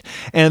Creek,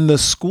 and the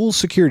school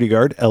security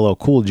guard, LL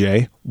Cool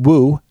J,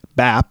 Woo,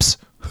 Baps.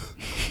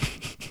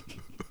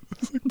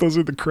 Those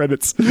are the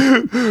credits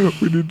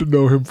we need to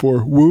know him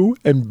for. Woo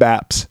and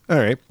Baps. All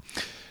right.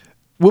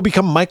 Will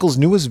become Michael's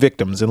newest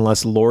victims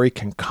unless Laurie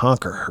can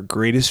conquer her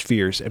greatest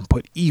fears and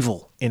put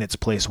evil in its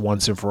place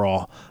once and for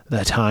all.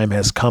 The time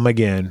has come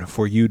again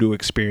for you to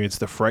experience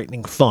the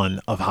frightening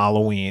fun of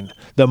Halloween,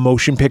 the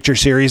motion picture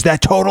series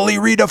that totally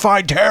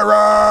redefined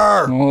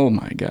terror. Oh,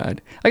 my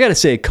God. I got to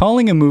say,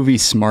 calling a movie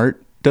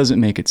smart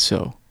doesn't make it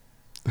so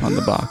on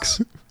the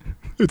box.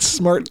 It's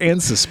smart and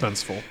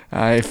suspenseful.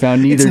 I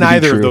found neither. It's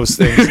neither of those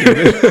things,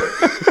 David.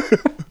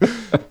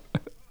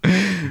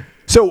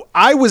 So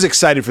I was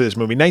excited for this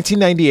movie.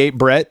 1998,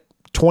 Brett,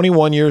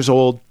 21 years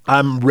old.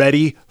 I'm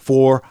ready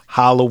for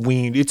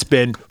Halloween. It's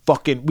been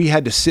fucking, we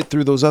had to sit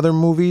through those other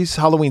movies.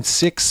 Halloween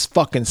 6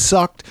 fucking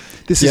sucked.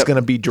 This is going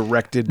to be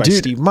directed by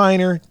Steve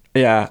Miner.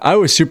 Yeah, I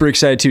was super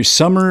excited too.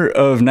 Summer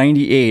of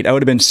 98, I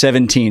would have been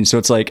 17. So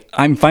it's like,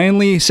 I'm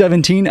finally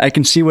 17. I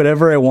can see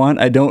whatever I want.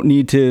 I don't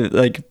need to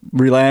like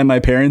rely on my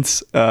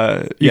parents. You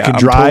can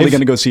drive. I'm totally going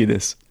to go see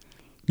this.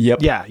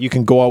 Yep. Yeah, you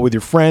can go out with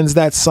your friends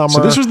that summer.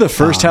 So this was the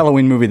first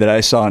Halloween movie that I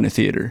saw in a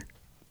theater.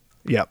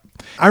 Yep.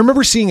 I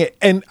remember seeing it,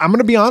 and I'm going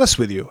to be honest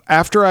with you.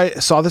 After I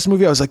saw this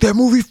movie, I was like, that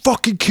movie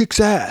fucking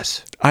kicks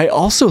ass. I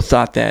also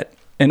thought that.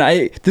 And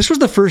this was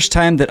the first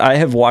time that I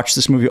have watched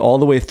this movie all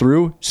the way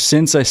through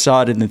since I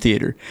saw it in the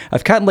theater.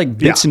 I've gotten like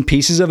bits and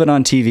pieces of it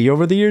on TV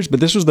over the years,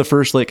 but this was the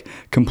first like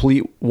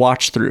complete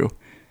watch through.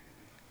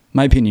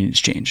 My opinion has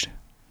changed.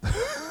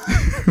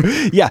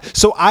 Yeah,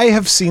 so I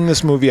have seen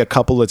this movie a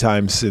couple of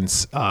times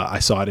since I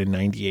saw it in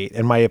 98,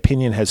 and my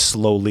opinion has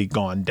slowly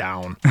gone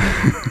down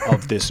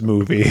of this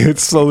movie.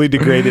 It's slowly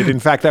degraded. In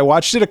fact, I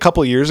watched it a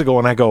couple of years ago,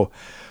 and I go,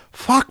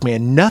 fuck,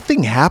 man,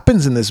 nothing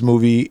happens in this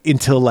movie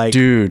until like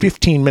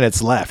 15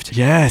 minutes left.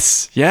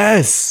 Yes.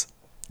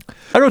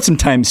 I wrote some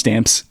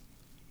timestamps.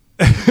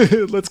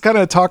 Let's kind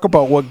of talk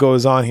about what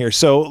goes on here.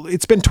 So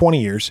it's been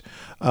 20 years.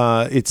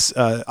 It's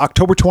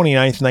October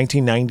 29th,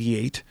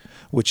 1998.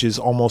 Which is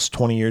almost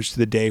 20 years to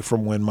the day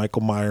from when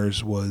Michael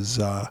Myers was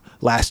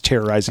last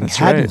terrorizing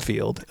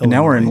Haddonfield, Illinois. And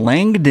now we're in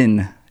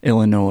Langdon,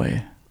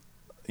 Illinois.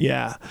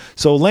 Yeah.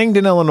 So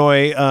Langdon,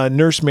 Illinois,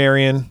 Nurse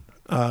Marion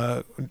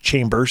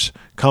Chambers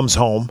comes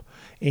home,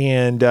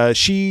 and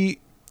we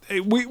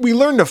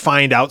learned to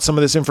find out some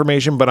of this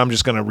information, but I'm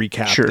just going to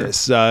recap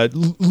this.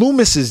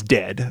 Loomis is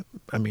dead.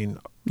 I mean,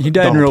 he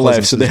died in real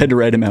life, so they had to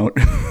write him out.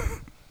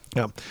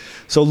 Yeah.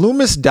 So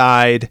Loomis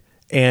died.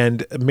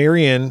 And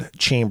Marion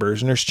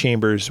Chambers, Nurse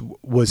Chambers,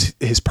 was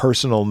his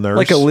personal nurse.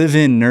 Like a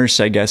live-in nurse,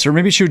 I guess. Or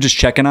maybe she was just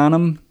checking on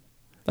him.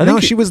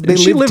 She lived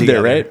together.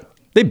 There, right?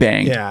 They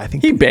banged. Yeah, I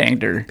think he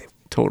banged her.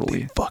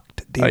 Totally.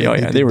 Fucked.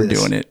 They were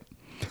doing it.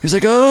 He's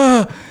like,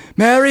 oh,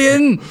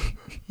 Marion.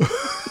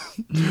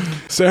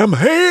 Sam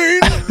Hain.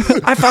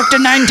 I fucked her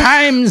 9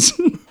 times.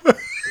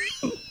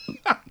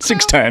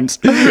 6 times.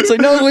 It's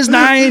like, no, it was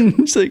 9.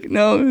 It's like,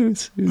 no,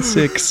 it was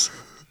 6.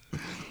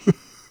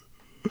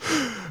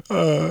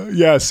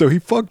 So he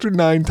fucked her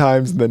 9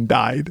 times and then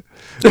died.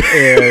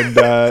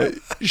 And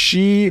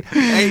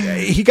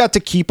he got to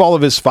keep all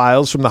of his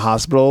files from the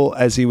hospital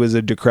as he was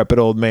a decrepit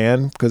old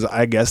man, because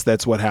I guess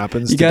that's what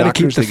happens. You got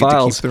to keep the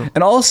files.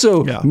 And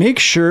also make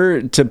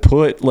sure to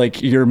put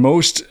like your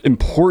most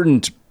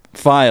important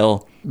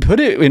file, put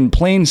it in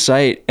plain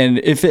sight. And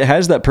if it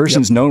has that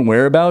person's known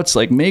whereabouts,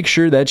 like make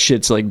sure that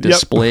shit's like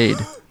displayed.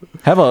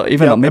 Have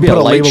maybe a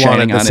light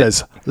shining on it that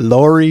says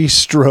Laurie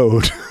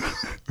Strode.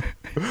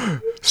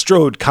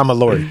 Strode,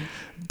 Laurie.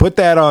 Put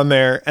that on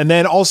there, and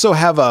then also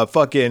have a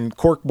fucking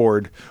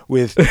corkboard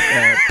with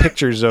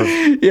pictures of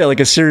like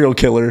a serial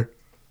killer.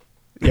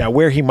 Yeah,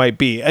 where he might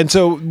be. And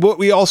so what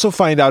we also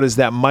find out is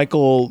that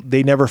Michael,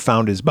 they never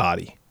found his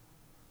body.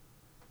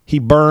 He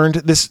burned.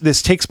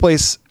 This takes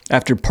place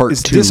after part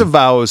 2.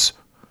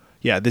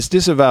 This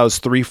disavows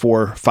 3,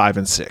 4, 5,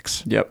 and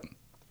 6. Yep.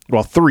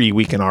 Well, 3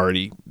 we can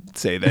already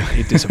say that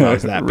it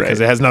disavows that because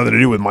it has nothing to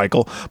do with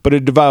Michael, but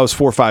it devours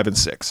 4, 5, and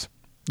 6.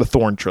 The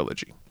Thorn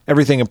trilogy.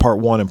 Everything in part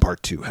 1 and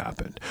part 2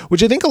 happened,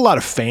 which I think a lot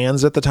of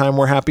fans at the time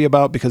were happy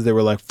about because they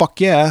were like,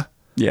 fuck yeah.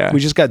 Yeah. We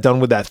just got done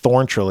with that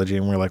Thorn trilogy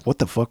and we're like, what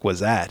the fuck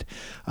was that?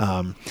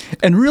 And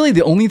really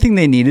the only thing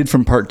they needed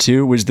from part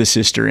 2 was the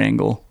sister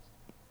angle.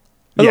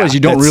 Otherwise you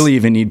don't really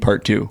even need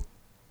part 2.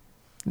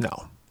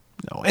 No.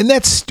 And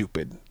that's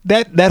stupid.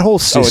 That whole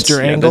sister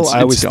angle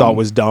I always thought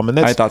was dumb. And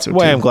that's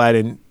why I'm glad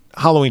in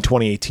Halloween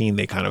 2018,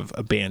 they kind of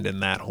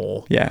abandoned that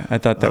whole Yeah, I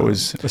thought that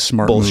was a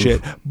smart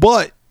bullshit. move.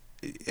 But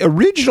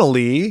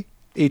originally,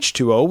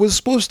 H2O was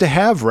supposed to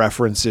have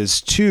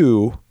references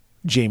to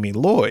Jamie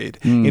Lloyd.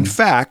 In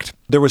fact,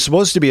 there was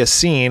supposed to be a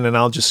scene, and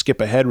I'll just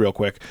skip ahead real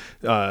quick,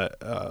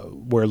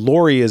 where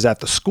Laurie is at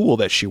the school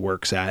that she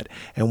works at,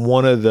 and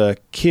one of the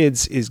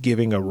kids is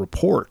giving a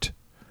report,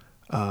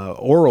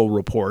 oral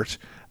report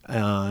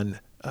on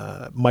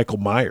Michael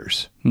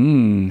Myers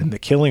and the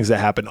killings that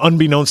happened,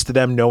 unbeknownst to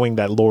them, knowing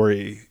that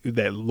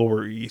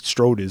Laurie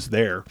Strode is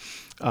there.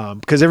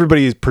 Because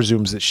everybody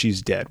presumes that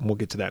she's dead. And we'll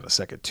get to that in a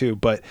second too.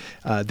 But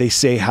they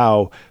say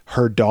how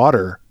her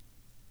daughter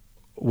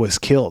was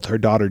killed. Her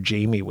daughter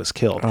Jamie was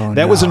killed.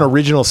 That was an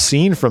original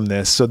scene from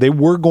this. So they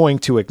were going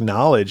to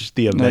acknowledge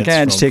the events.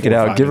 Just take it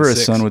out. Give her a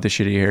son with a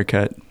shitty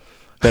haircut.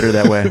 Better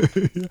that way.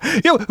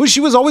 Well, she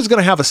was always going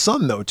to have a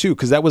son though too,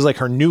 because that was like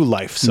her new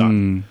life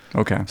son.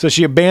 Okay. So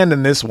she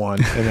abandoned this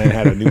one and then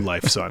had a new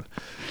life son.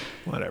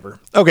 Whatever.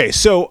 Okay,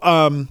 so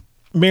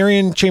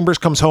Marion Chambers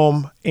comes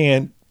home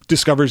and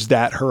discovers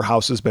that her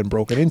house has been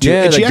broken into.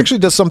 Yeah, and she like actually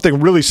does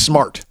something really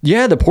smart.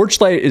 Yeah, the porch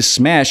light is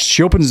smashed.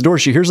 She opens the door.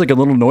 She hears like a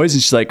little noise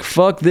and she's like,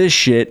 fuck this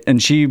shit.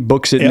 And she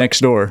books it next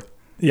door.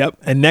 Yep.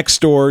 And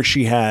next door,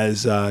 she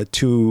has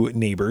two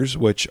neighbors,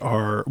 which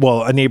are,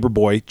 well, a neighbor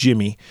boy,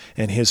 Jimmy,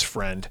 and his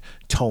friend,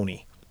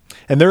 Tony.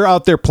 And they're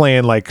out there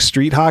playing like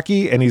street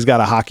hockey, and he's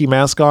got a hockey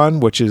mask on,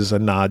 which is a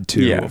nod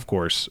to, of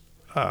course,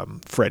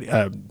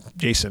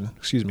 Jason,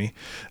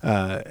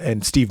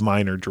 and Steve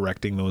Miner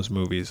directing those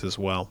movies as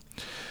well.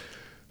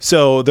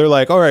 So they're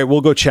like, all right,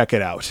 we'll go check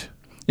it out.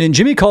 And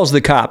Jimmy calls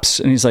the cops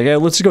and he's like, hey,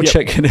 let's go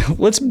check it out.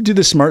 Let's do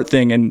the smart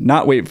thing and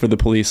not wait for the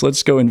police.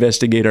 Let's go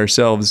investigate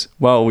ourselves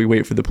while we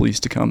wait for the police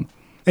to come.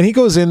 And he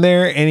goes in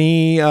there and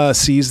he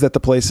sees that the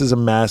place is a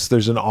mess.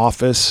 There's an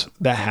office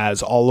that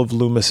has all of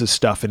Loomis's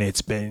stuff and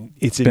it's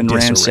in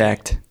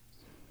ransacked.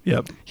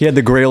 Yep. He had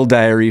the Grail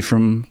diary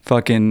from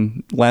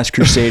fucking Last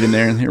Crusade in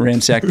there and he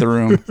ransacked the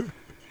room.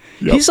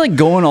 Yep. He's like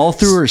going all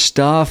through her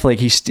stuff. Like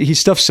he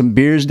stuffed some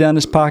beers down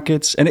his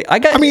pockets. And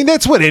I mean,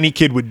 that's what any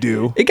kid would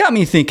do. It got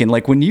me thinking,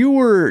 like when you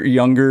were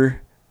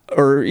younger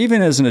or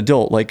even as an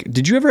adult, like,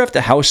 did you ever have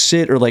to house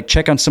sit or like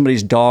check on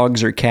somebody's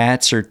dogs or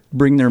cats or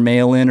bring their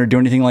mail in or do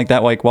anything like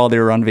that, like while they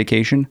were on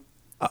vacation?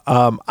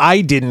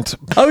 I didn't.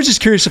 I was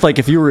just curious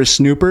if you were a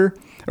snooper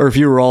or if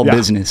you were all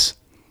business.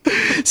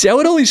 See, I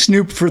would only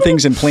snoop for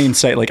things in plain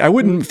sight. Like, I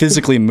wouldn't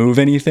physically move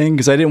anything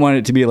because I didn't want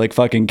it to be like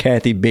fucking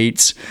Kathy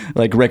Bates,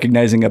 like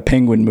recognizing a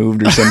penguin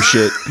moved or some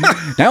shit.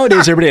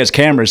 Nowadays, everybody has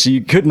cameras, so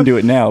you couldn't do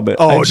it now. But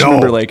I just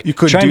remember like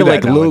trying to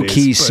like low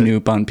key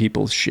snoop on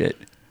people's shit.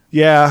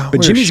 Yeah.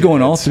 But Jimmy's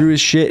going all through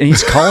his shit and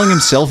he's calling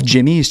himself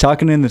Jimmy. He's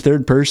talking in the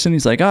third person.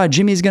 He's like,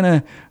 Jimmy's going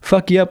to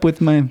fuck you up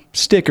with my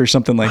stick or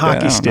something like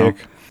that. Hockey stick.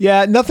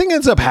 Yeah, nothing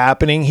ends up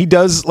happening. He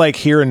does like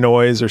hear a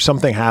noise or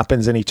something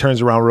happens and he turns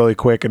around really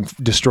quick and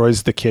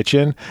destroys the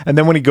kitchen. And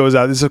then when he goes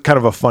out, this is kind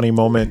of a funny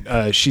moment.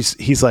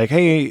 He's like,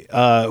 hey,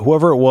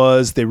 whoever it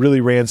was, they really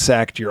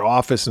ransacked your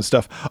office and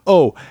stuff.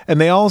 Oh, and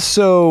they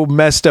also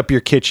messed up your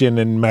kitchen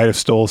and might have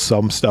stole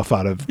some stuff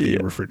out of the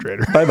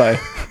refrigerator. Bye-bye.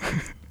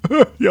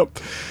 Yep.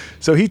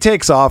 So he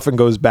takes off and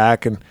goes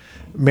back and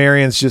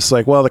Marion's just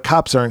like, well, the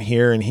cops aren't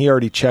here and he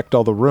already checked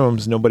all the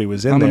rooms. Nobody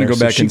was in there. I'm going to go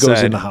back inside. She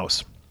goes in the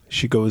house.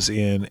 She goes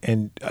in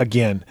and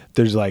again,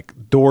 there's like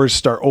doors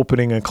start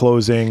opening and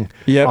closing.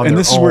 Yeah. And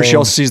this is where she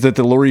also sees that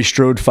the Laurie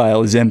Strode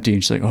file is empty.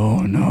 And she's like, oh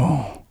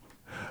no.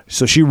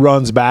 So she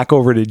runs back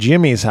over to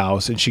Jimmy's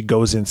house and she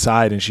goes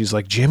inside and she's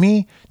like,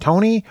 Jimmy,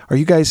 Tony, are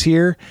you guys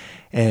here?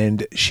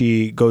 And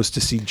she goes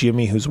to see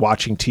Jimmy who's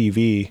watching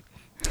TV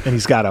and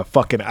he's got a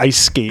fucking ice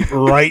skate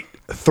right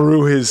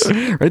through his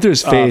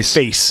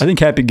face. I think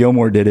Happy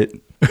Gilmore did it.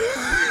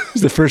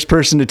 He's the first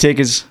person to take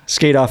his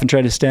skate off and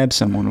try to stab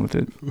someone with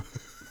it.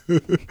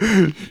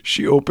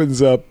 She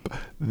opens up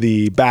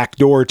the back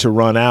door to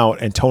run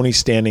out and Tony's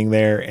standing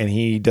there and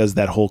he does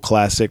that whole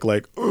classic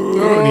like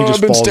and he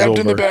just falls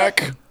over in the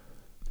back.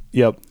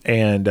 Yep.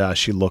 And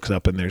she looks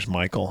up and there's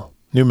Michael.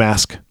 New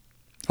mask.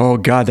 Oh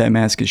god, that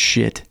mask is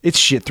shit. It's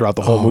shit throughout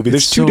the whole movie.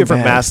 There's two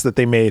different masks that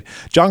they made.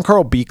 John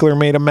Carl Buechler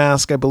made a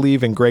mask, I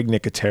believe, and Greg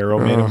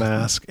Nicotero made a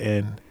mask,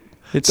 and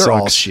they're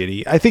all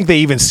shitty. I think they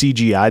even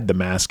CGI'd the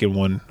mask in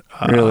one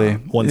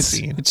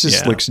scene. It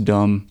just looks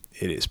dumb.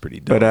 It is pretty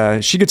dumb.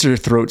 But she gets her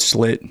throat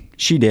slit.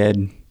 She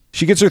dead.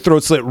 She gets her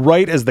throat slit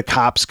right as the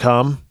cops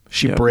come.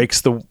 She breaks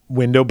the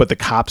window, but the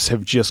cops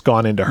have just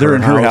gone into her house. They're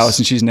in her house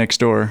and she's next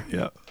door.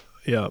 Yeah.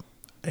 Yeah.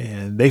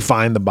 And they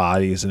find the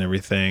bodies and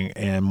everything,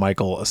 and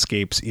Michael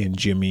escapes in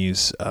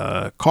Jimmy's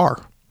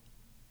car.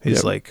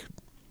 His like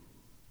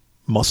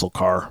muscle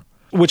car.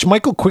 Which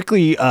Michael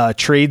quickly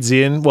trades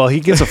in. Well,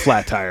 he gets a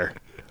flat tire.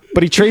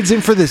 But he trades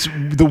in for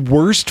the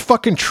worst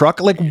fucking truck.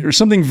 Or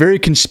something very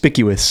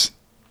conspicuous.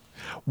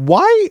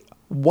 Why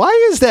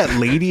is that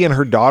lady and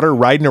her daughter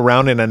riding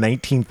around in a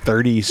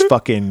 1930s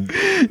fucking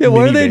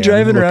why are they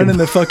driving around in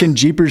the fucking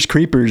Jeepers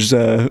Creepers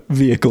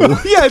vehicle?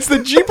 Yeah, it's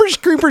the Jeepers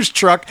Creepers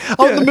truck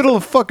out in the middle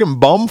of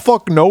fucking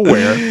bumfuck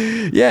nowhere.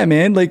 Yeah,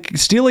 man, like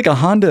steal like a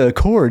Honda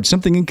Accord,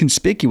 something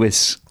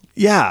inconspicuous.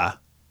 Yeah.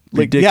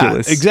 Like,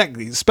 Ridiculous. Yeah,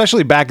 exactly.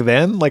 Especially back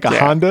then, like a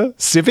Honda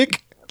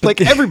Civic. Like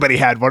everybody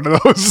had one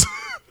of those.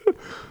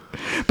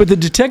 But the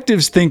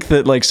detectives think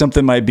that like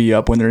something might be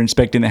up when they're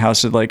inspecting the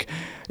house. They're like,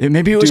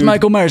 maybe it was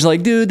Michael Myers.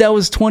 Like, dude, that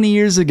was 20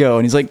 years ago.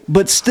 And he's like,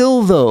 but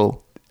still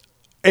though.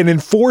 And in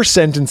 4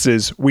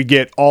 sentences, we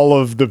get all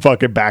of the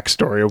fucking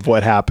backstory of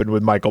what happened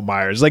with Michael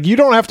Myers. Like, you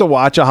don't have to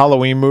watch a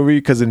Halloween movie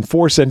because in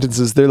 4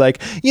 sentences, they're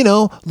like,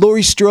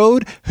 Laurie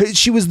Strode,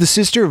 she was the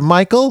sister of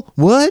Michael.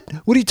 What?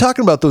 What are you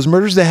talking about? Those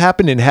murders that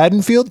happened in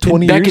Haddonfield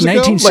 20 back years in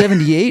ago?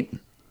 1978?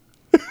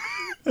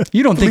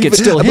 You don't think it's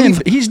still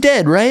him? He's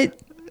dead, right?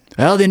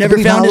 Well, they never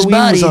found his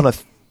body.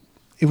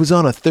 It was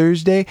on a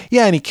Thursday.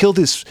 Yeah, and he killed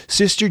his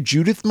sister,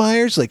 Judith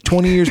Myers, like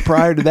 20 years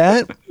prior to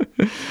that.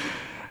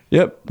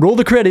 Yep. Roll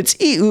the credits.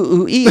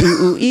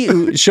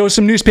 Show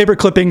some newspaper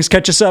clippings.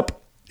 Catch us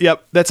up.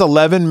 Yep. That's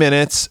 11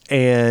 minutes.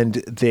 And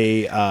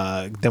they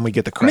then we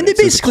get the credits. I mean,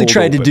 they basically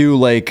tried to do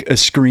like a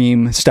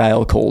Scream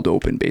style cold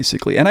open,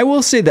 basically. And I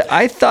will say that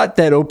I thought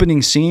that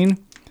opening scene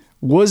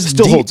was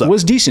holds up.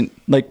 Was decent.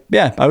 Like,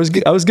 yeah, I was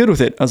good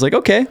with it. I was like,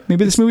 okay,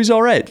 maybe this movie's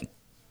all right.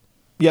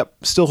 Yep,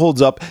 still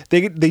holds up.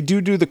 They do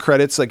the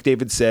credits, like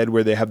David said,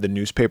 where they have the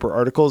newspaper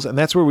articles, and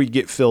that's where we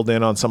get filled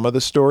in on some of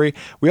the story.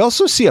 We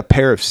also see a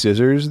pair of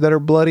scissors that are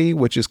bloody,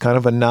 which is kind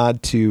of a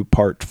nod to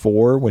part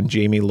 4 when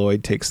Jamie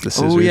Lloyd takes the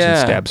scissors and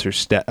stabs her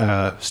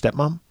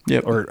stepmom.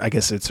 Yep. Or I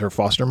guess it's her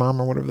foster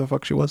mom or whatever the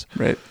fuck she was.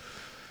 Right.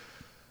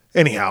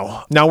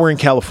 Anyhow, now we're in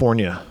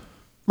California.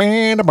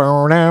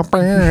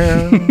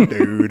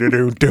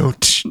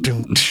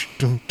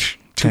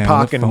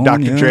 Tupac and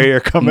Dr. Dre are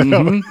coming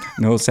up.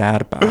 No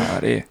sad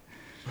body.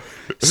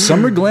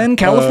 Summer Glen,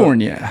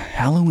 California.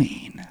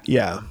 Halloween.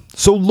 Yeah.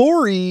 So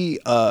Laurie,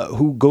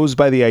 who goes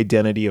by the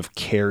identity of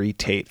Carrie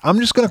Tate. I'm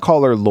just going to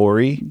call her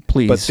Laurie.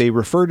 Please. But they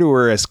refer to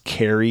her as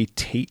Carrie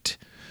Tate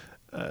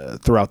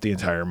throughout the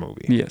entire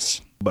movie.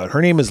 Yes. But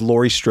her name is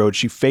Laurie Strode.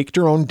 She faked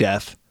her own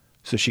death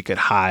so she could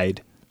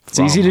hide It's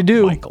easy to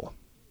do. Michael.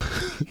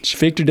 She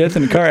faked her death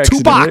in a car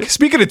accident. Tupac. Right?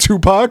 Speaking of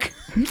Tupac,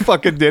 he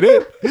fucking did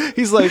it.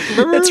 He's like,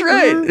 That's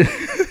right.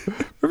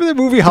 Remember that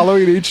movie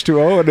Halloween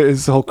H2O and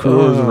his whole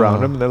crew was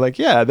around him? And they're like,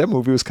 yeah, that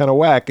movie was kind of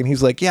whack. And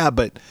he's like, yeah,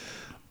 but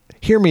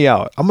hear me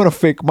out. I'm going to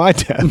fake my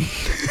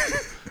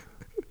death.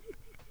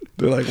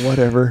 They're like,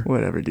 whatever.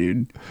 Whatever,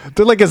 dude.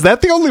 They're like, is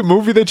that the only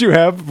movie that you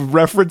have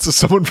reference to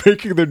someone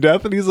faking their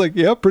death? And he's like,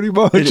 yeah, pretty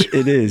much.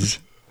 It is.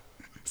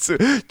 So,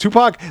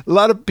 Tupac, a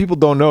lot of people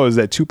don't know is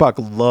that Tupac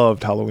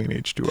loved Halloween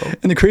H2O.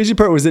 And the crazy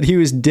part was that he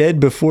was dead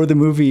before the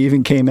movie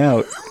even came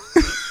out.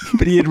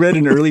 But he had read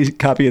an early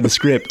copy of the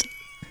script.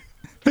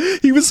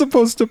 He was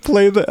supposed to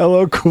play the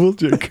LL Cool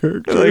J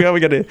character. Like, oh, we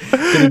got to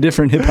get a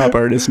different hip hop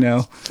artist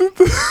now.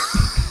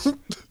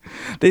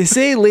 They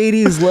say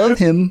ladies love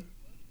him.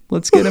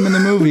 Let's get him in the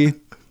movie.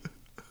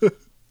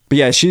 But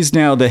yeah, she's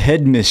now the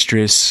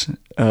headmistress,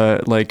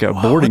 like a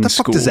boarding school. What the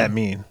fuck does that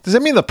mean? Does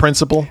that mean the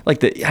principal?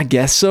 Like I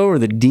guess so, or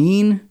the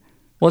dean?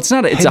 Well, it's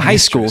not. It's a high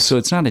school, so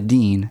it's not a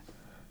dean.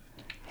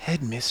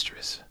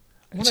 Headmistress.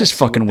 It's just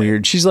fucking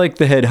weird. She's like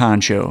the head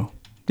honcho.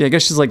 Yeah, I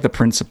guess she's like the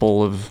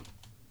principal of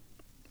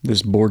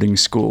this boarding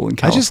school in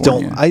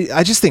California.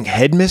 I just think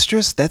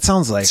headmistress. That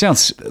sounds like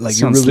sounds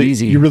you're really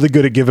sleazy. You're really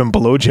good at giving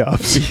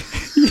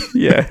blowjobs.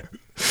 Yeah.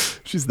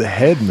 She's the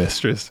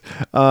headmistress.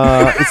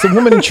 It's the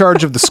woman in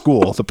charge of the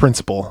school, the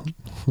principal.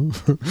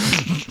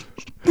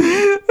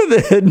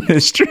 The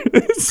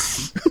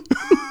headmistress.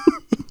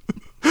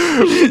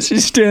 She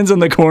stands on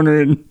the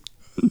corner and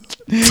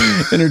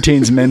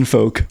entertains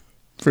menfolk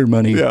for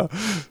money. Yeah.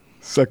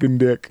 Sucking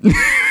dick.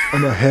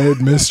 I'm a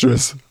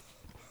headmistress.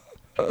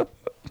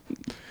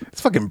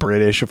 It's fucking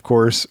British, of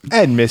course.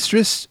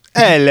 Headmistress.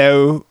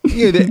 Hello.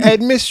 You're the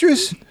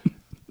headmistress?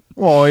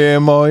 I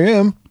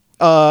am.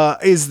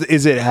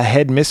 Is it a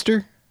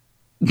headmister?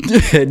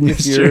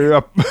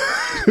 Headmister.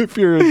 If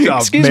you're a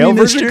Excuse male me,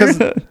 version,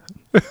 mister.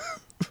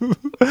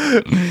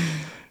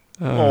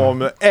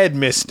 I'm an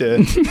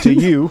headmister to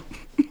you.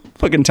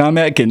 Fucking Tom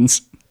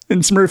Atkins in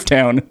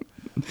Smurftown.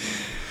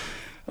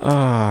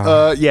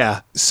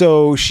 Yeah.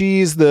 So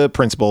she's the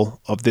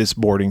principal of this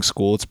boarding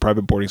school. It's a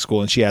private boarding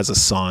school, and she has a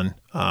son.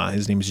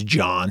 His name is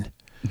John.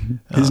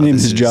 His name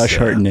is Josh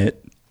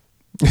Hartnett.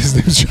 His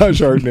name's Josh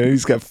Hartnett.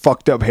 He's got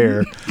fucked up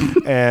hair.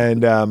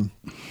 And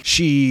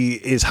she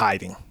is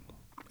hiding.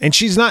 And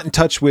she's not in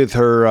touch with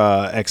her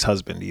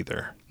ex-husband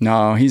either.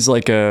 No, he's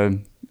like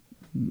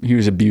he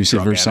was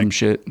abusive or some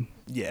shit.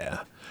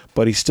 Yeah.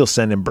 But he's still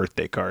sending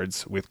birthday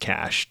cards with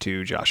cash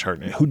to Josh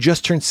Hartnett, who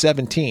just turned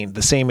 17,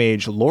 the same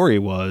age Laurie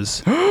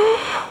was.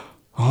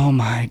 Oh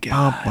my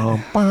God.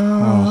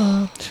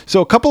 Oh. So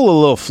a couple of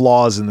little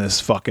flaws in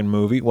this fucking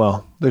movie.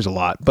 Well, there's a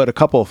lot, but a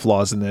couple of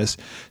flaws in this.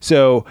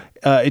 So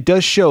it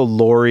does show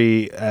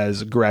Laurie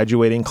as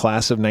graduating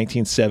class of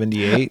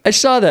 1978. I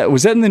saw that.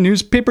 Was that in the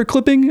newspaper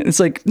clipping? It's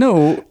like,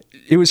 no,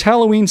 it was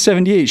Halloween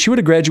 78. She would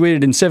have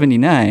graduated in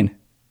 79.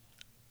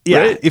 Yeah,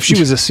 right? if she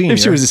was a senior. If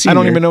she was a senior. I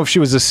don't even know if she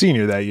was a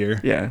senior that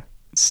year. Yeah,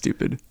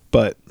 stupid.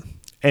 But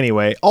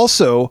anyway,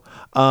 also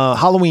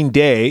Halloween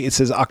Day, it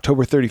says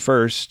October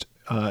 31st.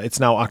 It's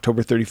now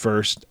October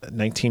 31st,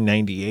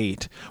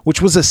 1998,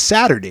 which was a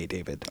Saturday,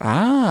 David.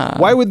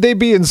 Why would they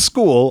be in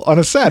school on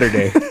a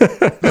Saturday?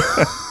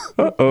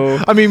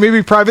 Uh-oh. I mean,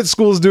 maybe private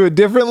schools do it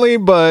differently,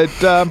 but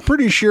I'm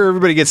pretty sure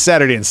everybody gets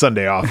Saturday and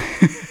Sunday off.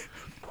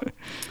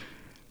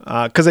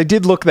 Because I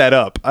did look that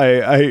up.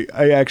 I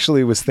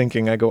actually was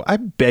thinking, I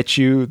bet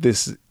you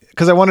this,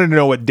 because I wanted to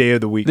know what day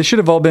of the week. They should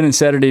have all been in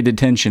Saturday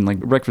detention, like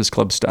Breakfast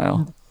Club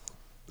style.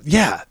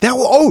 Yeah, that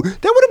would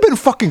have been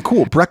fucking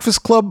cool.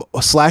 Breakfast Club,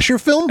 a slasher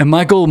film. And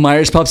Michael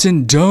Myers pops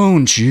in,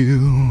 "Don't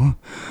you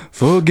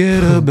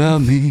forget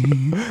about me."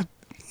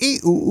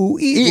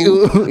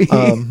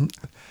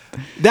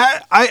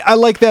 That I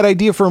like that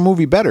idea for a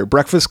movie better.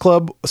 Breakfast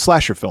Club, a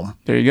slasher film.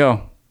 There you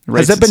go.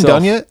 Has that been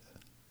done yet?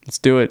 Let's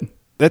do it.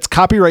 That's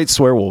copyright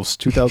Swearwolves,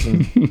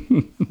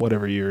 2000,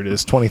 whatever year it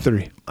is,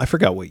 23. I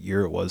forgot what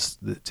year it was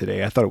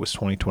today. I thought it was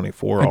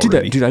 2024 already. I do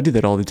that, dude. I do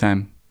that all the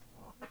time.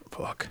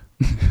 Fuck.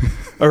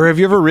 Or have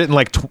you ever written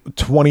like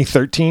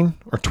 2013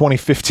 or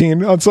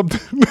 2015 on something?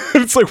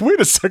 It's like, wait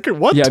a second,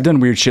 what? Yeah, I've done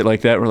weird shit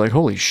like that. We're like,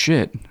 holy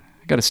shit,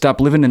 I got to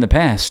stop living in the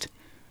past.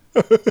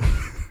 And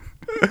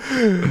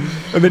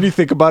then you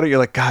think about it, you're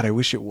like, God, I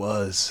wish it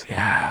was.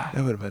 Yeah.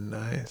 That would have been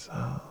nice.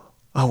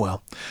 Oh,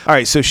 well. All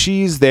right, so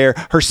she's there.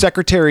 Her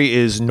secretary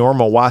is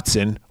Norma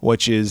Watson,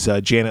 which is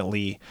Janet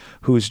Leigh,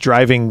 who's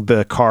driving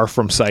the car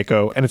from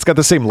Psycho, and it's got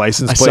the same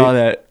license plate. I saw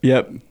that.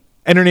 Yep.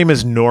 And her name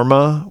is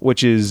Norma,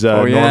 which is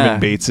Norman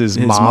Bates'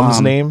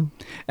 mom's name.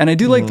 And I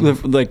do like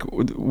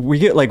we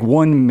get like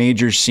one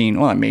major scene.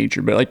 Well, not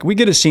major, but like we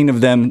get a scene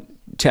of them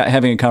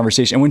having a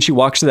conversation. And when she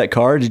walks to that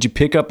car, did you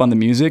pick up on the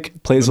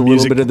music? Plays a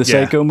little bit of the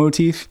Psycho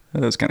motif.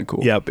 That was kind of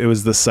cool. Yep, it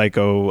was the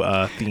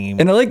Psycho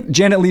theme. And I like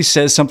Janet Leigh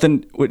says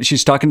something. When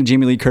she's talking to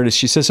Jamie Lee Curtis,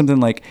 she says something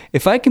like,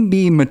 "If I can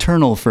be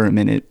maternal for a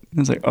minute." I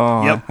was like,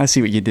 "Oh, yep. I see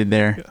what you did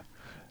there."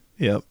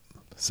 Yep.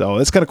 So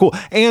it's kind of cool.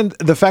 And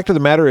the fact of the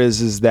matter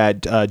is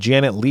that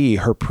Janet Leigh,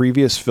 her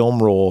previous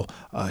film role,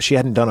 she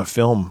hadn't done a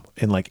film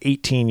in like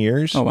 18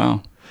 years. Oh,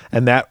 wow.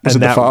 And that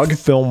The Fog?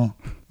 film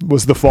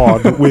was The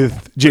Fog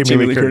with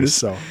Jamie Lee Curtis.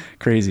 So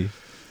crazy.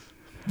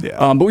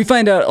 Yeah. But we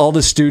find out all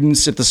the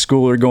students at the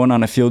school are going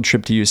on a field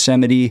trip to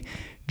Yosemite.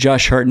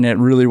 Josh Hartnett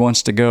really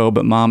wants to go,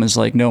 but mom is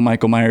like, "No,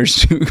 Michael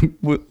Myers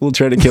will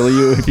try to kill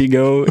you if you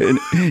go." And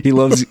he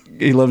loves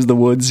the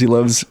woods. He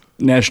loves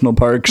national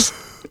parks.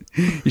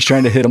 He's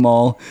trying to hit them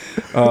all.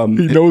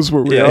 He knows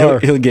where we are.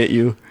 He'll get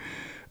you.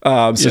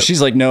 So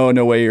she's like, no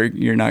way,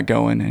 you're not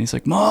going. And he's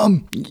like,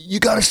 "Mom, you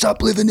got to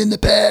stop living in the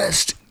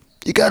past.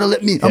 You got to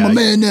let me. I'm a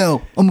man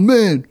now. I'm a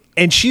man."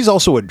 And she's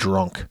also a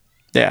drunk.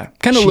 Yeah,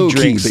 kind of low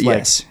key, but like,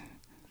 yes.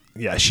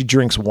 Yeah, she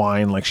drinks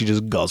wine like she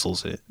just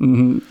guzzles it.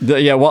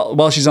 Mm-hmm.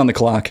 While she's on the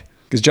clock,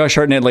 because Josh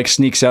Hartnett like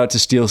sneaks out to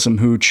steal some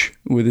hooch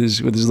with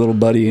his little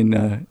buddy,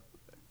 and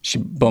she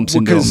bumps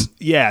into him.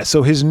 Yeah,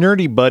 so his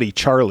nerdy buddy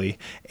Charlie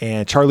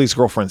and Charlie's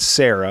girlfriend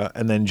Sarah,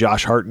 and then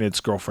Josh Hartnett's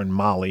girlfriend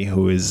Molly,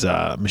 who is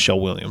Michelle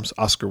Williams,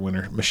 Oscar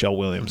winner Michelle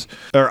Williams,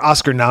 or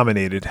Oscar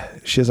nominated.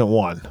 She hasn't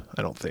won,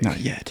 I don't think. Not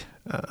yet.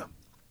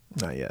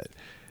 Not yet.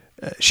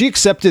 She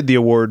accepted the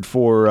award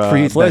for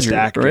Heath Ledger,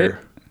 Best Actor. Right?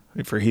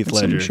 For Heath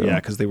Ledger, yeah,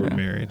 because they were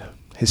married.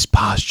 His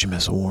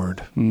posthumous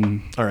award.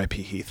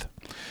 R.I.P. Heath.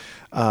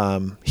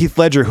 Heath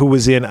Ledger, who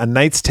was in A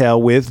Knight's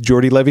Tale with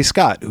Geordie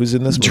Levy-Scott, who's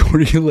in this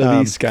movie. Geordie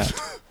Levy-Scott.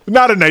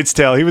 Not A Knight's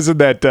Tale. He was in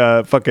that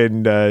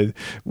fucking 10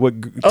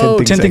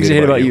 Things I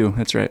Hate About You.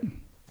 That's right.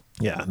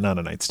 Yeah, not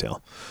A Knight's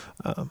Tale.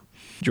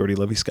 Geordie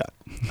Levy-Scott.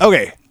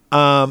 Okay.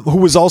 Who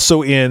was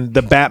also in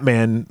the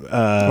Batman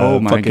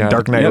fucking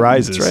Dark Knight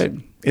Rises. That's right.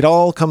 It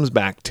all comes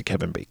back to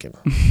Kevin Bacon.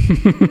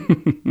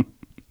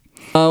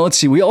 Let's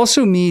see. We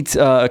also meet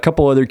a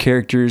couple other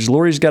characters.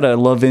 Laurie's got a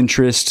love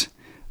interest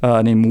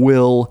named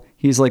Will.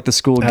 He's like the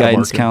school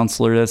guidance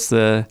counselor. That's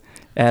the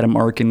Adam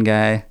Arkin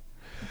guy.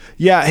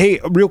 Yeah. Hey,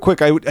 real quick.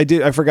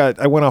 I forgot.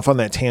 I went off on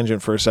that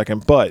tangent for a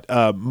second, but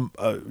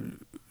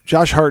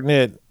Josh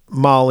Hartnett,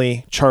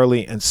 Molly,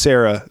 Charlie, and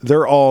Sarah,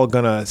 they're all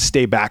going to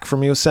stay back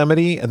from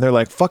Yosemite. And they're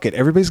like, fuck it.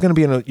 Everybody's going to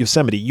be in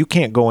Yosemite. You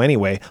can't go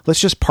anyway. Let's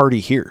just party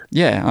here.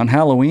 Yeah. On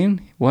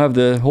Halloween, we'll have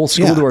the whole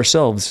school to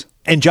ourselves.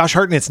 And Josh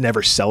Hartnett's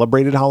never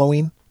celebrated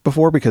Halloween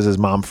before because his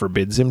mom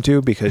forbids him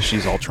to because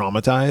she's all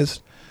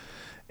traumatized.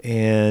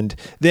 And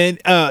then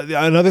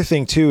another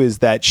thing, too, is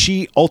that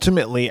she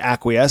ultimately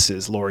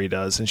acquiesces, Laurie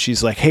does. And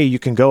she's like, "Hey, you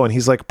can go." And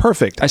he's like,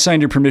 "Perfect. I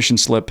signed your permission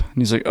slip." And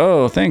he's like,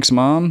 "Oh, thanks,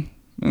 Mom."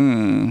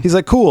 He's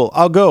like, "Cool,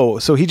 I'll go."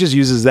 So he just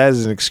uses that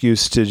as an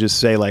excuse to just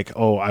say like,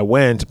 "Oh, I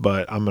went,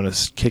 but I'm going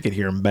to kick it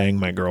here and bang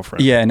my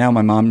girlfriend." Yeah, now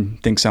my mom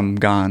thinks I'm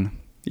gone.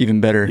 Even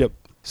better. Yep.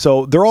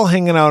 So they're all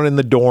hanging out in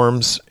the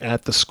dorms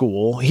at the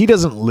school. He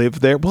doesn't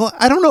live there. Well,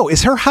 I don't know.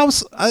 Is her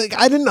house...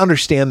 I didn't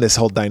understand this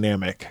whole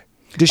dynamic.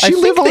 Does she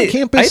live on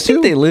campus too? I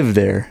think they live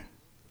there.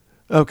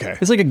 Okay.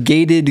 It's like a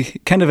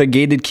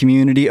gated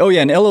community. Oh,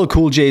 yeah, and LL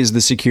Cool J is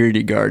the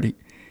security guard.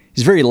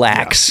 He's very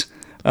lax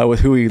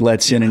with who he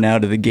lets in and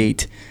out of the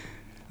gate.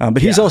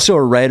 But he's also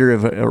a writer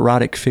of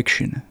erotic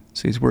fiction.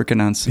 So he's working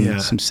on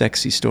some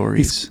sexy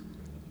stories.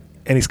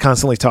 And he's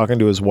constantly talking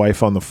to his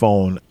wife on the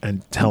phone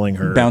and telling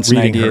her... Bouncing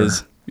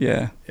ideas.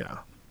 Yeah.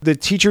 The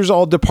teachers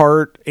all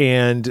depart,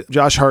 and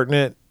Josh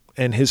Hartnett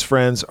and his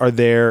friends are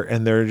there,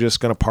 and they're just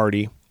going to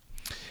party.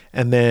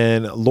 And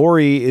then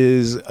Lori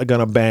is going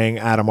to bang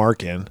Adam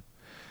Arkin.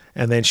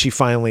 And then she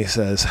finally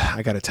says,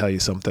 I got to tell you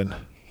something.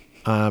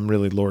 I'm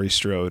really Laurie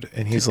Strode.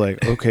 And he's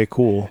like, okay,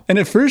 cool. And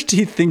at first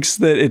he thinks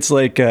that it's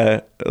like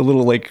a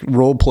little like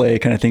role play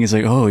kind of thing. He's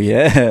like, oh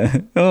yeah.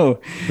 Oh.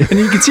 And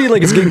you can see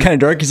like it's getting kind of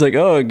dark. He's like,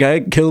 oh, a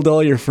guy killed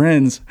all your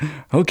friends.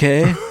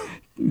 Okay.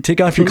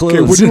 Take off your clothes.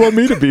 Okay, what do you want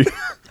me to be?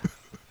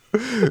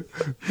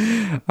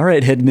 All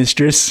right,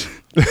 headmistress.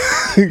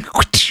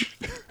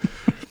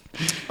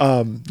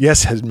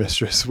 Yes,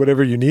 headmistress.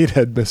 Whatever you need,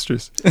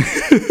 headmistress.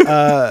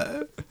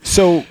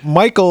 So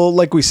Michael,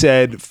 like we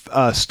said,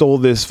 stole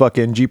this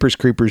fucking Jeepers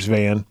Creepers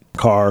van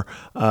car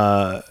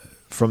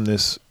from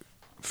this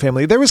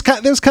family. There was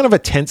kind of a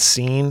tense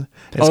scene.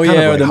 It's kind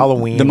of like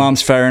Halloween. The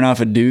mom's firing off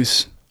a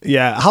deuce.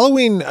 Yeah,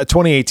 Halloween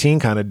 2018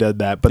 kind of did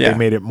that, but they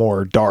made it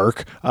more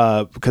dark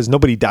because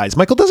nobody dies.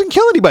 Michael doesn't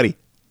kill anybody.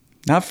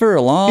 Not for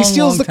a long. He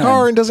steals the time.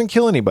 car and doesn't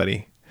kill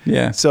anybody.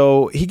 Yeah.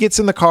 So he gets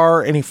in the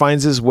car and he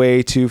finds his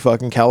way to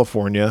fucking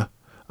California.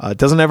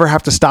 Doesn't ever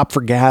have to stop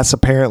for gas,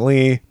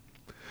 apparently.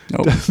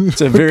 Nope.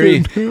 It's a very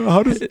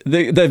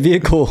the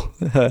vehicle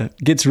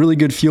gets really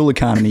good fuel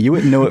economy. You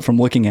wouldn't know it from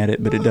looking at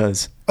it, but it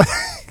does.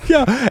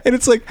 Yeah, and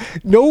it's like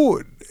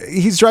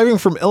he's driving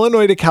from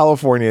Illinois to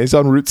California. He's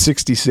on Route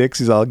 66.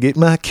 He's all get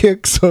my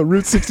kicks on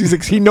Route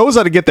 66. He knows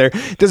how to get there.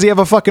 Does he have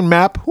a fucking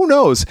map? Who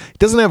knows? He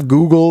doesn't have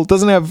Google.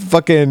 Doesn't have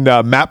fucking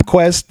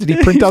MapQuest. Did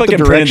he print out the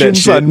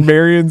directions on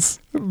Marion's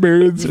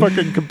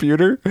fucking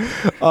computer?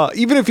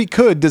 Even if he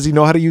could, does he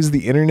know how to use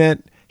the internet?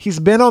 He's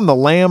been on the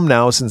lam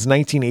now since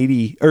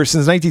 1980 or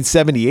since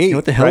 1978.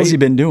 What the hell has he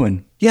been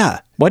doing? Yeah.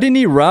 Why didn't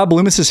he rob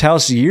Loomis's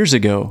house years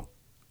ago?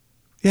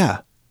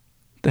 Yeah.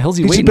 The hell's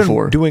he waiting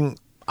for? Doing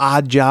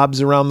odd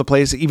jobs around the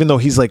place, even though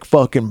he's like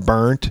fucking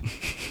burnt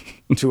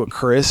to a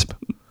crisp.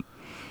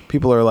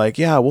 People are like,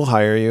 yeah, we'll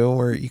hire you.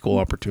 We're equal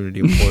opportunity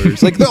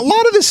employers. Like a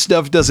lot of this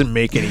stuff doesn't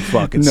make any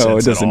fucking sense. No,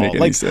 it doesn't make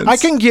any sense. I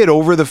can get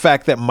over the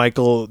fact that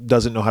Michael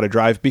doesn't know how to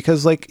drive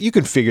because like you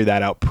can figure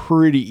that out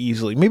pretty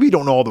easily. Maybe you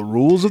don't know all the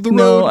rules of the road.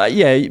 No,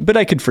 yeah, but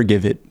I could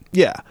forgive it.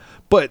 Yeah.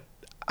 But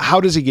how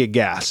does he get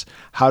gas?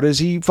 How does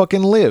he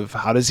fucking live?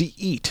 How does he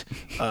eat?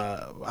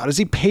 How does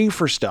he pay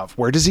for stuff?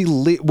 Where does he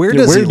live? Where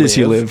does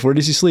he live? Where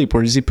does he sleep?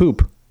 Where does he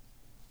poop?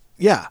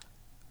 Yeah.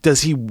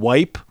 Does he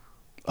wipe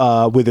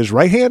with his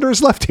right hand or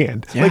his left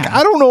hand? Yeah. Like,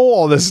 I don't know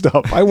all this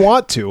stuff. I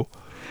want to.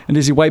 And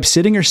does he wipe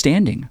sitting or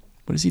standing?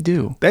 What does he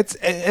do? That's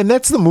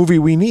the movie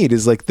we need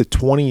is like the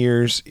 20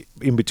 years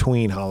in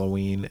between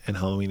Halloween and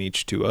Halloween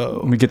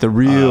H2O. We get the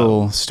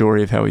real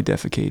story of how he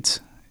defecates.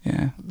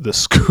 Yeah. The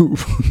scoop.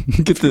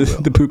 Get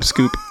the poop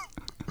scoop.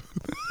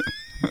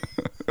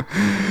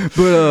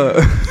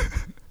 But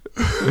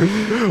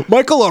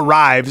Michael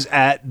arrives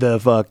at the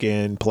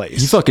fucking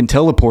place. He fucking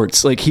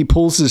teleports. Like he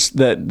pulls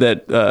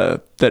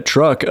that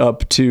truck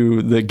up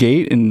to the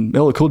gate, and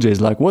LL Cool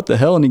J's like, "What the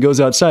hell?" And he goes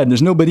outside, and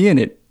there's nobody in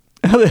it.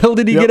 How the hell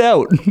did he get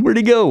out? Where'd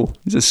he go?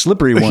 He's a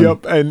slippery one.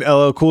 Yep. And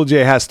LL Cool J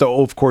has to,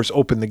 of course,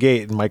 open the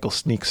gate, and Michael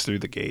sneaks through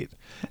the gate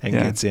and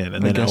gets in,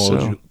 and then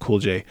LL Cool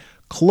J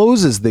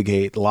closes the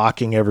gate,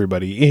 locking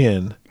everybody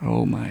in.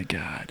 Oh my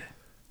God.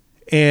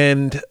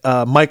 And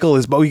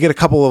Michael but we get a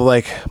couple of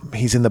like,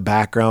 he's in the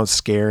background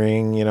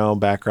scaring,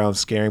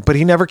 but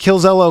he never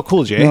kills LL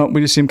Cool J. No,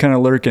 we just see him kind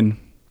of lurking.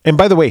 And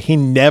by the way, he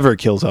never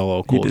kills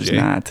LL Cool J. He does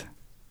not.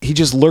 He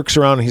just lurks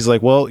around and he's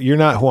like, well, you're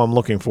not who I'm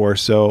looking for.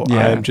 So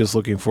I'm just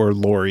looking for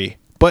Lori.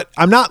 But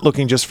I'm not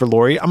looking just for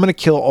Lori. I'm going to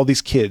kill all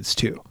these kids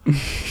too.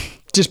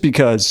 Just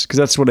because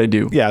that's what I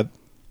do. Yeah.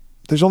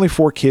 There's only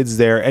 4 kids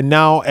there. And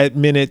now at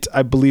minute,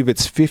 I believe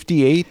it's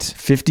 58.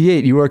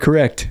 58. You are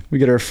correct. We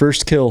get our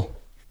first kill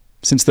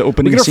since the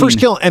opening scene. We get our first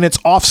kill, and it's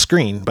off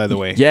screen, by the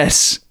way.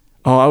 Yes.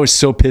 Oh, I was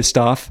so pissed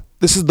off.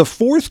 This is the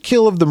 4th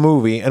kill of the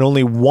movie, and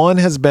only 1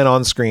 has been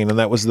on screen, and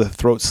that was the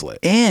throat slit.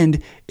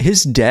 And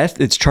his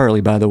death, it's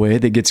Charlie, by the way,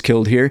 that gets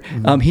killed here.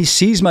 Mm-hmm. He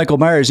sees Michael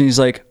Myers, and he's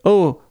like,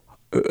 oh,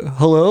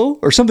 hello?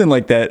 Or something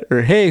like that.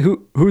 Or, hey,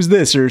 who's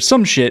this? Or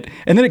some shit.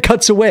 And then it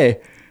cuts away.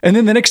 And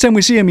then the next time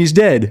we see him, he's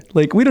dead.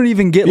 Like, we don't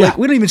even get,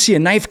 we don't even see a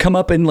knife come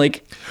up and,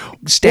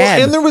 stab.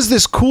 Well, and there was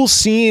this cool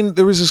scene,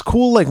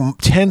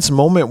 tense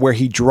moment where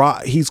he's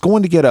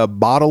going to get a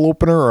bottle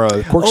opener or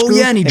a corkscrew. Oh,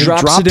 yeah, and he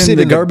drops it in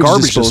the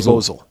garbage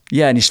disposal.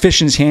 Yeah, and he's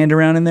fishing his hand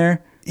around in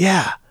there.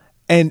 Yeah.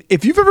 And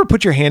if you've ever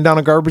put your hand down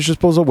a garbage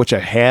disposal, which I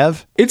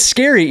have. It's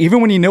scary,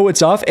 even when you know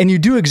it's off, and you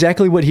do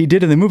exactly what he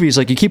did in the movie. He's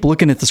like, you keep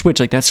looking at the switch,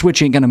 like, that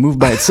switch ain't going to move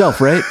by itself,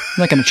 right? I'm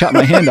not going to chop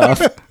my hand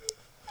off.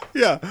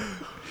 Yeah.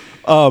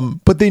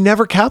 But they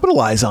never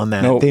capitalize on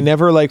that. Nope. They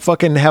never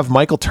fucking have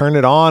Michael turn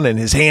it on and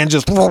his hand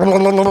just.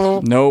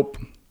 Nope.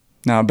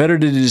 No, better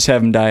to just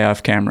have him die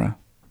off camera.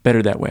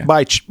 Better that way.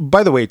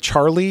 By the way,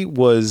 Charlie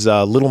was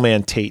Little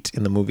Man Tate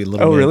in the movie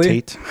Little Man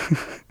Tate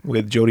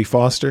with Jodie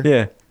Foster.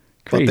 Yeah.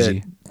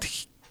 Crazy.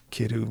 That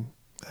kid who,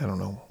 I don't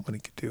know what he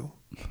could do.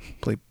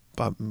 Play,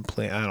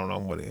 I don't know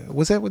what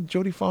was that with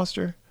Jodie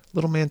Foster?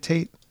 Little Man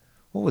Tate?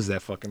 What was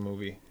that fucking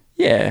movie?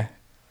 Yeah.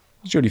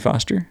 Jodie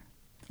Foster.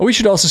 We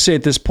should also say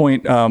at this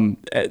point,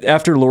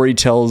 after Lori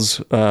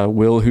tells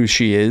Will who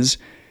she is,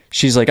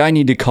 she's like, I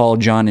need to call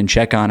John and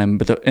check on him.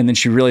 And then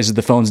she realizes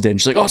the phone's dead.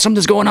 And she's like, oh,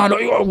 something's going on.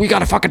 Oh, we got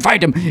to fucking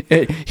find him.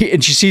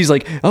 And she sees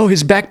like, oh,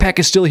 his backpack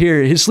is still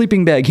here. His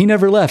sleeping bag. He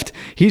never left.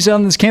 He's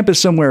on this campus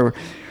somewhere.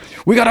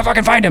 We got to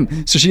fucking find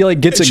him. So she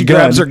like gets a gun. She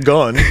grabs her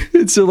gun.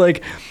 And so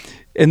like,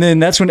 and then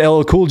that's when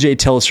LL Cool J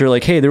tells her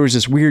like, hey, there was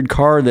this weird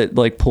car that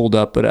like pulled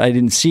up, but I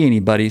didn't see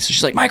anybody. So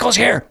she's like, Michael's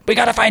here. We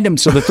got to find him.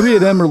 So the three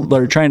of them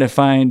are trying to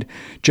find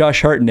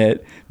Josh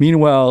Hartnett.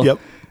 Meanwhile,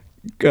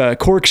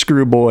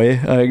 Corkscrew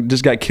Boy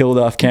just got killed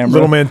off camera.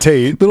 Little man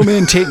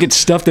Tate gets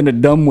stuffed in a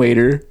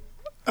dumbwaiter.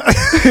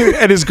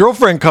 And his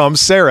girlfriend comes,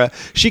 Sarah.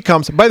 She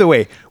comes, by the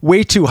way,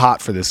 way too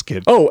hot for this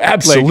kid. Oh,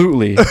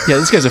 absolutely. Yeah,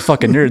 this guy's a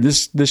fucking nerd.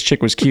 This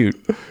chick was cute.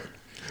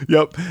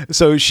 Yep.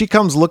 So she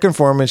comes looking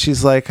for him and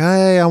she's like,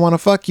 hey, I want to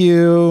fuck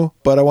you,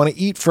 but I want to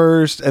eat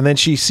first. And then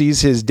she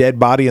sees his dead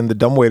body in the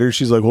dumbwaiter.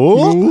 She's like,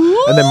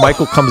 oh. And then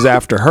Michael comes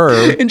after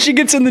her. And she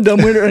gets in the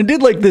dumbwaiter. And I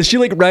did like this. She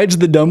like rides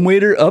the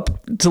dumbwaiter up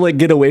to like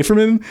get away from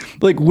him,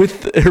 like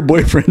with her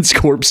boyfriend's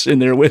corpse in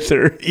there with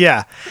her.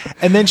 Yeah.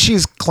 And then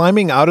she's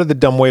climbing out of the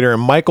dumbwaiter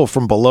and Michael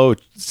from below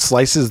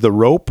slices the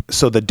rope.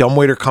 So the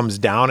dumbwaiter comes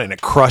down and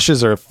it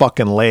crushes her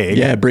fucking leg.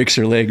 Yeah, it breaks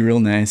her leg real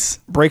nice.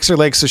 Breaks her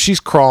leg. So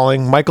she's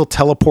crawling. Michael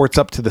teleports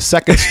up to the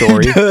second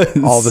story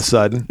all of a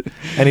sudden.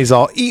 And he's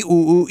all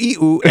ee-oo,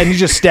 ee-oo. And he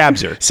just stabs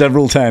her.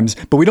 Several times.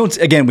 But we don't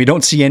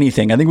see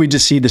anything. I think we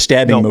just see the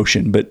stabbing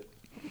motion. But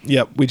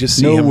yep, we just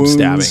see him wounds,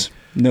 stabbing.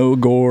 No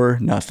gore,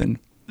 nothing.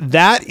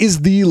 That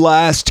is the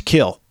last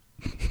kill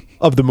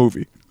of the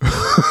movie.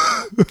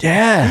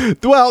 Yeah.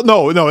 Well,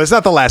 no, it's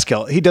not the last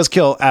kill. He does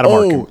kill Adam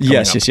Arkin.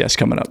 Yes,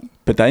 coming up.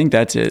 But I think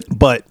that's it.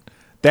 But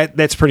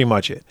that's pretty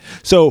much it.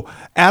 So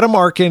Adam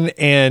Arkin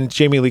and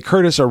Jamie Lee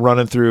Curtis are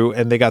running through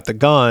and they got the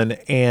gun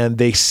and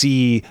they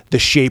see the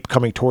shape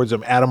coming towards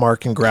them. Adam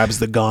Arkin grabs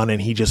the gun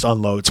and he just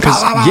unloads.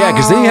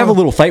 Because they have a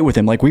little fight with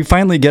him. Like we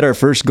finally get our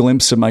first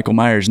glimpse of Michael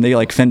Myers and they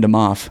like fend him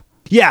off.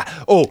 Yeah.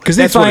 Oh, because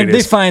they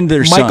find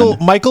their son.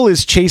 Michael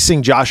is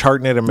chasing Josh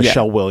Hartnett and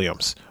Michelle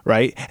Williams,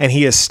 right? And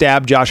he has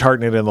stabbed Josh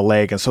Hartnett in the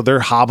leg, and so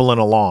they're hobbling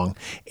along,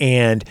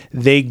 and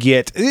they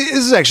get. This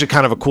is actually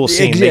kind of a cool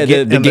scene. They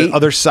get on the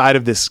other side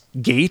of this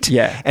gate,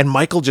 and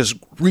Michael just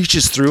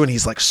reaches through, and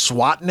he's like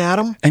swatting at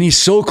him, and he's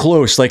so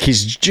close, like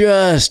he's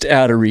just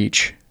out of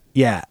reach.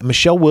 Yeah,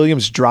 Michelle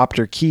Williams dropped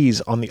her keys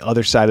on the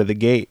other side of the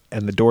gate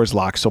and the door's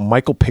locked. So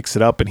Michael picks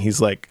it up and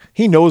he's like,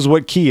 he knows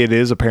what key it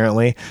is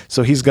apparently.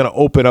 So he's going to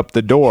open up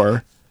the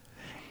door.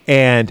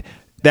 And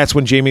that's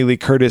when Jamie Lee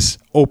Curtis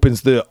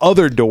opens the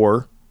other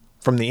door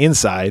from the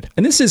inside.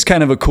 And this is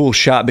kind of a cool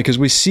shot because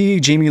we see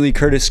Jamie Lee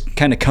Curtis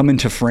kind of come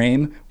into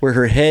frame where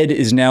her head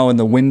is now in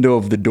the window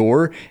of the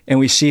door and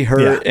we see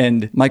her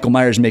and Michael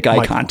Myers make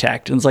eye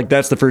contact. And it's like,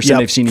 that's the first time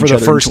they've seen each other for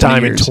the first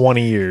time in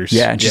 20 years.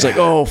 Yeah. And she's like,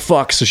 oh,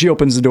 fuck. So she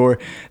opens the door,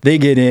 they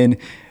get in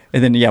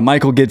and then,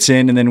 Michael gets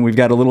in and then we've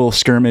got a little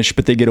skirmish,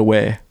 but they get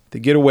away. They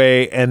get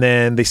away and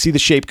then they see the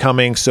shape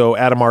coming. So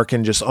Adam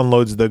Arkin just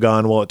unloads the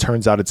gun. Well, it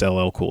turns out it's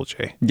LL Cool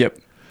J. Yep.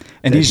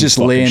 And he's just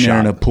laying there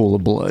in a pool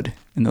of blood.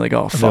 And they're like,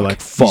 oh,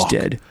 fuck, he's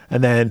dead.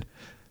 And then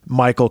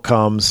Michael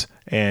comes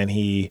and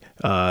he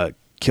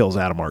kills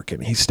Adam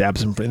Arkin. He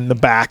stabs him in the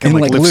back and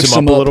like lifts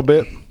him up a little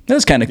bit.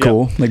 That's kind of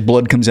cool. Like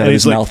blood comes out of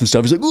his mouth and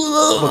stuff. He's like,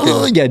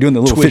 doing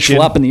the little fish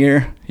flop in the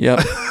air. Yep.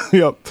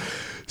 Yep.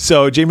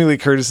 So Jamie Lee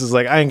Curtis is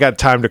like, I ain't got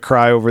time to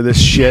cry over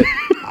this shit.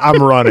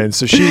 I'm running.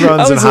 So she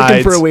runs and hides. I was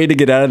looking for a way to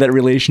get out of that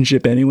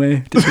relationship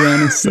anyway, to be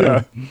honest. So.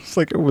 Yeah. It's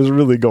like it was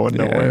really going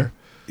nowhere.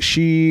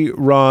 She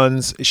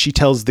runs. She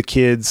tells the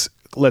kids,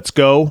 let's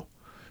go.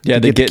 Yeah,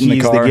 they get in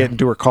the car. They get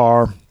into her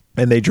car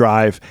and they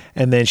drive.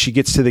 And then she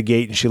gets to the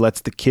gate and she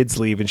lets the kids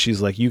leave. And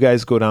she's like, you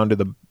guys go down to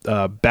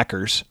the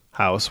Becker's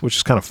house, which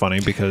is kind of funny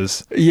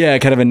because... Yeah,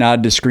 kind of a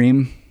nod to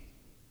Scream.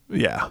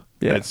 Yeah.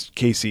 That's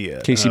Casey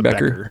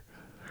Becker.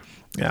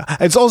 Yeah.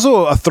 It's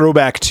also a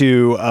throwback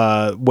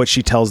to what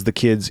she tells the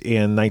kids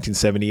in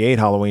 1978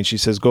 Halloween. She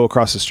says, go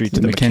across the street to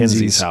the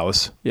Mackenzie's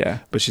house. Yeah.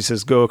 But she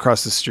says, go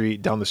across the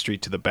street, down the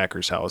street to the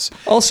Becker's house.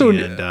 Also,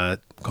 and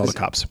call the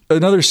cops.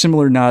 Another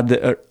similar nod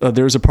that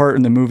there's a part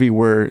in the movie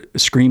where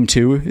Scream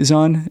 2 is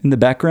on in the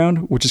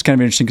background, which is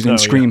kind of interesting because in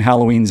Scream,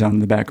 Halloween's on in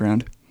the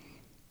background.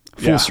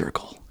 Full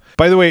circle.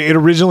 By the way, it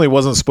originally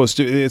wasn't supposed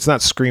to. It's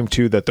not Scream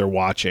 2 that they're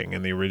watching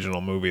in the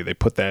original movie. They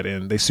put that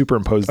in. They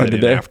superimposed that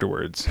in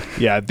afterwards.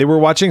 Yeah, they were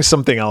watching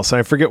something else. And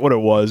I forget what it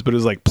was, but it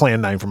was like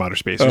Plan 9 from Outer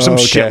Space or some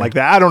shit like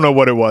that. I don't know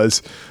what it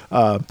was,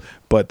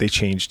 but they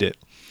changed it.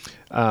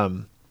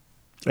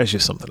 That's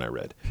just something I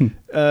read.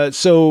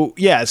 So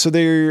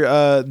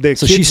they're the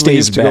so she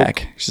stays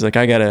back. She's like,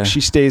 I gotta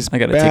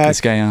take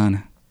this guy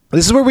on.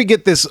 This is where we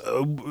get this.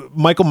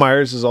 Michael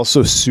Myers is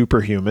also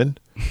superhuman.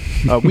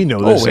 We know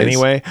this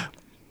anyway.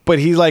 But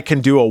he like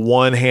can do a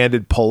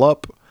one-handed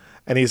pull-up,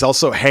 and he's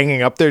also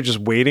hanging up there just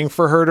waiting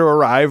for her to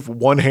arrive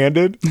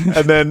one-handed.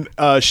 And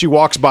then she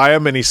walks by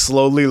him, and he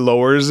slowly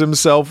lowers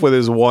himself with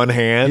his one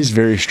hand. He's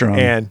very strong.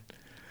 And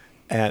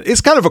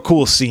it's kind of a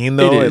cool scene,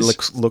 though. It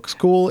looks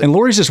cool. And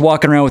Laurie's just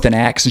walking around with an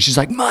axe, and she's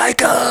like,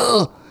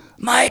 Michael!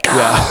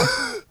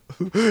 Michael.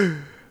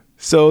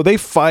 So they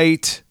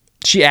fight.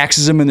 She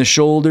axes him in the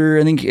shoulder.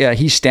 I think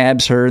he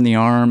stabs her in the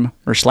arm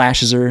or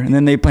slashes her. And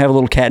then they have a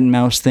little cat and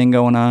mouse thing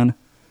going on.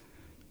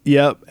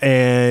 Yep.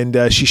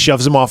 And she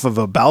shoves him off of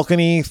a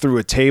balcony through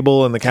a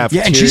table in the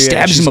cafeteria. Yeah, and she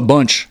stabs him a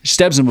bunch. She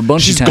stabs him a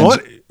bunch of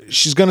times.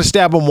 She's going to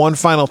stab him one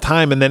final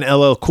time. And then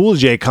LL Cool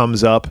J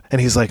comes up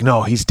and he's like,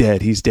 no, he's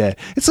dead. He's dead.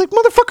 It's like,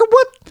 motherfucker,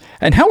 what?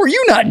 And how are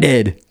you not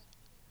dead?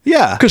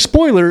 Yeah. Because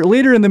spoiler,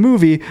 later in the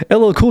movie,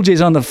 LL Cool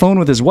J's on the phone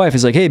with his wife.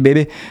 He's like, hey,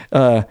 baby,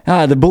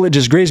 the bullet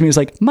just grazed me. He's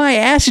like, my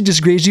acid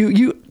just grazed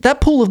you. That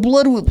pool of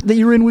blood that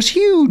you're in was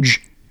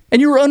huge.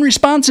 And you were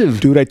unresponsive.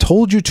 Dude, I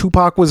told you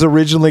Tupac was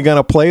originally going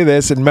to play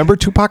this. And remember,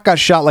 Tupac got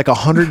shot like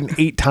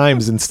 108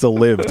 times and still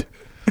lived.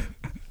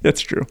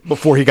 That's true.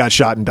 Before he got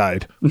shot and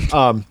died.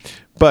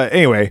 But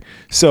anyway,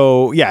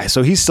 so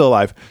he's still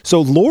alive.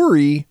 So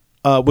Laurie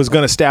was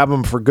going to stab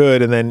him for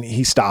good, and then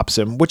he stops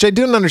him, which I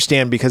didn't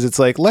understand because it's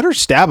like, let her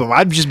stab him.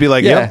 I'd just be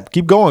like, yep,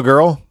 keep going,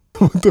 girl.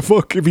 What the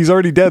fuck? If he's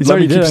already dead,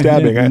 let me keep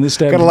stabbing. Yeah,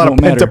 I got a lot of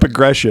pent-up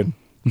aggression.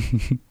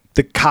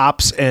 The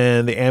cops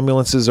and the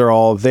ambulances are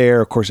all there.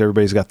 Of course,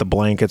 everybody's got the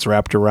blankets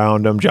wrapped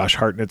around them. Josh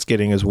Hartnett's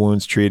getting his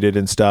wounds treated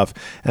and stuff.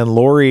 And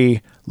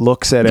Laurie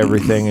looks at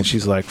everything and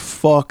she's like,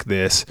 fuck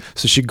this.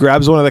 So she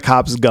grabs one of the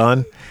cops'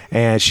 gun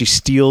and she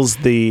steals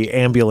the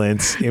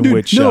ambulance in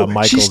which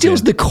Michael she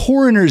steals the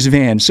coroner's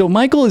van. So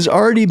Michael has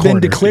already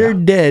been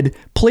declared dead,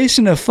 placed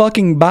in a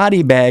fucking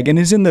body bag, and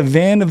is in the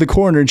van of the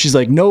coroner. And she's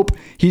like, nope,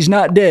 he's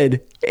not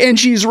dead. And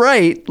she's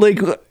right. Like,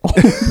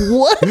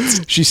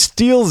 what? She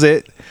steals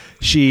it.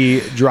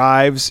 She's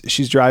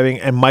driving,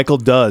 and Michael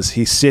does.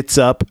 He sits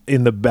up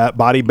in the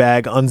body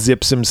bag,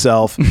 unzips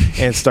himself,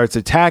 and starts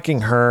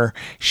attacking her.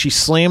 She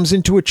slams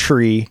into a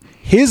tree.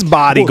 His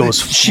body goes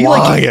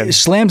flying. She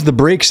slams the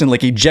brakes and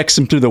ejects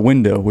him through the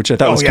window, which I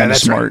thought was kind of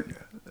smart.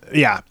 Right.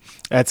 Yeah,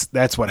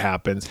 that's what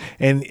happens.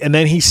 And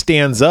then he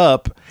stands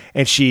up,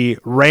 and she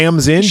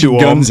rams into him.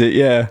 She guns it,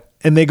 yeah.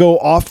 And they go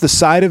off the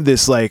side of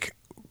this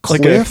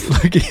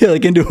cliff,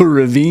 like into a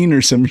ravine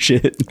or some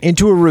shit.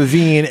 Into a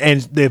ravine,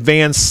 and the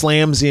van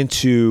slams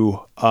into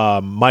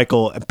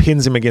Michael and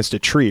pins him against a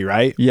tree,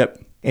 right?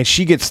 Yep. And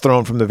she gets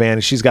thrown from the van,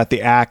 and she's got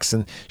the axe,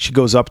 and she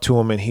goes up to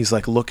him, and he's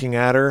looking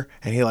at her,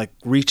 and he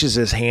reaches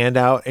his hand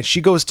out, and she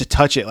goes to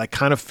touch it,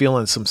 kind of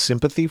feeling some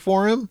sympathy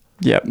for him.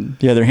 Yep.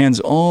 Yeah, their hands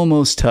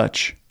almost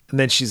touch. And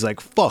then she's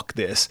like, fuck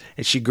this.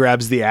 And she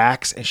grabs the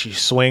axe, and she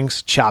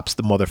swings, chops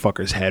the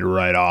motherfucker's head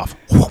right off.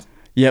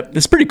 Yep,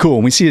 it's pretty cool.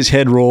 When we see his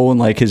head roll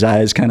and his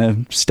eyes kind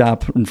of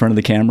stop in front of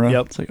the camera.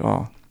 Yep. It's like,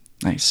 oh,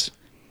 nice.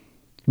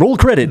 Roll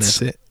credits.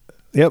 And that's it.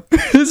 Yep.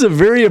 This is a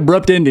very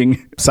abrupt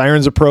ending.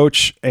 Sirens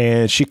approach,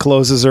 and she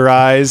closes her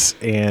eyes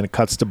and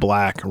cuts to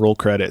black. Roll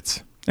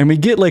credits. And we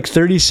get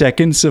 30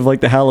 seconds of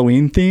the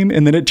Halloween theme,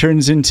 and then it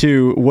turns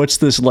into What's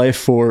This Life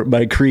For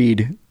by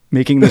Creed,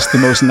 making this the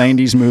most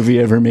 90s movie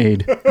ever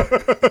made.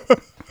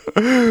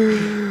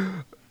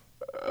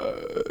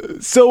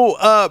 So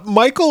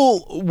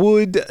Michael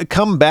would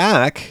come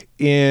back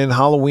in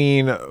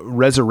Halloween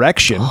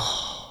Resurrection,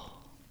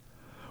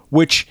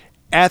 which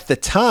at the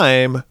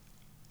time,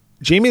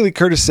 Jamie Lee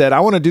Curtis said, I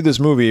want to do this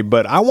movie,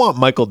 but I want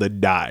Michael to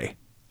die.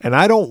 And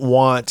I don't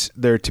want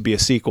there to be a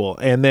sequel.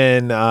 And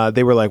then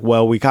they were like,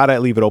 well, we got to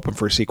leave it open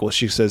for a sequel.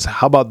 She says,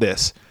 how about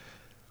this?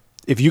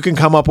 If you can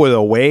come up with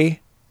a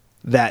way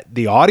that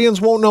the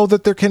audience won't know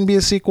that there can be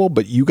a sequel,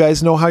 but you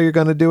guys know how you're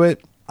going to do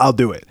it, I'll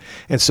do it.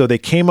 And so they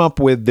came up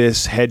with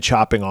this head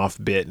chopping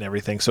off bit and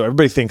everything. So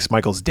everybody thinks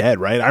Michael's dead,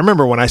 right? I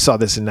remember when I saw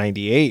this in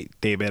 98,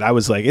 David, I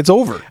was like, it's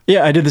over.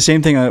 Yeah, I did the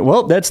same thing.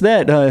 Well, that's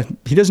that.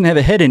 He doesn't have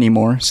a head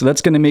anymore, so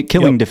that's going to make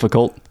killing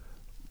difficult.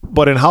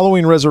 But in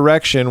Halloween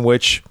Resurrection,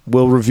 which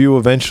we'll review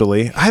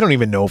eventually, I don't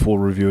even know if we'll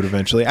review it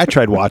eventually. I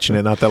tried watching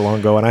it not that long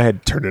ago, and I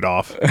had turned it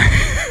off.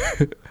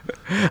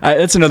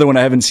 That's another one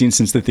I haven't seen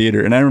since the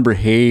theater, and I remember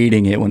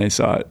hating it when I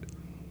saw it.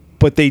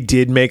 But they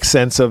did make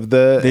sense of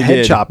the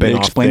head chopping. They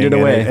explained it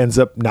away. It ends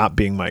up not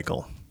being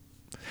Michael.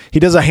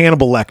 He does a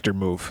Hannibal Lecter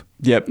move.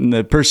 Yep, and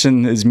the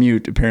person is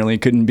mute. Apparently,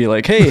 couldn't be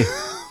like, "Hey."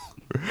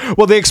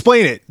 Well, they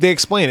explain it.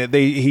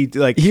 He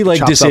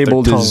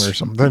disabled his tongue or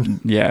something.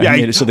 Yeah,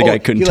 he made it so the guy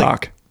couldn't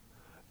talk.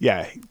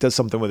 Yeah, he does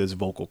something with his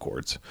vocal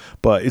cords.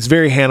 But it's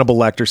very Hannibal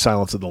Lecter,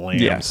 Silence of the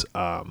Lambs.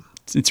 Yeah.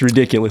 It's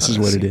ridiculous, is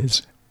what it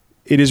is.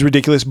 It is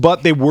ridiculous,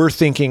 but they were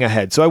thinking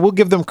ahead. So I will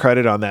give them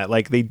credit on that.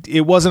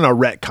 It wasn't a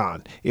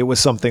retcon. It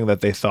was something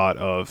that they thought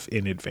of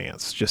in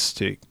advance, just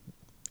to,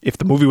 if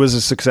the movie was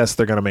a success,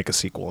 they're going to make a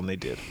sequel, and they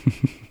did.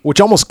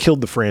 Which almost killed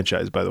the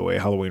franchise, by the way,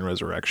 Halloween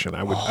Resurrection.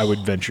 I would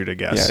venture to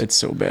guess. Yeah, it's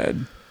so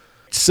bad.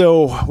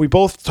 So we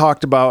both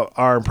talked about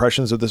our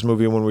impressions of this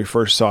movie when we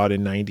first saw it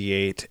in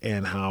 98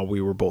 and how we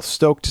were both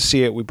stoked to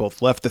see it. We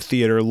both left the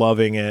theater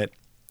loving it.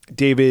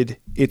 David,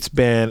 it's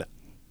been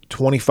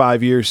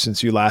 25 years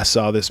since you last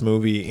saw this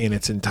movie in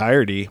its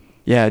entirety.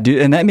 Yeah,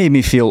 dude, and that made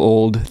me feel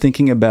old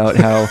thinking about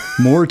how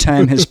more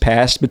time has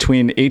passed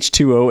between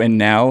H2O and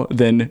now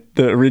than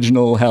the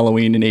original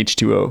Halloween and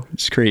H2O.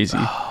 It's crazy.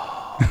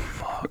 Oh,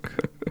 fuck.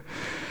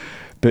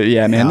 But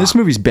yeah, man, this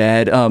movie's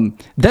bad.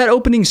 That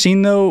opening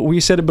scene, though, we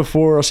said it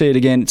before, I'll say it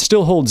again, it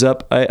still holds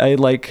up. I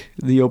like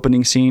the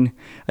opening scene.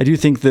 I do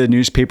think the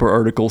newspaper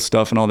article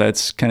stuff and all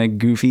that's kind of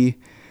goofy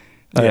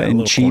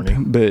and cheap,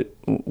 corny. But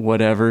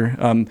whatever.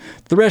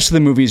 The rest of the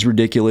movie is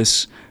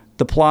ridiculous.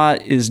 The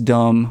plot is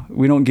dumb.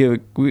 We don't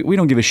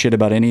give a shit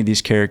about any of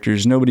these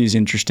characters. Nobody's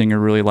interesting or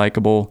really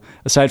likable,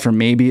 aside from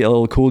maybe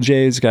LL Cool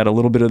J's got a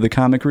little bit of the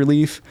comic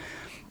relief.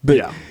 But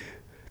yeah.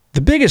 The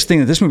biggest thing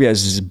that this movie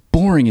has is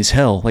boring as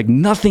hell. Like,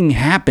 nothing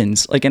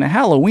happens. Like, in a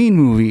Halloween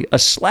movie, a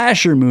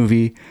slasher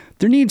movie,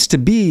 there needs to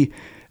be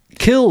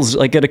kills,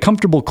 like, at a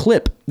comfortable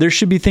clip. There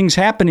should be things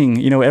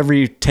happening,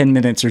 every 10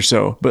 minutes or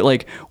so. But,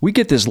 like, we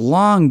get this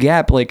long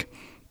gap. Like,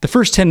 the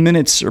first 10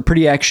 minutes are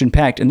pretty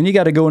action-packed, and then you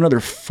got to go another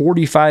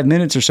 45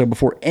 minutes or so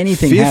before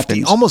anything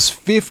happens. Almost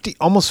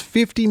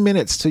 50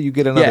 minutes till you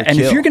get another kill. And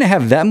if you're going to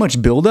have that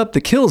much buildup,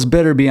 the kills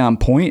better be on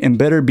point and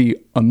better be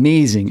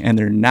amazing, and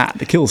they're not.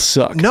 The kills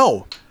suck.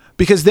 No.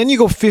 Because then you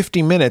go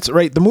 50 minutes,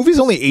 right? The movie's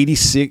only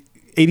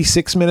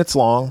 86 minutes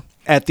long.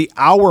 At the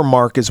hour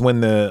mark is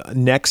when the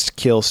next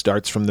kill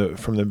starts from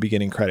the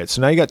beginning credits.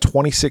 So now you got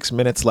 26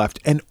 minutes left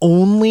and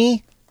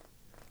only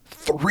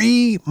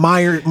 3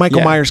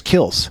 Michael Myers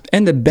kills.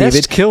 And the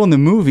best kill in the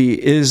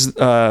movie is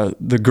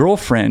the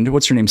girlfriend.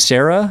 What's her name?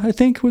 Sarah, I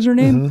think was her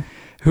name.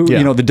 Mm-hmm.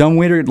 Who, the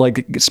dumbwaiter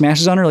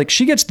smashes on her. Like,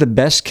 she gets the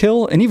best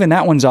kill, and even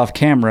that one's off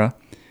camera.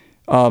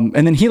 And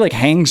then he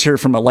hangs her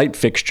from a light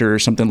fixture or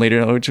something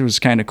later, which was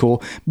kind of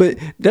cool. But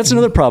that's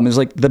another problem is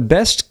the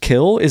best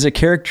kill is a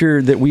character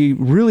that we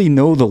really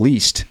know the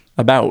least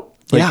about.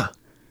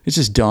 It's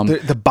just dumb.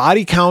 The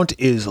body count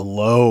is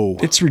low.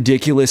 It's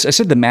ridiculous. I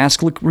said the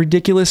mask looked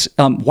ridiculous.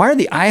 Why are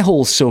the eye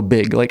holes so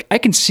big? Like, I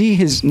can see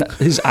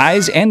his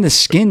eyes and the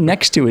skin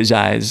next to his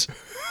eyes.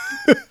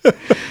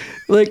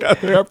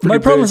 My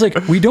problem is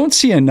we don't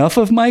see enough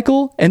of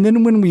Michael, and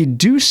then when we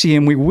do see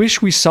him, we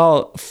wish we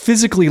saw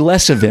physically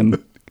less of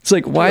him. It's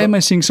why am I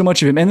seeing so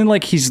much of him? And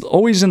then he's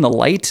always in the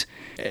light.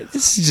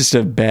 This is just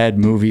a bad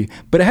movie.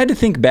 But I had to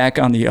think back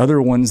on the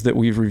other ones that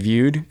we've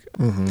reviewed,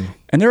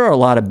 and there are a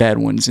lot of bad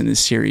ones in this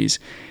series.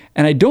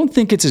 And I don't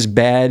think it's as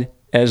bad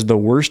as the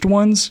worst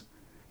ones,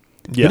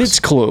 but it's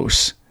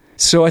close.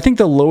 So I think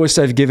the lowest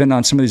I've given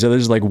on some of these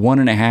others is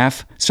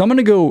 1.5. So I'm going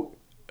to go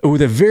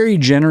with a very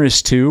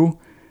generous 2.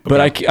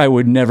 But I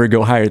would never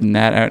go higher than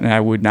that, and I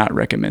would not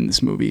recommend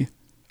this movie.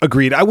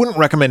 Agreed. I wouldn't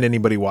recommend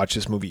anybody watch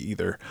this movie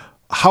either.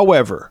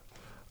 However,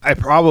 I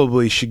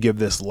probably should give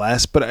this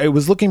less, but I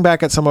was looking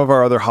back at some of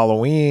our other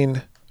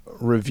Halloween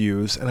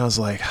reviews, and I was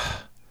like,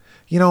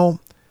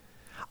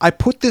 I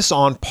put this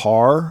on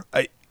par.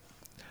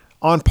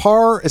 On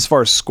par as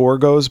far as score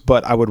goes,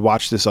 but I would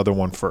watch this other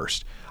one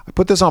first. I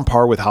put this on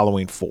par with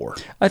Halloween 4.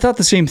 I thought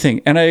the same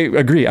thing, and I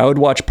agree. I would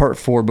watch part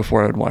 4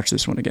 before I would watch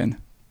this one again.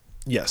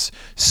 Yes.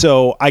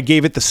 So I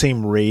gave it the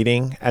same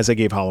rating as I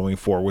gave Halloween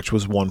 4, which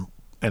was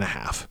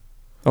 1.5.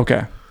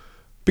 Okay.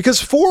 Because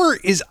 4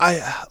 is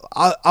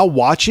I'll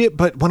watch it,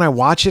 but when I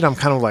watch it, I'm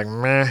kind of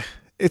meh.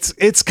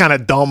 It's kind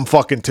of dumb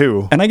fucking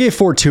too. And I gave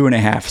 4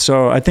 2.5,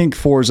 so I think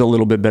 4 is a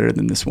little bit better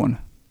than this one.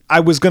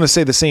 I was gonna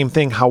say the same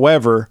thing.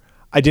 However,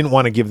 I didn't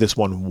want to give this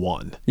one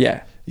 1.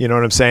 Yeah. You know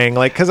what I'm saying?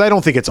 Because I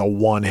don't think it's a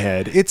 1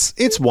 head. It's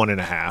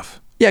 1.5.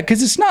 Yeah,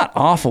 because it's not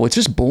awful. It's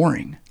just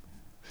boring.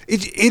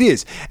 It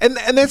is. And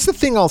that's the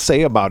thing I'll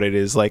say about it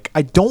is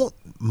I don't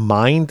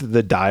mind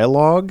the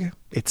dialogue.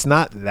 It's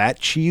not that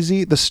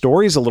cheesy. The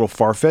story's a little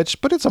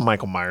far-fetched, but it's a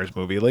Michael Myers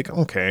movie.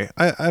 Okay,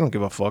 I don't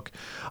give a fuck.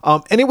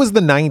 And it was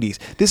the 90s.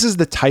 This is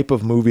the type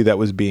of movie that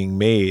was being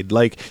made.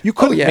 You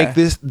couldn't make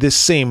this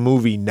same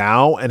movie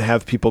now and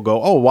have people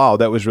go, oh, wow,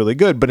 that was really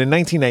good. But in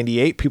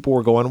 1998, people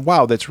were going,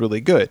 wow, that's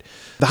really good.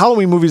 The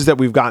Halloween movies that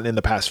we've gotten in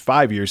the past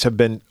 5 years have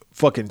been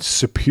fucking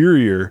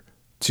superior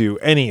to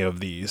any of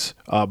these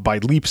by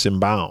leaps and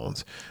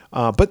bounds.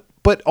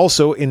 But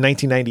also in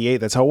 1998,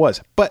 that's how it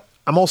was. But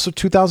I'm also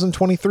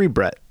 2023,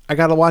 Brett. I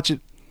got to watch it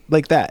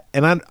like that.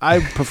 And I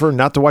prefer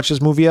not to watch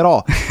this movie at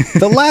all.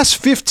 The last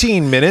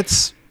 15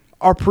 minutes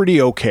are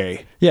pretty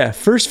okay. Yeah,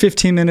 first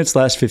 15 minutes,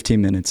 last 15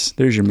 minutes.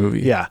 There's your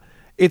movie. Yeah.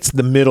 It's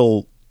the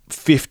middle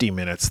 50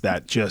 minutes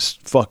that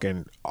just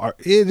fucking are.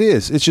 It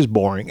is. It's just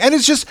boring. And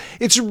it's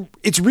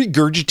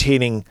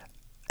regurgitating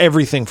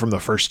everything from the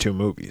first 2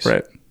 movies.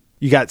 Right.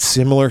 You got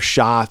similar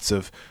shots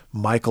of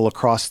Michael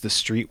across the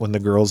street when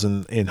the girl's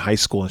in high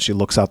school and she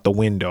looks out the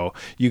window.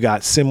 You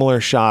got similar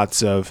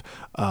shots of,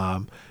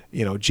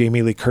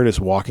 Jamie Lee Curtis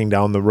walking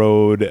down the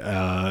road,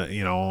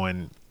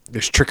 and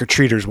there's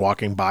trick-or-treaters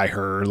walking by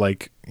her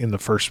in the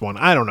first one.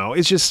 I don't know.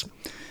 It's just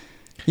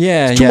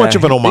it's too much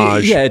of an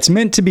homage. It's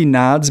meant to be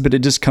nods, but it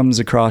just comes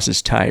across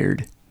as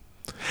tired.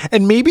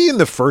 And maybe in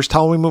the first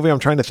Halloween movie, I'm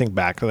trying to think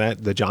back to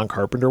that, the John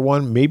Carpenter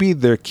one, maybe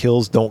their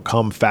kills don't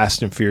come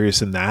fast and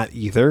furious in that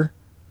either.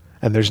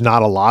 And there's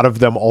not a lot of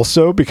them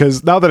also,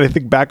 because now that I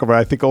think back over it,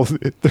 I think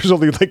there's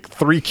only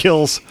 3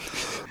 kills.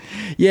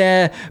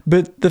 Yeah,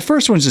 but the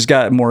first one's just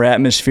got more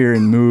atmosphere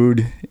and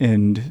mood,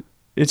 and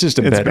it's just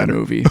a better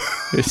movie.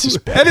 It's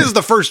just better. That is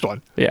the first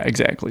one. Yeah,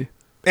 exactly.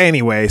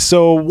 Anyway,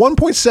 so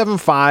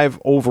 1.75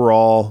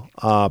 overall.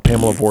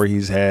 Pamela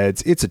Voorhees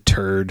heads. It's a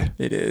turd.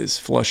 It is.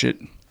 Flush it.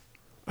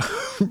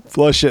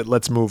 Flush it.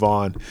 Let's move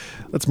on.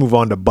 Let's move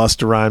on to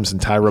Busta Rhymes and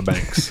Tyra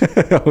Banks.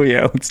 Oh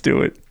yeah, let's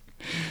do it.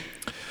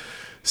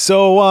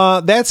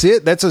 So that's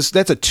it. That's a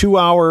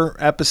 2-hour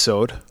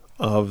episode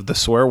of the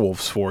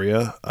Swearwolves for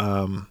you.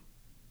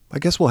 I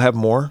guess we'll have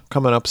more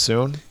coming up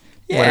soon.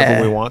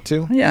 Whenever we want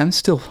to. Yeah, I'm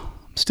still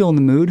in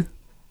the mood.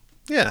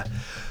 Yeah.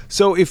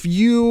 So if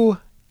you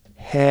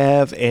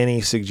have any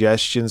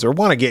suggestions or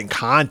want to get in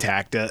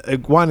contact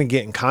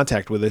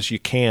with us, you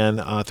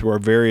can through our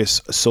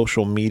various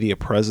social media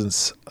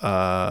presence.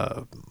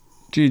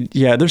 Dude,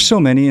 yeah, there's so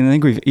many, and I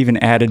think we've even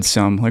added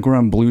some. Like we're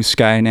on Blue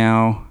Sky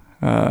now.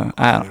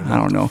 I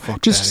don't know.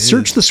 Just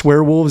search the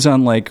Swearwolves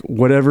on like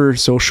whatever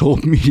social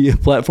media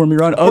platform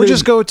you're on. Or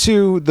just go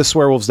to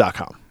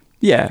theswearwolves.com.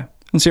 Yeah.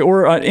 Let's say,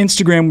 or on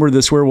Instagram, we're the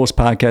Swearwolves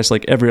podcast,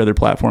 like every other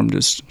platform.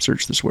 Just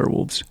search the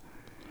Swearwolves.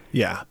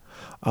 Yeah.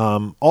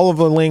 All of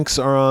the links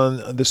are on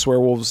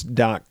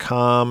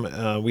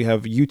theswearwolves.com. We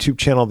have a YouTube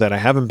channel that I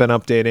haven't been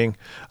updating,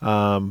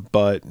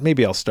 but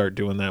maybe I'll start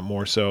doing that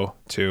more so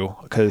too,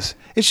 because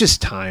it's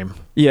just time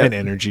and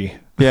energy.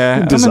 Yeah,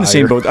 I'm in the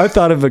same boat. I've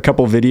thought of a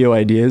couple video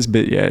ideas,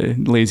 but yeah,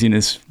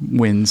 laziness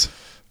wins.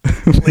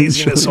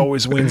 Laziness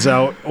always wins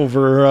out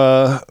over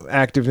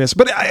activeness.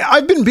 But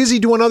I've been busy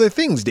doing other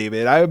things,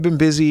 David. I've been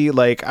busy.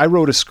 Like I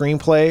wrote a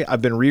screenplay.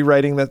 I've been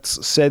rewriting that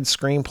said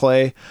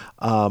screenplay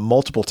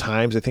multiple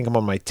times. I think I'm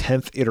on my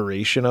 10th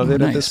iteration of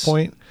it at this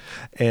point.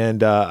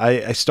 And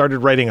I started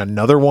writing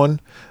another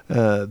one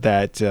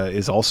that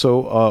is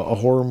also a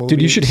horror movie.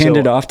 Dude, you should hand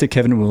it off to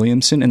Kevin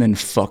Williamson and then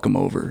fuck him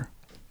over.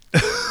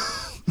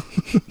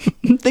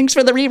 Thanks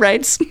for the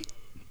rewrites.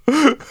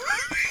 I'm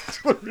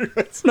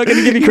not going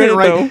to give you credit,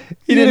 though.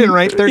 He didn't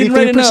write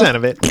 33%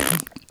 of it.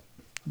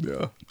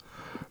 Yeah.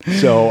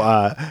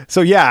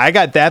 So yeah, I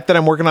got that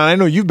I'm working on. I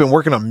know you've been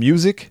working on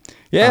music.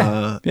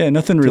 Yeah.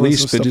 Nothing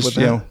released, but just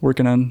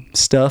working on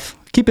stuff.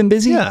 Keeping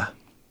busy. Yeah.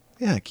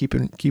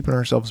 Keeping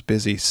ourselves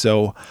busy.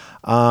 So,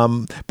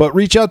 but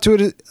reach out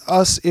to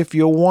us if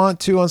you want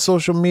to on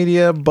social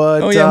media.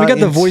 But we got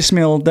the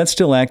voicemail that's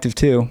still active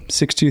too.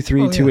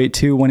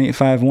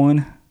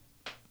 623-282-1851.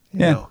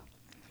 Yeah.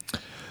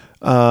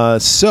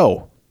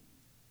 So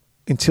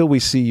until we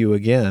see you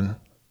again,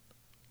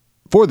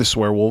 for the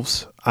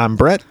Swearwolves, I'm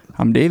Brett.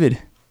 I'm David.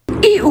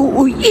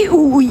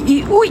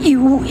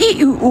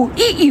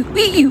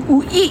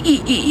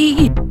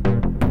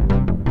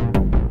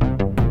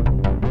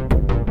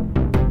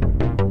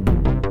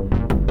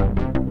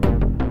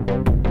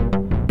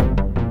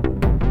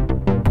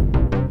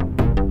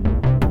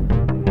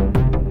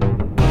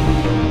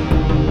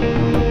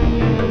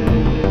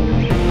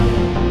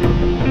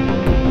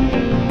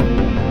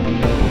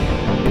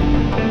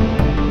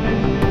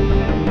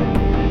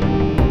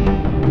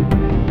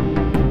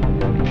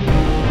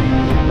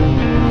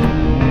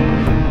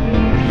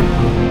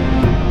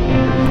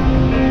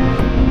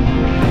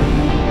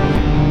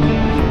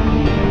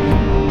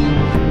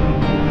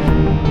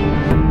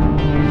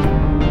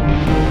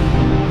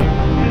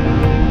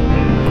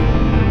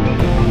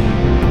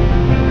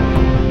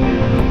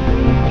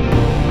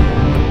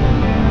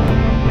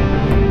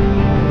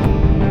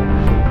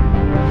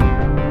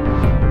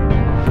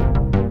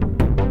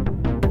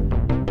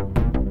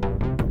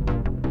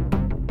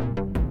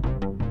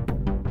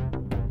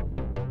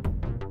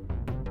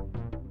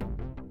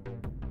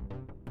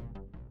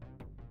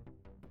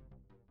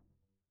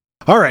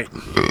 All right.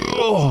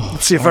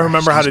 Let's see if I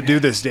remember how to do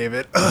this,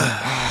 David.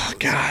 Oh,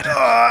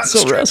 God.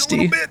 So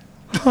rusty.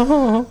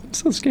 Oh, I'm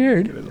so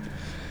scared.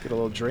 Get a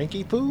little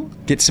drinky poo.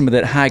 Get some of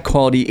that high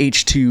quality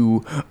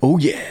H2. Oh,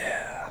 yeah.